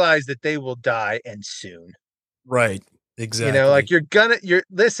not realize that they will die and soon. Right. Exactly. Like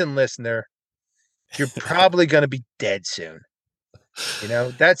listen, listener, you're probably going to be dead soon.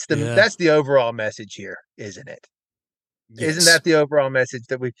 That's the overall message here, isn't it? Yes. Isn't that the overall message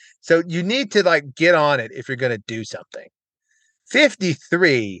so you need to like get on it if you're going to do something.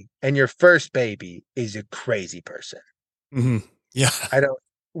 53 and your first baby is a crazy person. Mm-hmm. Yeah.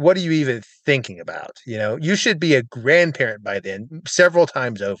 What are you even thinking about? You should be a grandparent by then several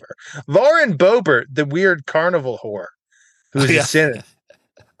times over. Lauren Boebert, the weird carnival whore who's a senator.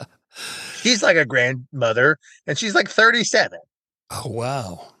 She's like a grandmother, and she's like 37. Oh,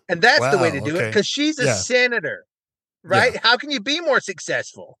 wow. And that's the way to do it, because she's a Yeah. senator, right? Yeah. How can you be more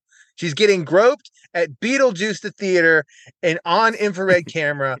successful? She's getting groped at Beetlejuice the theater and on infrared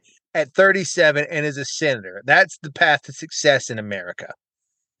camera at 37 and is a senator. That's the path to success in America.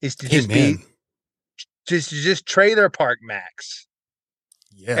 Is to just trailer park max.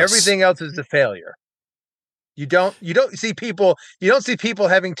 Yes. Everything else is a failure. You don't see people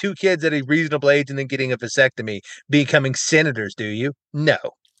having 2 kids at a reasonable age and then getting a vasectomy becoming senators, do you? No.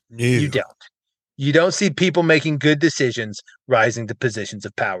 You don't. You don't see people making good decisions rising to positions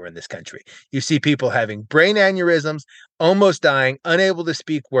of power in this country. You see people having brain aneurysms, almost dying, unable to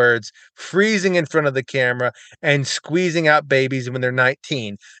speak words, freezing in front of the camera, and squeezing out babies when they're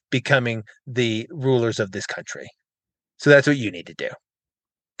 19, becoming the rulers of this country. So that's what you need to do.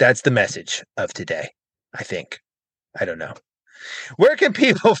 That's the message of today, I think. I don't know. Where can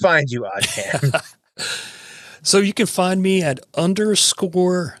people find you, Oddman? So you can find me at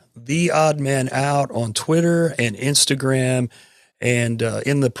 _TheOddmanOut on Twitter and Instagram. And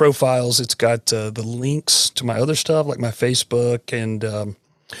in the profiles, it's got the links to my other stuff, like my Facebook. And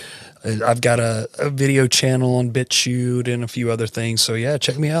I've got a video channel on BitChute and a few other things. So, yeah,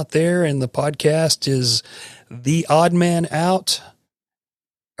 check me out there. And the podcast is The Oddman Out.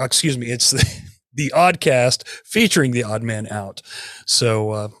 Excuse me, it's the Oddcast featuring The Oddman Out.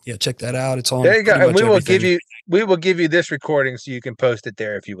 So, yeah, check that out. It's on. There you go. And we will give you this recording so you can post it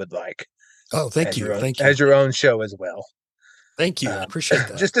there if you would like. Oh, thank you. Thank you. As your own show as well. Thank you. I appreciate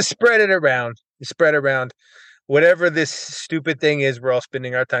that. Just to spread it around. Spread around whatever this stupid thing is we're all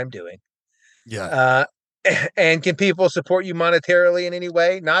spending our time doing. Yeah. And can people support you monetarily in any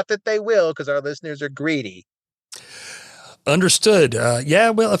way? Not that they will, because our listeners are greedy. Understood. Yeah,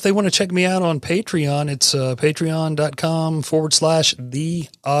 well, if they want to check me out on Patreon, it's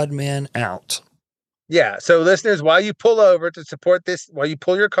patreon.com/TheOddmanOut. Yeah. So listeners, while you pull over to support this, while you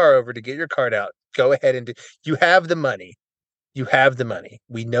pull your car over to get your card out, go ahead and you have the money. You have the money.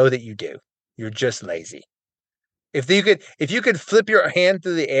 We know that you do. You're just lazy. If you could flip your hand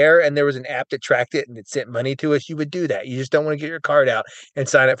through the air and there was an app that tracked it and it sent money to us, you would do that. You just don't want to get your card out and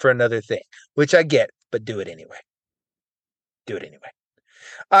sign up for another thing, which I get, but do it anyway. Do it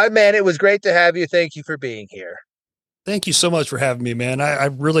anyway. Man, it was great to have you. Thank you for being here. Thank you so much for having me, man. I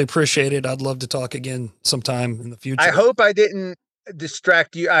really appreciate it. I'd love to talk again sometime in the future. I hope I didn't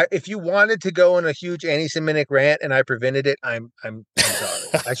distract you. If you wanted to go on a huge anti-Semitic rant and I prevented it, I'm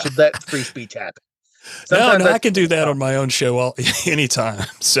sorry. I should let free speech happen. Sometimes I can do that on my own show anytime.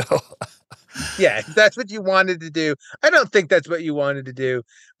 So yeah, if that's what you wanted to do. I don't think that's what you wanted to do,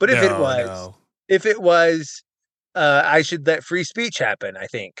 but if it was, I should let free speech happen. I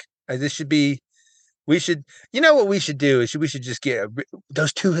think we should, you know what we should do is we should just get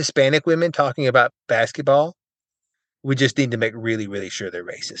those 2 Hispanic women talking about basketball. We just need to make really, really sure they're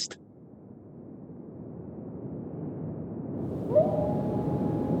racist.